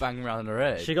 Bang! Bang around her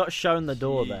head. She got shown the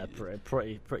door there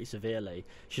pretty severely.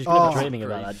 She's going to be dreaming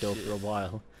about that door for a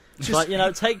while. But,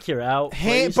 take her out.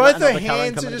 Both her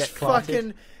hands are just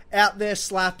fucking out there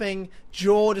slapping,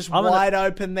 jaw just wide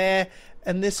open there,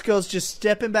 and this girl's just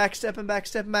stepping back,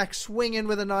 swinging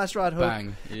with a nice right hook.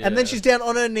 Bang. Yeah. And then she's down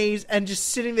on her knees and just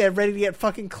sitting there ready to get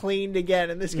fucking cleaned again,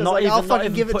 and this girl's I'll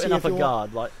fucking give it to you if you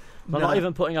want. Not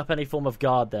even putting up any form of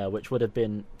guard there, which would have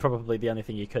been probably the only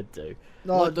thing you could do.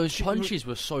 Those punches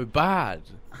were so bad.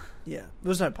 Yeah, there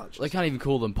was no punches. They can't even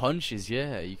call them punches, you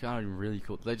can't even really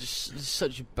call them. They're just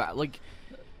such bad,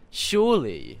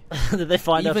 surely. Did they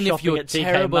find out shopping at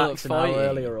TK Maxx an hour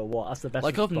earlier or what? That's the best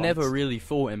response. I've never really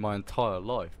fought in my entire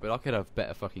life, but I could have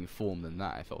better fucking form than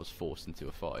that if I was forced into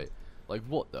a fight.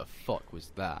 What the fuck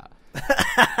was that?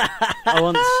 I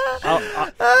once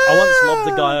lobbed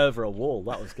a guy over a wall.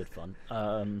 That was good fun.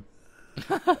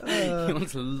 You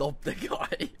once lobbed the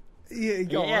guy?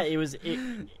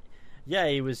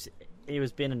 He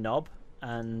was being a knob,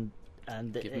 and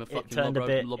it turned a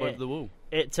bit. Lob over the wall.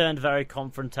 It turned very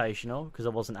confrontational because I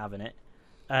wasn't having it,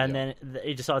 and then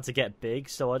he decided to get big,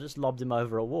 so I just lobbed him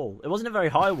over a wall. It wasn't a very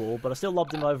high wall, but I still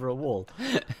lobbed him over a wall.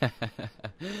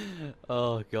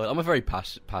 Oh god, I'm a very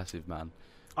passive man.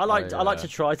 I like to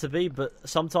try to be, but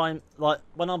sometimes, like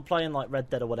when I'm playing like Red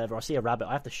Dead or whatever, I see a rabbit,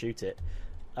 I have to shoot it.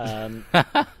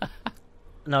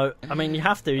 No, I mean you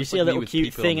have to. You see a little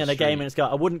cute thing in a game, and it's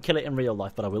got. I wouldn't kill it in real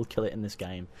life, but I will kill it in this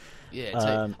game.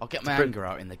 Yeah, I'll get my anger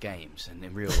out in the games, and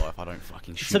in real life, I don't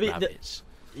fucking shoot rabbits.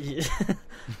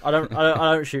 I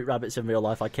don't shoot rabbits in real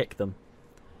life. I kick them.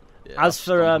 Yeah, as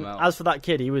for that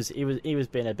kid, he was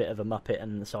being a bit of a muppet,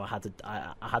 and so I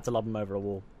had to lob him over a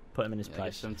wall, put him in his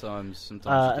place. Sometimes. And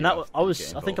that I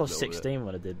think I was 16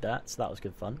 when I did that, so that was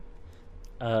good fun.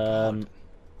 It's a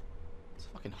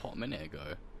fucking hot minute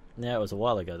ago. Yeah, it was a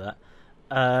while ago that.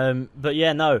 But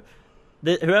yeah, no.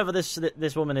 Whoever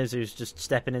this woman is who's just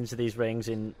stepping into these rings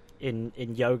in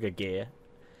yoga gear,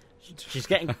 she's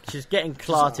getting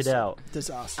clarted out.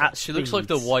 Disaster. She looks like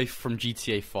the wife from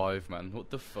GTA 5, man. What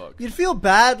the fuck? You'd feel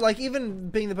bad, like even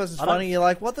being the person's fighting. You're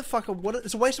like, what the fuck?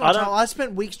 It's a waste of my time. I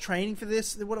spent weeks training for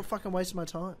this. What a fucking waste of my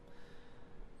time.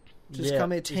 Just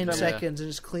come here 10 seconds and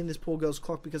just clean this poor girl's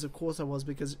clock because of course I was,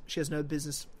 because she has no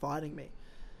business fighting me.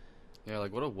 Yeah,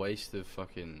 like what a waste of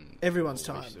fucking everyone's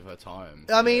time. Waste of her time.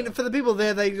 I mean, for the people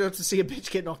there, they got to see a bitch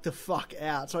get knocked the fuck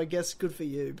out. So I guess good for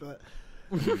you, but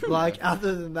like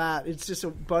other than that, it's just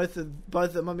both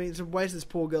of them. I mean, it's a waste of this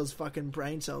poor girl's fucking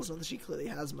brain cells. Not that she clearly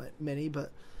has many,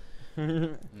 but yeah,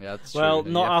 that's well,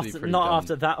 true. not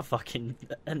after that fucking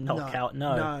knockout.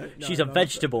 No, she's a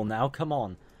vegetable now. Come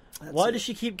on. Why does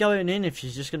she keep going in if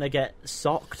she's just going to get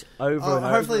socked over and over?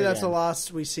 Hopefully, that's again? the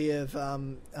last we see of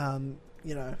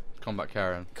Combat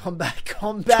Karen. Combat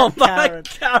Karen.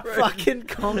 Fucking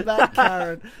Combat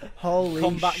Karen. Holy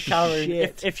Combat Karen.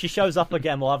 shit. If she shows up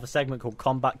again, we'll have a segment called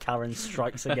Combat Karen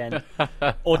Strikes Again.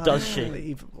 Or does she?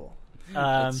 Unbelievable. She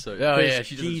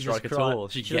doesn't strike at all.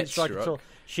 She gets struck. At all.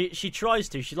 She tries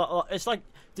to. She's like, it's like,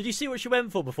 did you see what she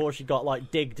went for before she got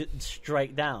like digged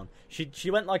straight down?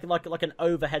 She went like an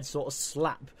overhead sort of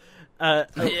slap.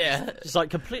 Just like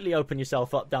completely open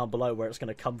yourself up down below where it's going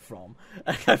to come from.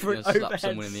 Go for an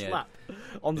overhead slap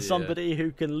on somebody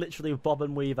who can literally bob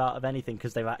and weave out of anything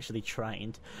because they've actually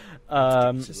trained.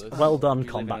 Well done,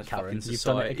 Combat Karen. You've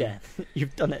done it again.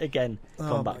 You've done it again,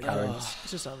 Combat Karen.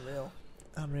 It's just unreal.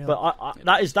 But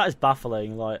that is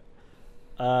baffling. Like,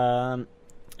 I'm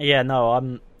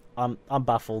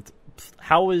baffled.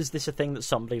 How is this a thing that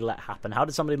somebody let happen? How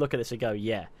did somebody look at this and go,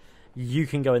 yeah, you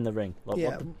can go in the ring?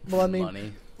 Like, well, I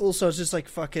mean, also it's just like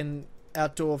fucking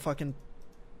outdoor fucking,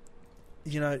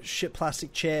 shit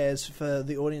plastic chairs for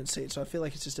the audience seats. So I feel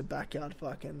like it's just a backyard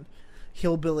fucking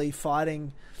hillbilly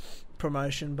fighting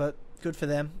promotion, but good for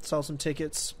them. Sold some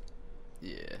tickets.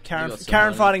 Yeah.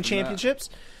 Karen Fighting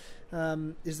Championships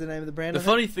is the name of the brand. The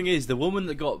funny thing is, the woman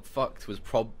that got fucked was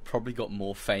probably got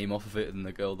more fame off of it than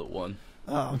the girl that won.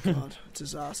 Oh, God.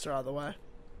 Disaster either way.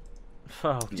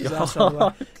 Oh,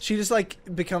 God. She just like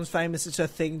becomes famous. It's her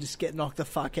thing. Just get knocked the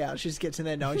fuck out. She just gets in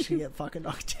there knowing she can get fucking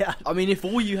knocked out. I mean, if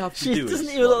all you have to do doesn't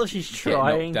is even look like she's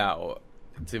trying. Get knocked out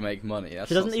to make money, that's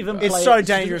she doesn't even. It's so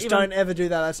dangerous. Don't ever do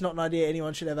that. That's not an idea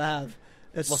anyone should ever have.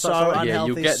 It's so unhealthy. Yeah,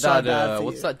 you'll get so that.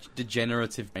 What's that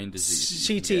degenerative brain disease?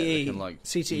 CTE.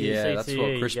 CTE. Yeah, that's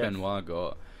what Chris Benoit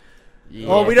got. Yeah,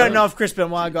 well, we don't know if Chris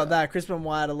Benoit got that. Chris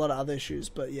Benoit had a lot of other issues,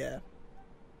 but yeah.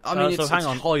 I mean, it's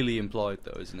highly implied,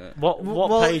 though, isn't it? What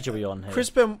page are we on here? Chris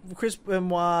Benoit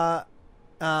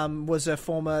was a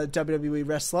former WWE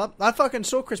wrestler. I fucking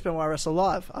saw Chris Benoit wrestle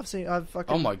live.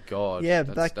 Oh my god! Yeah,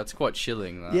 that's quite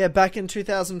chilling. That. Yeah, back in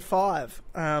 2005,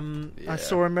 I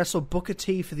saw him wrestle Booker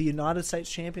T for the United States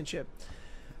Championship.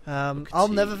 I'll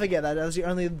never forget that. That was the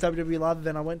only WWE live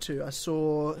event I went to. I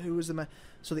saw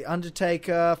So the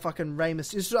Undertaker, fucking Rey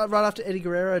Mysterio. This was right after Eddie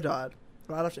Guerrero died.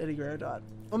 Or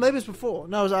maybe it was before.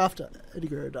 No, it was after Eddie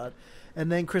Guerrero died.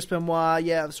 And then Chris Benoit,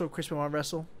 I saw Chris Benoit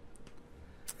wrestle.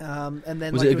 And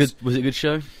then was it a good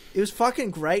show? It was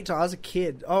fucking great. I was a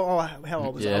kid. How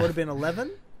old was I? I would have been 11.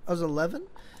 I was 11.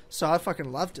 So I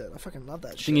fucking loved it. I fucking loved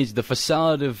that shit. The thing is, the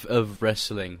facade of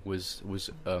wrestling was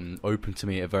open to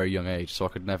me at a very young age, so I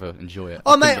could never enjoy it.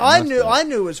 Oh, mate, I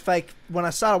knew it was fake when I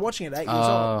started watching it at 8 years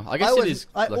old. I guess it is.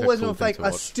 I always knew it was fake.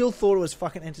 I still thought it was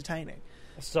fucking entertaining.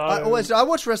 So I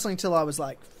watched wrestling till I was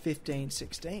like 15,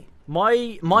 16.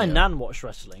 My nan watched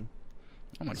wrestling.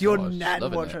 Oh my God, your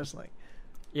nan watched wrestling?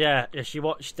 Yeah, she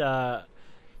watched. I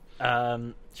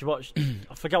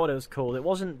forgot what it was called. It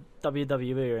wasn't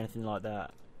WWE or anything like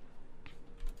that.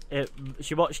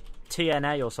 She watched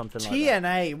TNA or something like that.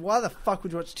 TNA? Why the fuck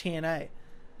would you watch TNA?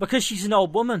 Because she's an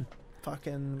old woman.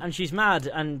 And she's mad,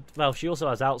 and well, she also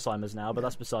has Alzheimer's now, but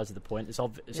that's besides the point. It's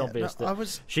obvious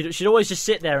that she'd always just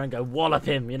sit there and go wallop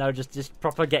him, just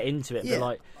proper get into it. Yeah, be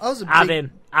like, have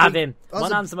him. My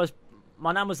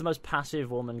nan was the most passive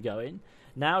woman going.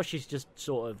 Now she's just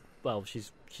sort of well, she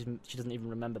doesn't even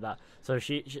remember that. So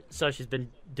she's been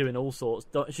doing all sorts.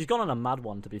 She's gone on a mad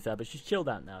one, to be fair, but she's chilled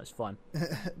out now. It's fine.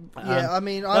 Yeah, I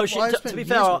mean, to be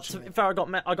fair,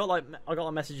 I got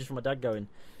like messages from my dad going,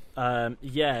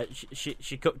 yeah,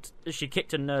 she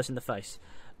kicked a nurse in the face.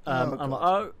 I'm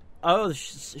like,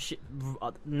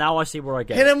 now I see where I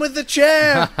get. Hit him with the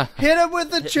chair. Hit him with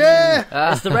the chair.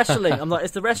 It's the wrestling. I'm like,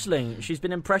 it's the wrestling. She's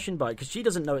been impressioned by it because she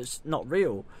doesn't know it's not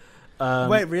real.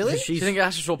 Wait, really? She thinks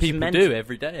that's just what people do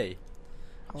every day.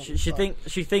 She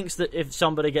thinks that if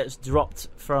somebody gets dropped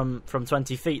from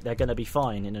 20 feet, they're going to be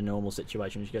fine in a normal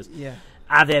situation. She goes, yeah,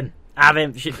 have him.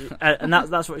 And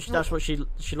that's what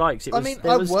she likes.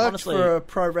 I worked for a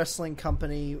pro wrestling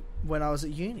company when I was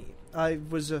at uni. I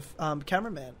was a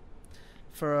cameraman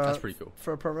that's pretty cool.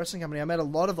 For a pro wrestling company. I met a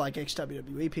lot of like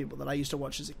ex-WWE people that I used to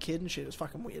watch as a kid and shit. It was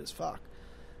fucking weird as fuck.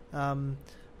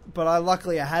 But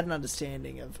luckily I had an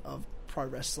understanding of pro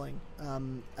wrestling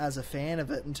as a fan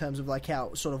of it in terms of like how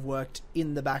it sort of worked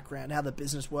in the background, how the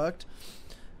business worked.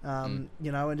 You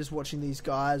know, and just watching these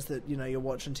guys that, you know, you're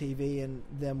watching TV and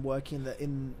them working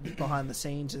in behind the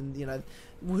scenes, and, you know,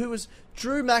 who was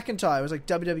Drew McIntyre was like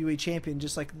WWE champion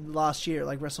just like last year,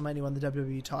 like WrestleMania won the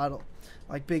WWE title,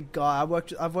 like big guy. I've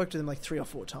worked with him like 3 or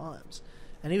 4 times,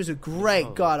 and he was a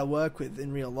great guy to work with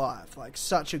in real life, like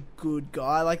such a good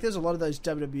guy. Like there's a lot of those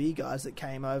WWE guys that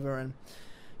came over and,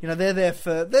 you know, they're there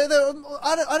for I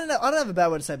don't know, I don't have a bad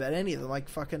word to say about any of them, like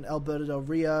fucking Alberto Del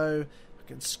Rio,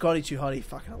 Scotty Too Hotty,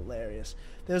 fucking hilarious.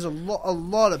 There's a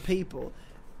lot of people,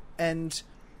 and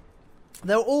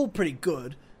they're all pretty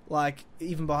good. Like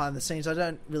even behind the scenes, I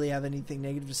don't really have anything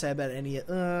negative to say about any.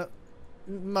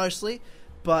 Mostly,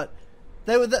 but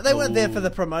they weren't there for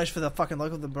the promotion, for the fucking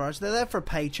local promotion. They're there for a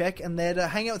paycheck, and they're to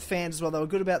hang out with fans as well. They were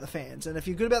good about the fans, and if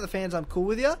you're good about the fans, I'm cool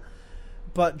with you.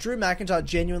 But Drew McIntyre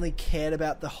genuinely cared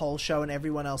about the whole show and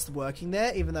everyone else working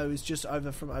there, even though he was just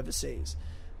over from overseas.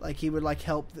 Like, he would, like,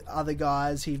 help the other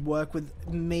guys. He'd work with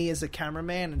me as a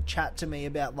cameraman and chat to me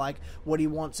about, like, what he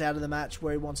wants out of the match,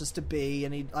 where he wants us to be,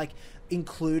 and he'd, like,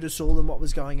 include us all in what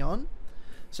was going on.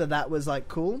 So that was, like,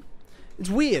 cool.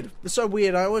 It's weird. It's so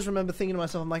weird. I always remember thinking to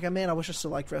myself, I'm like, oh, man, I wish I still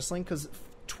liked wrestling, because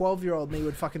 12-year-old me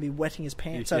would fucking be wetting his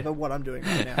pants over what I'm doing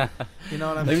right now. You know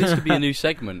what I mean? Maybe this could be a new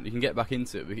segment. You can get back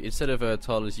into it. Instead of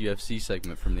Tyler's UFC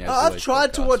segment from the I've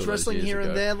tried to watch wrestling here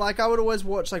and there. Like, I would always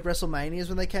watch, like, WrestleManias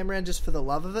when they came around just for the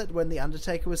love of it, when The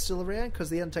Undertaker was still around, because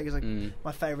The Undertaker's, like,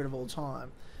 my favourite of all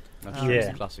time. He's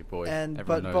a classic boy.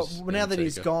 But now that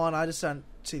he's gone, I just don't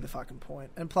see the fucking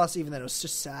point. And plus, even then, it was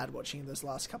just sad watching him those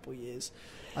last couple of years.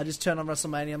 I just turned on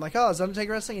WrestleMania. I'm like, oh, is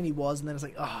Undertaker wrestling? And he was. And then it's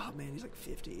like, oh, man, he's like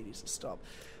 50. He needs to stop.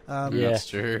 That's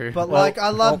true. But like, I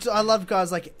loved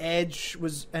guys like Edge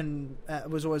was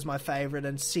always my favorite,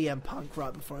 and CM Punk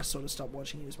right before I sort of stopped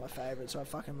watching, he was my favorite. So I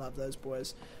fucking love those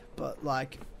boys. But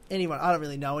like anyone, I don't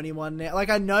really know anyone now. Like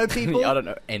I know people. I don't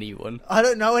know anyone. I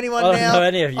don't know anyone now. I don't know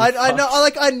any of you.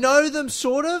 I know them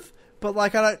sort of. But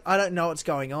like I don't know what's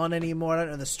going on anymore. I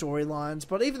don't know the storylines.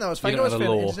 But even though it's fake, I always found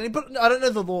it interesting. But I don't know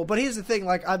the law. But here's the thing: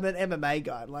 like I'm an MMA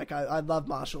guy. Like I love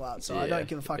martial arts, so I don't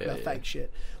give a fuck about fake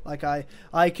shit. Like I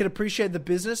can appreciate the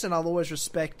business, and I'll always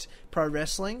respect pro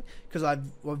wrestling because I've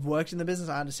worked in the business.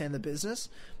 I understand the business,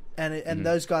 and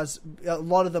those guys, a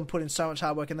lot of them put in so much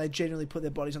hard work, and they genuinely put their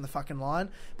bodies on the fucking line.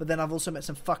 But then I've also met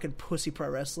some fucking pussy pro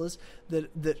wrestlers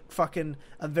that fucking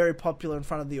are very popular in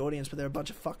front of the audience, but they're a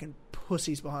bunch of fucking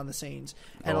pussies behind the scenes.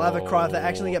 And I'll have a cry if they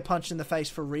actually get punched in the face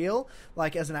for real,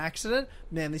 like as an accident.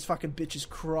 Man, these fucking bitches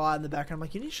cry in the background. I'm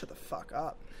like, you need to shut the fuck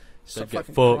up. Stop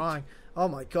fucking crying. Oh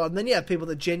my god. And then you have people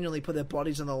that genuinely put their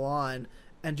bodies on the line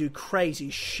and do crazy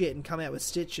shit and come out with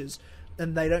stitches,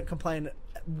 and they don't complain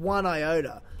one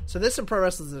iota. So there's some pro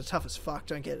wrestlers that are tough as fuck,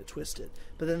 don't get it twisted.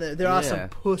 But then there are some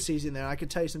pussies in there. I could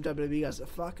tell you some WWE guys that are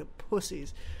fucking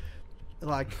pussies.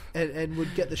 Like, and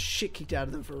would get the shit kicked out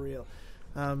of them for real.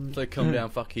 So come down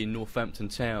fucking Northampton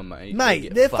town, mate.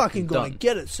 Mate, they're fucking gonna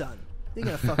get it, son. They're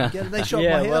gonna fucking get it. They shot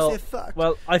my house, they're fucked.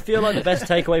 Well, I feel like the best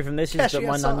takeaway from this is that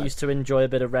my nan used to enjoy a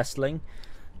bit of wrestling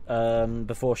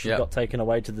before she got taken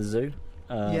away to the zoo.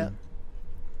 The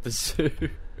zoo.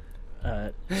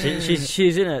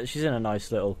 She's in a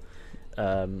nice little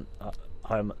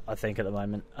home, I think, at the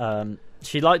moment.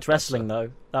 She liked wrestling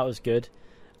though. That was good.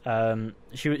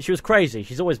 She was crazy.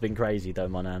 She's always been crazy though,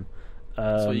 my nan.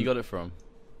 That's where you got it from?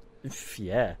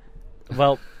 Yeah.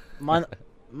 Well, my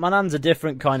nan's a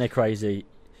different kind of crazy.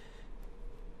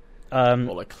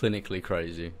 Like clinically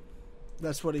crazy.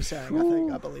 That's what he's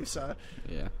saying. I believe so.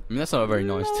 Yeah. I mean, that's not a very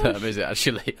nice term, is it,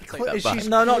 actually?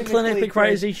 No, not clinically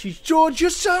crazy. George,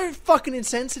 you're so fucking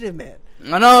insensitive, man.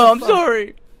 I know, I'm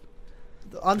sorry.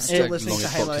 I'm still listening to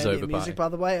Halo India music, by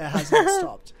the way. It has not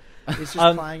stopped. It's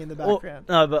just playing in the background.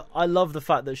 No, but I love the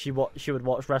fact that she would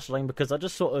watch wrestling, because I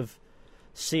just sort of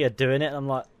see her doing it, and I'm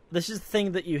like, this is the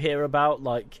thing that you hear about,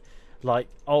 like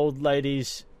old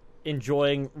ladies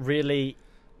enjoying really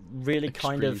extreme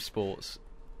kind of sports,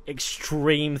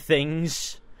 extreme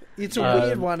things. It's a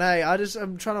weird one, eh?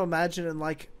 I'm trying to imagine it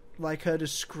like her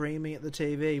just screaming at the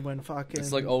TV when fucking...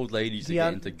 It's like old ladies that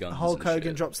get into guns. Hulk and Hogan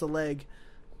shit. drops the leg.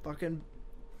 Fucking...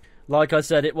 Like I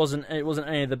said, it wasn't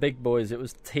any of the big boys. It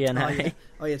was TNA.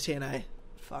 Oh yeah, TNA.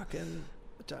 Fucking...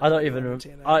 I don't even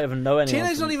know anyone.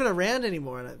 TNA's not even around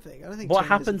anymore, I don't think. What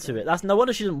happened to it? That's no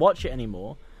wonder she didn't watch it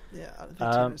anymore. Yeah, I don't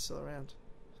think TNA's still around.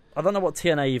 I don't know what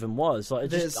TNA even was.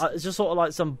 Like, it's just sort of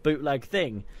like some bootleg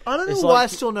thing. I don't know why I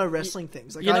still know wrestling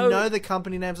things. Like, I know the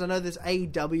company names. I know there's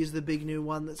AEW is the big new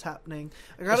one that's happening.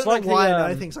 Like, I don't know why I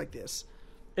know things like this.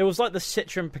 It was like the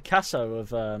Citron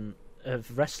Picasso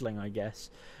of wrestling, I guess.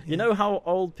 Yeah. You know how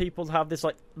old people have this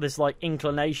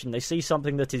inclination? They see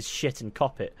something that is shit and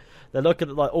cop it. They look at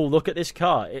it like, oh, look at this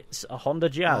car. It's a Honda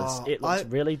Jazz. It looks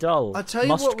really dull. I tell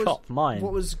you mine.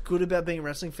 What was good about being a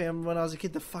wrestling fan when I was a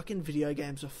kid? The fucking video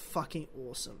games were fucking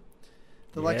awesome.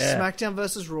 The SmackDown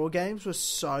versus Raw games were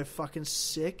so fucking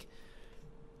sick.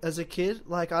 As a kid,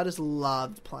 like, I just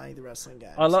loved playing the wrestling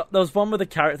games. There was one with a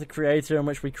character creator in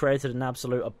which we created an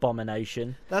absolute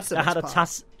abomination. That's the best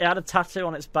part. It had a tattoo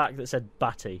on its back that said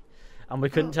Batty, and we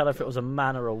couldn't tell if it was a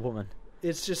man or a woman.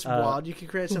 It's just wild. You could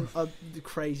create some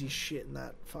crazy shit in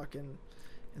that fucking...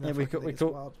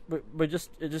 It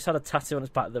just had a tattoo on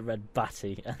its back that read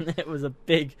Batty, and it was a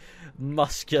big,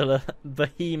 muscular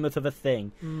behemoth of a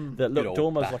thing that looked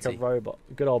almost like a robot.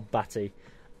 Good old Batty.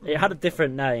 It had a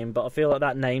different name, but I feel like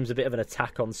that name's a bit of an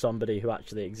attack on somebody who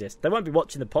actually exists. They won't be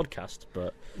watching the podcast,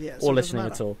 or listening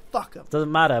at all. Fuck them.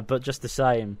 Doesn't matter. But just the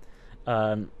same,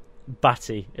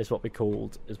 Batty is what we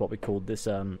called this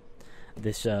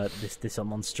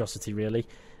monstrosity, really.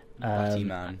 Batty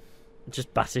man.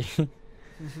 Just Batty.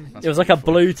 It was like a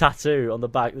blue tattoo on the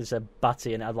back that said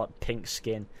Batty, and it had like pink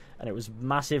skin, and it was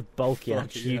massive, bulky, and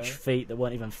had huge feet that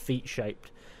weren't even feet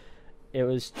shaped. It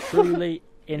was truly.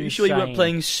 Insane. Are you sure you weren't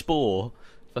playing Spore?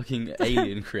 Fucking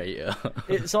alien creator.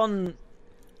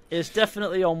 It's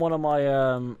definitely on one of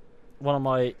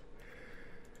my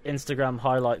Instagram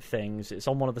highlight things. It's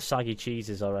on one of the saggy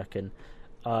cheeses, I reckon.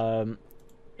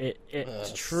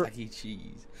 It's true. Saggy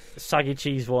cheese. Saggy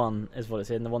cheese 1 is what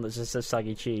it's in. The one that just says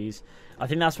saggy cheese. I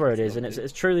think that's where it is, and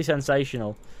it's truly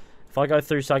sensational. If I go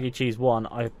through saggy cheese 1,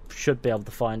 I should be able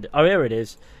to find it. Oh, here it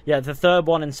is. Yeah, the third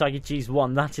one in saggy cheese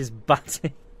 1. That is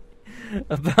Batty.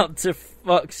 About to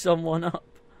fuck someone up.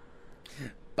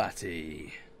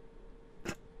 Batty.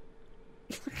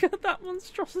 Look at that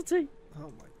monstrosity.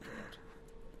 Oh my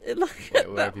god.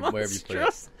 Where have you put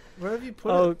it? Where have you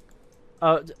put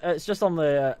it? It's just on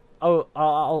the...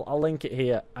 I'll link it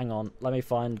here. Hang on. Let me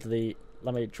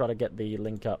try to get the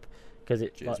link up. Because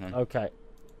it... Cheers, man. Okay.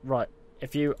 Right.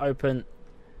 If you open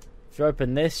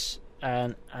this,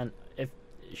 and it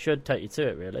should take you to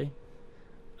it, really.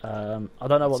 I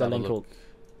don't know what the link will...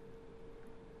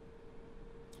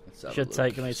 Should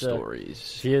take me to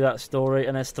stories. View that story,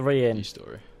 and there's 3 in. New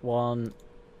story. 1.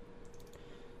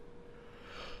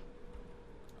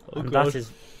 Oh and god. That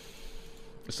is...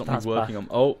 There's something working on...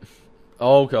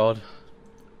 Oh god.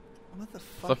 What the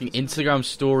fuck? Fucking Instagram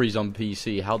stories on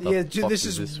PC. How the fuck this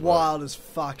is wild as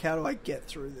fuck. How do I get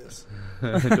through this?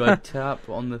 Do I tap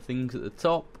on the things at the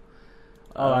top?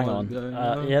 Oh, hang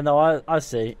on. Yeah, no, I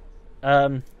see.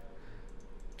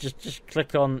 Just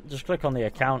click on the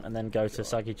account and then go to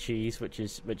Saggy Cheese, which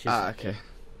is okay,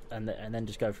 and then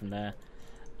just go from there.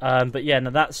 But yeah, no,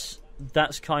 that's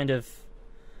kind of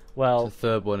well. It's the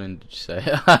third one, and did you say?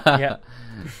 Yeah.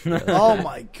 Oh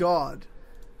my god.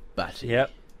 Batty.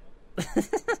 Yep.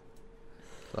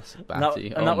 That's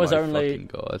Batty. And that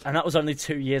was only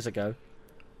 2 years ago.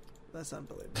 That's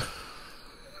unbelievable.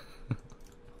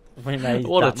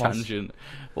 What a tangent!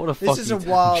 What a fucking This is a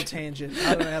wild tangent.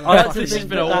 I don't know how this has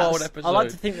been a wild episode. I like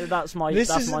to think that's my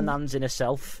nan's inner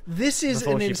self. This is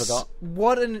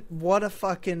what a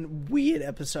fucking weird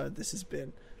episode this has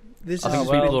been. I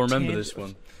think people will remember this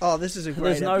one. Oh, this is a great.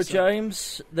 There's no episode.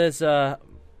 James. There's so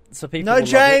people. No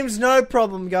James, no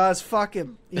problem, guys. Fuck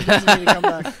him. He doesn't need to come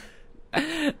back.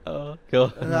 Oh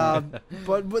god.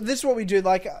 But this is what we do.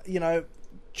 Like,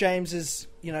 James is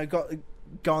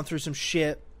gone through some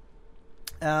shit.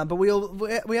 But we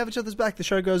have each other's back. The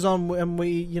show goes on, and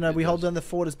we hold down the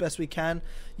fort as best we can.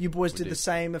 You boys did the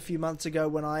same a few months ago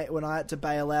when I had to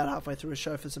bail out halfway through a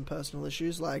show for some personal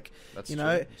issues, and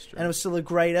it was still a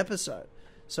great episode.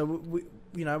 So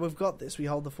we've got this. We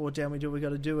hold the fort down. We do what we got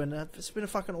to do, and it's been a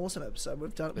fucking awesome episode.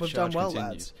 We've done well,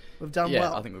 lads. We've done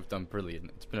well. I think we've done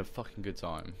brilliant. It's been a fucking good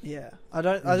time. Yeah, I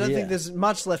don't think there's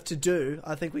much left to do.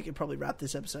 I think we could probably wrap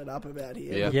this episode up about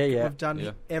here. Yeah. We've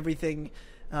done everything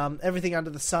under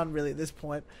the sun really at this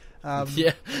point.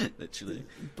 Literally.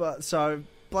 But so.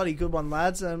 Bloody good one,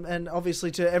 lads. And obviously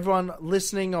to everyone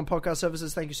listening on podcast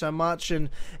services, thank you so much. And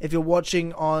if you're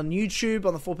watching on YouTube,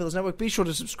 on the Four Pillars Network, be sure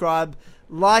to subscribe,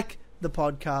 like the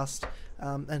podcast,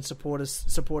 and support us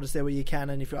there where you can.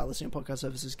 And if you are listening on podcast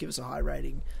services, give us a high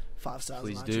rating, 5 stars,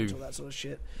 please do all that sort of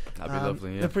shit. That'd be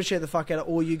lovely. Yeah. I appreciate the fuck out of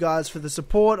all you guys for the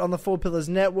support on the Four Pillars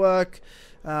Network,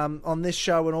 on this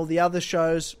show and all the other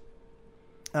shows.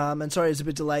 And sorry it's a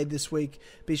bit delayed this week.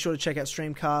 Be sure to check out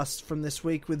Streamcast from this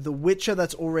week with The Witcher.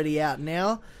 That's already out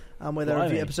now, where they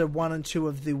review episode 1 and 2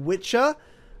 of The Witcher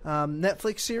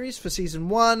Netflix series for season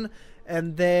 1.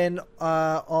 And then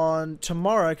on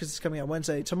tomorrow, because it's coming out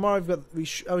Wednesday, tomorrow we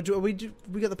got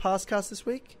the past cast this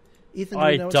week. Ethan,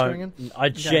 do you know what's going on? I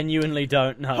genuinely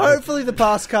don't know. Hopefully the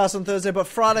past cast on Thursday, but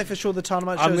Friday for sure the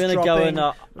Dynamite show's dropping.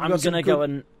 I'm gonna go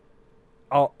and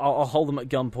I'll hold them at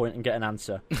gunpoint and get an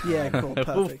answer. Yeah, cool,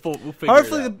 perfect. we'll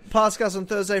Hopefully the podcast on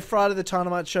Thursday, Friday the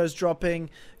Dynamite show's dropping.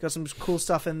 Got some cool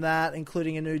stuff in that,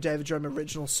 including a new David Jerome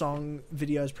original song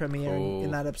videos premiering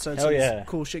in that episode. So there's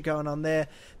cool shit going on there.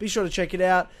 Be sure to check it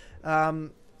out.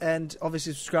 And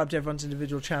obviously subscribe to everyone's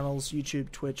individual channels,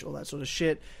 YouTube, Twitch, all that sort of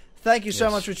shit. Thank you so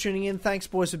much for tuning in. Thanks,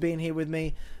 boys, for being here with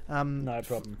me. No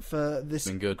problem. For this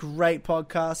great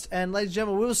podcast. And ladies and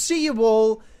gentlemen, we'll see you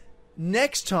all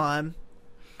next time.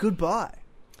 Goodbye.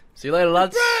 See you later,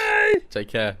 lads. Bye. Take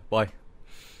care. Bye.